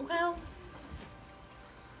 Well,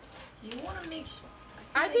 Do you want to make sure?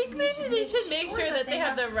 I think maybe they should make sure that they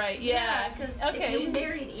have the right. Yeah. because Okay. if you're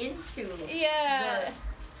married into Yeah. Is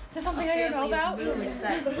there something I don't know family about? moods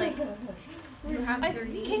that like you have your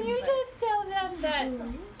name. Can you but- just tell them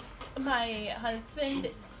that my husband?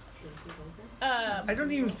 I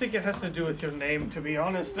don't even think it has to do with your name, to be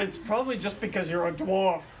honest. It's probably just because you're a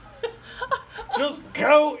dwarf. Just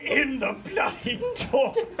go in the bloody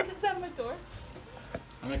door. Because I'm a door.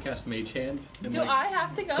 I'm gonna cast Mage Hand. And, Do like, I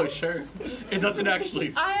have to go? push her. It doesn't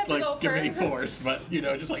actually I have to like go give any first. force, but you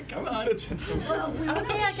know, just like come on. Well, we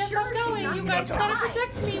Okay, I guess I'm going. You guys gotta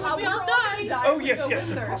protect me when we all die. Oh, yes, yes,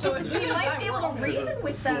 of course. So if We we might be able to reason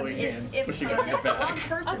with them Glowing hand if pushing they're on your the wrong back.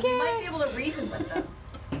 person. Okay. We might be able to reason with them.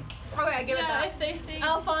 Okay, I give it Yeah, back. if they think.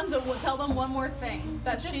 Alfonso will tell them one more thing: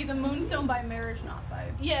 that she's a moonstone by marriage, not by.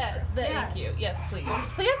 Yes, thank you. Yes, please.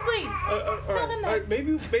 Please, please. Tell them that.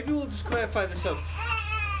 Maybe we'll just clarify this up.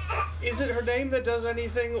 Is it her name that does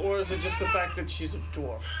anything, or is it just the fact that she's a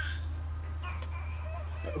dwarf?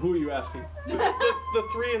 Who are you asking? The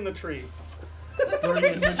three in the tree. Three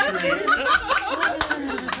in the tree.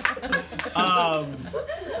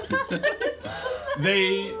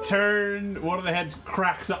 They turn. One of the heads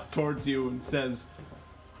cracks up towards you and says,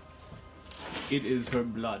 "It is her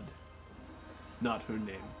blood, not her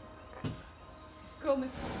name." Go, Miss.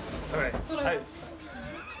 All right. That's what I want.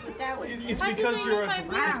 But that would be. It's How do because they you're know a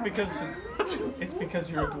my blood? it's because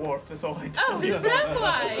you're a dwarf. That's all I Oh, tell you. is that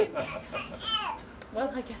why?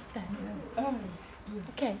 Well, I guess then.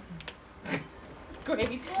 Okay. Great.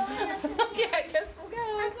 Okay, I guess we'll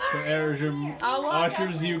go. So Erajim I'll walk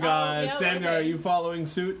ushers up. you guys. yeah, Samgar, okay. are you following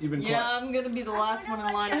suit? You've been Yeah, I'm gonna be the last one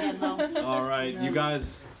in line again, though. quiet. All right, you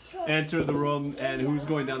guys enter the room, and who's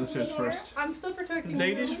going down the stairs first? I'm still protecting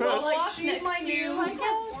Ladies you. first. Well, like Walk she's next my to new you, I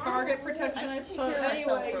guess. target protection, I suppose.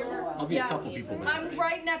 Anyway, you're. I'll be a couple people back. I'm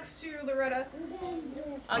right next to Loretta.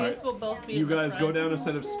 I guess we'll both be You in the guys go front. down a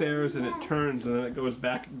set of stairs, and it turns, and then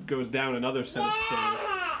it goes down another set of stairs.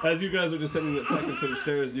 As you guys are descending that second set of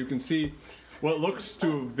stairs, you can see what looks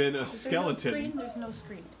to have been a skeleton There's no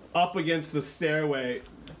screen. up against the stairway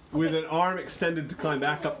with an arm extended to climb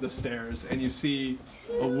back up the stairs, and you see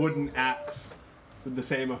a wooden axe with the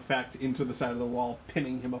same effect into the side of the wall,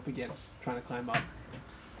 pinning him up against, trying to climb up.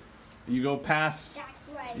 You go past,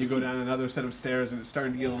 you go down another set of stairs, and it's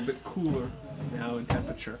starting to get a little bit cooler now in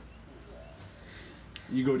temperature.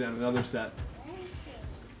 You go down another set.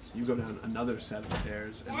 You go down another set of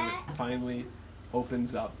stairs, and then it finally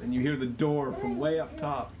opens up, and you hear the door from way up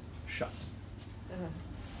top shut.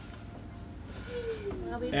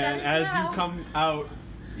 Well, we've And done it as now. you come out,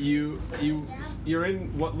 you're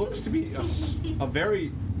in what looks to be a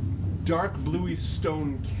very dark bluey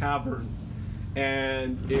stone cavern,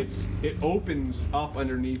 and it opens up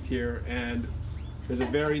underneath here, and there's a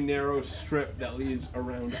very narrow strip that leads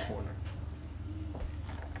around a corner.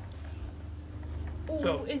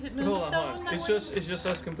 So, Is it hold moonstone? on. that It's way? just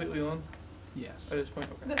us completely alone Yes. at this point.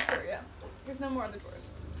 Okay. That's true, yeah. There's no more other doors.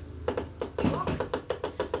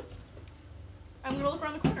 I'm gonna look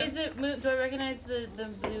around the corner. Is it moon? Do I recognize the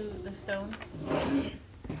stone?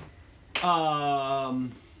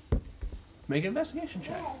 Make an investigation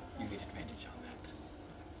check. You get advantage on that.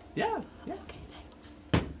 Yeah.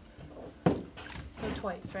 So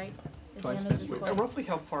twice, right? The Twice, damage that's is right. twice. Roughly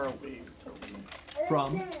how far away are we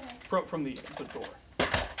From? from the door?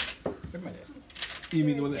 Where'd my dice go? You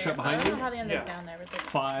mean the one that shut I behind don't know you? how they ended up Yeah. down there, but they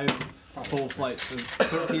 5 full flights, so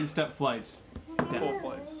 13-step flights. Full Down.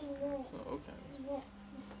 flights. Oh, okay.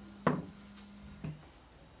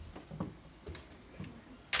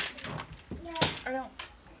 I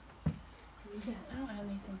don't have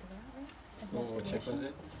anything to that, right? Oh, what check was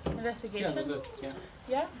it? Yeah, Investigation? was it? Yeah.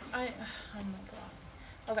 Yeah? I'm like lost.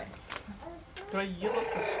 Okay. Can I yell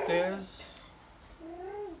up the stairs?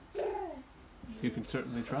 You can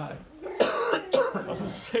certainly try. I'll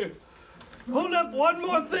just say, hold up one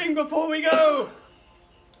more thing before we go!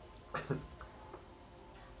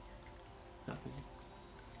 Nothing.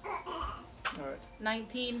 Alright.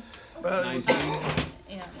 19. 19.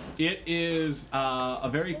 Yeah. It is a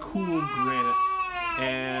very cool granite,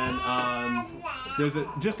 and there's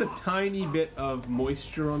just a tiny bit of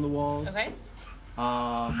moisture on the walls. Okay.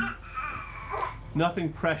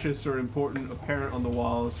 Nothing precious or important apparent on the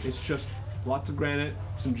walls. It's just lots of granite,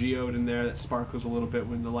 some geode in there that sparkles a little bit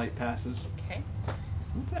when the light passes. Okay.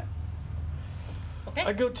 Okay. Okay.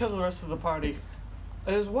 I go tell the rest of the party.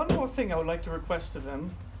 There's one more thing I would like to request of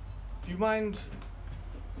them. Do you mind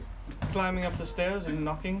climbing up the stairs and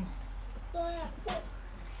knocking? What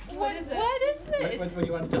is it? What is it? What do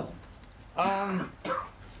you want to tell them?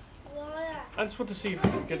 I just want to see if we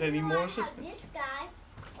can get any more assistance.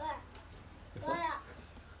 If what?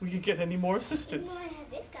 We could get any more assistance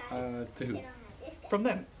To who? from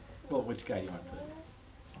them. Well, which guy do you want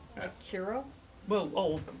to ask? Hero? Well,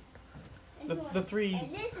 all of them. The three.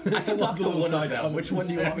 I can talk to little one of side them. Which one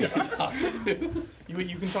do you want me to talk to?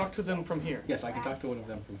 You can talk to them from here. Yes, I can talk to one of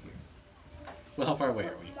them from here. Well, how far away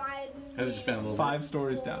are we? Has it just been a little 5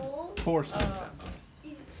 stories down. 4 stories down.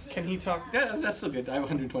 Can he talk? Yeah, that's still good. I have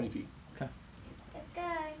 120 feet. Okay.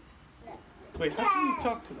 Wait, how can you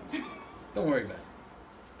talk to them? Don't worry about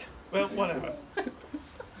it. Well, whatever.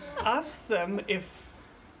 Ask them if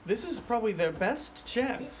this is probably their best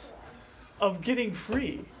chance of getting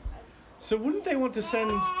free. So wouldn't they want to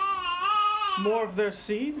send more of their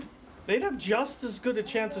seed? They'd have just as good a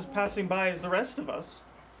chance as passing by as the rest of us.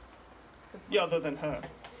 Yeah, other than her.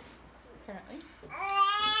 Apparently.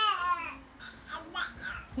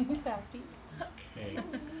 Sassy. Okay.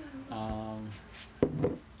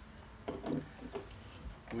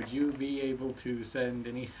 Would you be able to send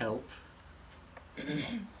any help?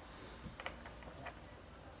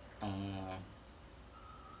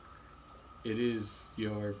 It is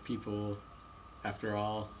your people, after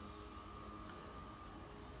all.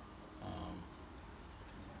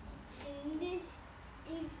 This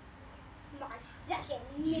is my second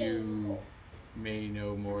You may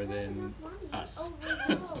know more than us.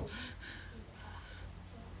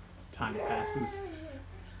 Time passes.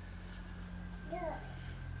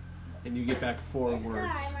 And you get back 4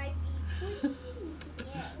 words.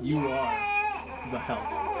 You are the help.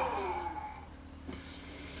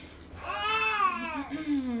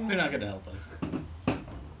 They're not going to help us.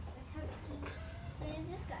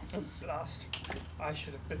 Oh, blast. I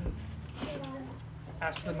should have been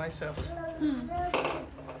asked them myself.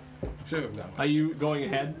 Should have gone. Are you going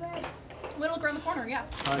ahead? We'll look around the corner, yeah.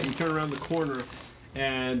 You turn around the corner,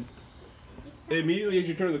 and immediately as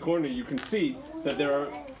you turn the corner, you can see that there are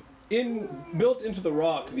built into the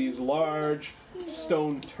rock these large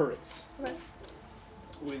stone turrets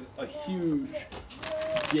with a huge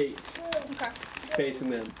gate facing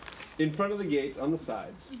them. In front of the gates, on the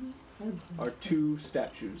sides, are 2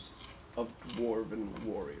 statues of dwarven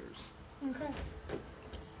warriors. Okay.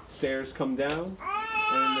 Stairs come down,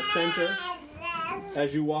 and in the center,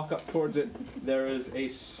 as you walk up towards it, there is a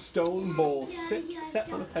stone bowl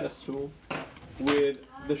set on a pedestal with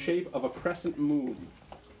the shape of a crescent moon.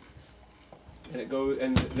 And it goes,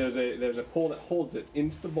 and there's a pole that holds it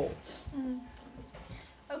into the bowl.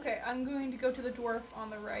 Okay, I'm going to go to the dwarf on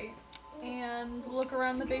the right and look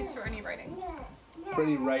around the base for any writing. For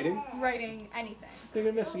any writing? Writing anything. Make an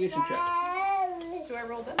investigation check. Do I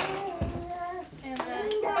roll this? And then,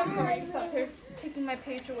 I'm sorry, you stopped taking my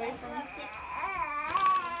page away from.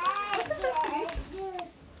 What's investigation?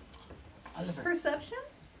 Perception?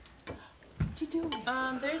 What you doing?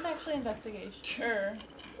 There's actually investigation. Sure.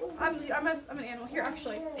 I'm an animal here.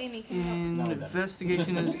 Actually, Amy, can you help?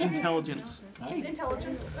 Investigation is intelligence.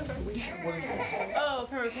 Intelligence. Okay. Oh,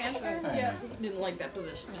 from her pants? Yeah. Didn't like that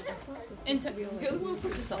position. You're the one who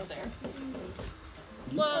put yourself there.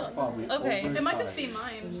 Well, okay. It might just be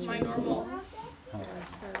my normal.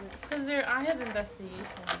 Because I have investigation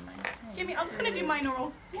on my thing. Give me. I'm just gonna do my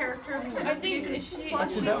normal character. I think is she?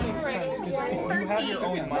 Plus Is that makes sense, 'cause you have your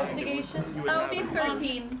own mind. Investigation. You would That would have be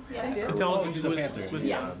 13. Yeah. intelligence she's a panther. was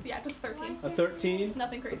Yes. Yeah, just 13. A 13?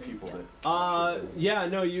 Nothing crazy. People that Yeah,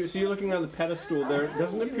 no, so you're looking on the pedestal. There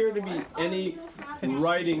doesn't appear to be any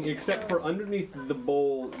writing except for underneath the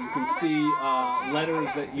bowl you can see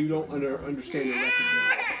letters that you don't understand or recognize.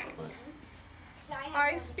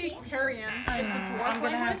 I speak Parian. It's a dwarf I'm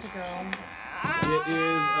gonna have language. to go. It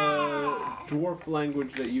is a dwarf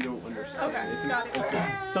language that you don't understand. Okay, It's, got it. it's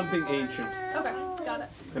something ancient, Okay, got it.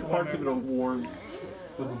 and parts of it are worn.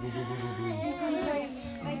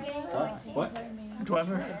 What?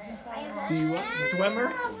 Dwemer. Do you what?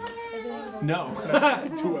 Dwemer? No.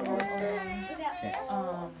 Dwemer.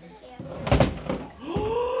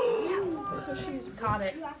 So she's Caught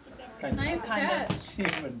it. Kind of. Nice catch.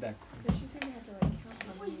 But that- But she's gonna have to like count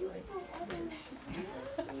how many like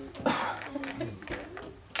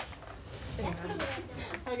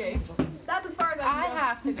Okay. That's as far as I I can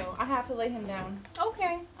have to go. I have to lay him down. go.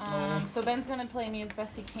 Okay. So Ben's gonna play me as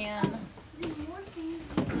best he can.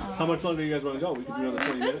 How much longer do you guys want to go? We could do another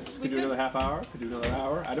 20 minutes. We could do another half hour. Could do another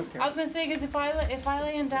hour. I don't care. I was gonna say because if I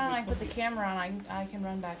lay him down, I put the camera on. I can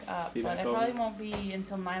run back up, Be but back it over. probably won't be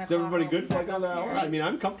until 9 o'clock. Is everybody I'll good be for like back another up hour? here. I mean,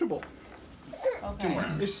 I'm comfortable. Okay.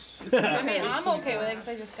 I mean, I'm okay with it because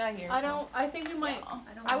I just got here. I think we might.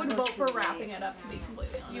 I would vote for wrapping it up, to be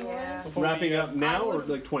completely honest. You would? Wrapping up now or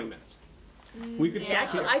like 20 minutes? We could stop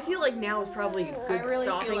Actually, here. I feel like now is probably a good I really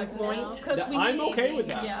stopping feel like point. now, 'cause we I'm need okay Amy. with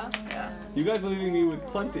that. Yeah. You guys are leaving me with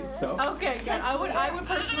plenty, so. Okay, good. I would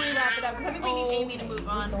personally wrap it up because I think we need Amy to move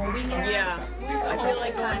on. Yeah, I feel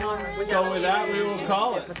like going on with So with that, we will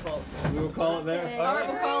call it. difficult. We will call it there. All right,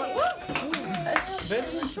 we'll call it.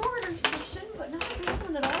 Woo! Shorter section, but not a bad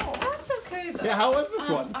one at all. That's okay though. Yeah, how was this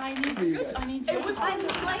one? I need you. It was I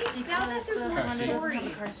like now that there's more because the story.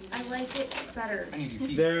 Hunter doesn't have a I like it better. I need your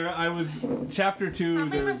teeth. There, I was chapter 2.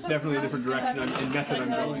 There's definitely a different direction and method I'm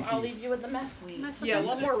going. I'll leave you with the mess. Yeah, a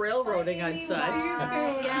lot more railroading, I'd say.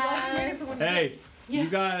 Hey, you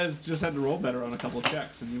guys just had to roll better on a couple of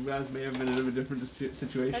checks, and you guys may have been in a different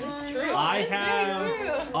situation. That is true. I That is very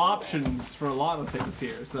have true. options for a lot of things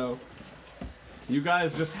here, so you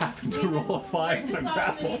guys just happen to roll a 5 on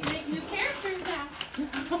grapple. Make new characters now.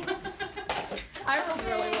 I rolled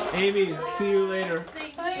really well. Amy, see you later.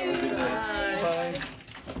 Bye.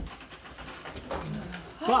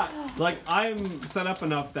 But, like, I'm set up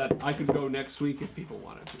enough that I could go next week if people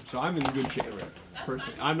wanted to. So I'm in good shape,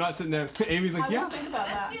 personally. I'm not sitting there. Amy's like, I yeah. won't think about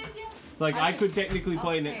that. Like, I could technically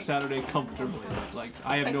play next Saturday comfortably. Like,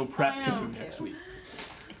 I have no prep to do next week.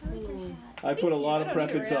 I put a lot of I don't prep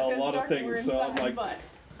either. into Yeah, a it's lot of dark and we're things, so I'm inside, like, but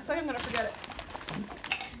I think I'm gonna forget it.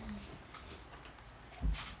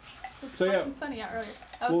 It was So, yeah. bright and sunny out earlier.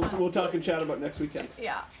 That was fun. we'll talk and chat about next weekend.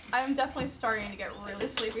 Yeah, I'm definitely starting to get really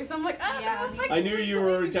sleepy, so I'm like, I don't know if I knew you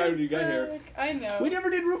were retired when you got here. I know. We never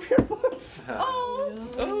did root beer books. Oh,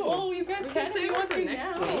 Oh. you guys We can can say save one it for for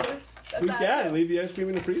next now. week. That's We that can too. leave the ice cream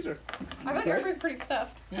in the freezer. I feel like everybody's pretty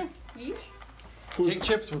stuffed. Yeesh. Take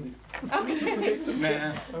chips with you. Okay. Take some Nah.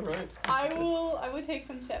 chips. All right. I would take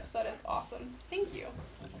some chips. That is awesome. Thank you.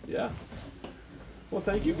 Yeah. Well,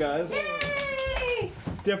 thank you guys. Yay!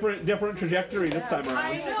 Different trajectory this time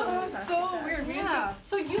I around. know, that was so weird. We didn't Yeah. think-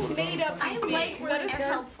 So you made up I these like beats. where That is it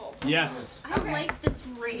has- helpful. Yes. I like this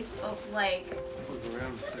race of like It was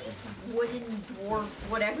around the second time. wooden dwarf,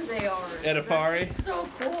 whatever they are. Edifari. That's just so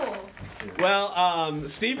cool. Well,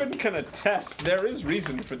 Stephen can attest there is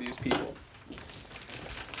reason for these people.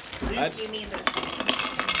 You mean there's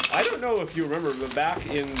I don't know if you remember, but back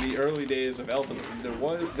in the early days of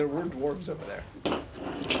Elvenwood, there were dwarves over there.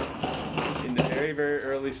 In the very, very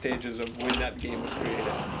early stages of when that game was created.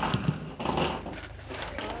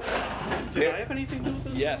 Did I have anything to do with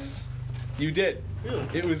this? Yes, you did. Really?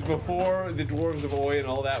 It was before the dwarves of Oi and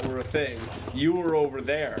all that were a thing. You were over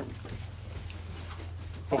there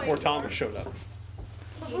before Thomas showed up.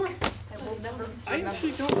 I will never I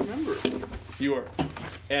actually don't remember. You were,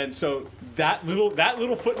 and so that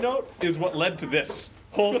little footnote is what led to this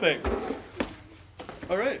whole thing.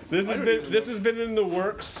 All right. This I has don't been even this know. has been in the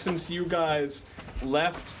works since you guys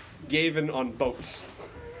left Gavin on boats.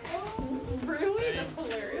 Really? That's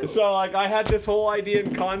hilarious. So like I had this whole idea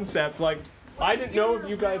and concept. Like I didn't know if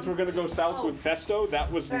you guys were gonna go south with Festo.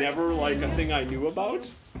 That was never like a thing I knew about.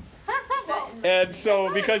 And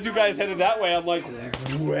so because you guys headed that way, I'm like,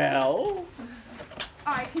 well.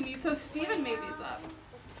 Can you? So Steven made these up.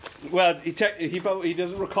 Well, he probably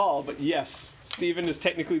doesn't recall, but yes, Steven is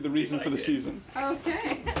technically the reason for the season.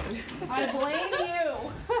 Okay. I blame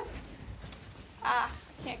you. I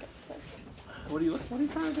can't get this close. What are you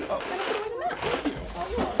trying to do? Oh, Oh,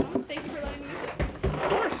 you're welcome. Thank you for letting me use it. of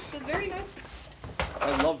course. It's very nice.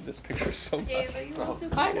 I love this picture so much. Dave, are you also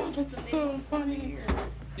I know, that's so funny.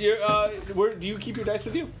 You, where do you keep your dice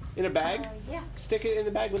with you? In a bag? yeah. Stick it in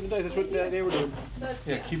the bag with the dice. That's what they were doing. That's,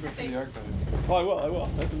 Yeah, keep it for the archives. Oh, I will.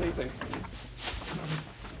 That's amazing.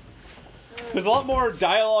 There's a lot more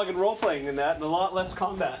dialogue and role playing in that, and a lot less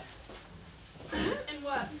combat. And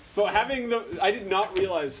what? But I did not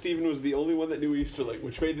realize Steven was the only one that knew Easterling,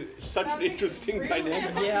 which made it such That an makes it interesting really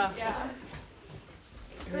dynamic. fun. Yeah. Yeah.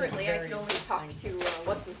 Currently, I can only talk to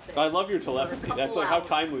what's his name. I love your telepathy. That's like how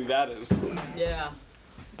timely that is. Yeah.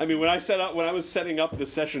 I mean, when I was setting up the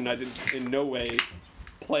session, I didn't in no way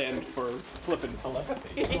planned for flipping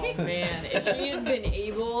telepathy. Oh man, if she had been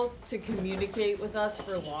able to communicate with us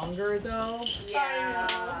for longer though.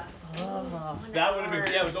 Yeah. That would have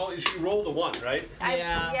been it was only she rolled a 1, right?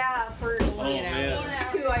 Yeah, for man.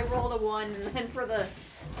 these two, I rolled a 1, and then for the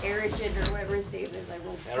Erishin or whatever his name is, I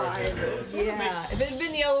rolled 5. Yeah. If it had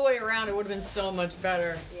been the other way around, it would have been so much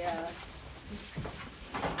better. Yeah.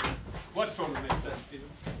 What sort of makes sense, Steven?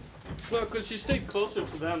 Well, because she stayed closer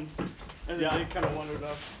to them, and then they kind of wandered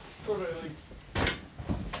off. Sort of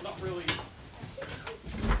like, not really.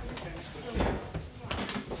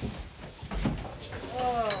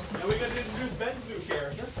 Oh. And we got to introduce Ben's new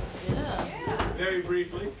character. Yeah. Very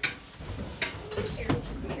briefly.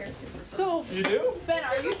 So, You do? Ben,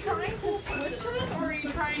 are you trying to switch us, or are you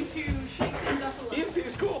trying to shake things up a little?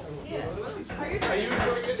 He's cool. Yeah. Are you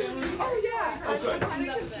enjoying it, Emily? Oh yeah. Oh, good. I'm kind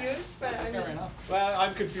of confused, but I mean. Well,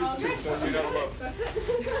 I'm confused too, so you're not alone.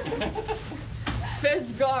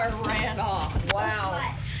 Fizzgar ran off.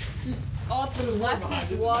 Wow. Just up and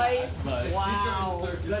left twice. Wow.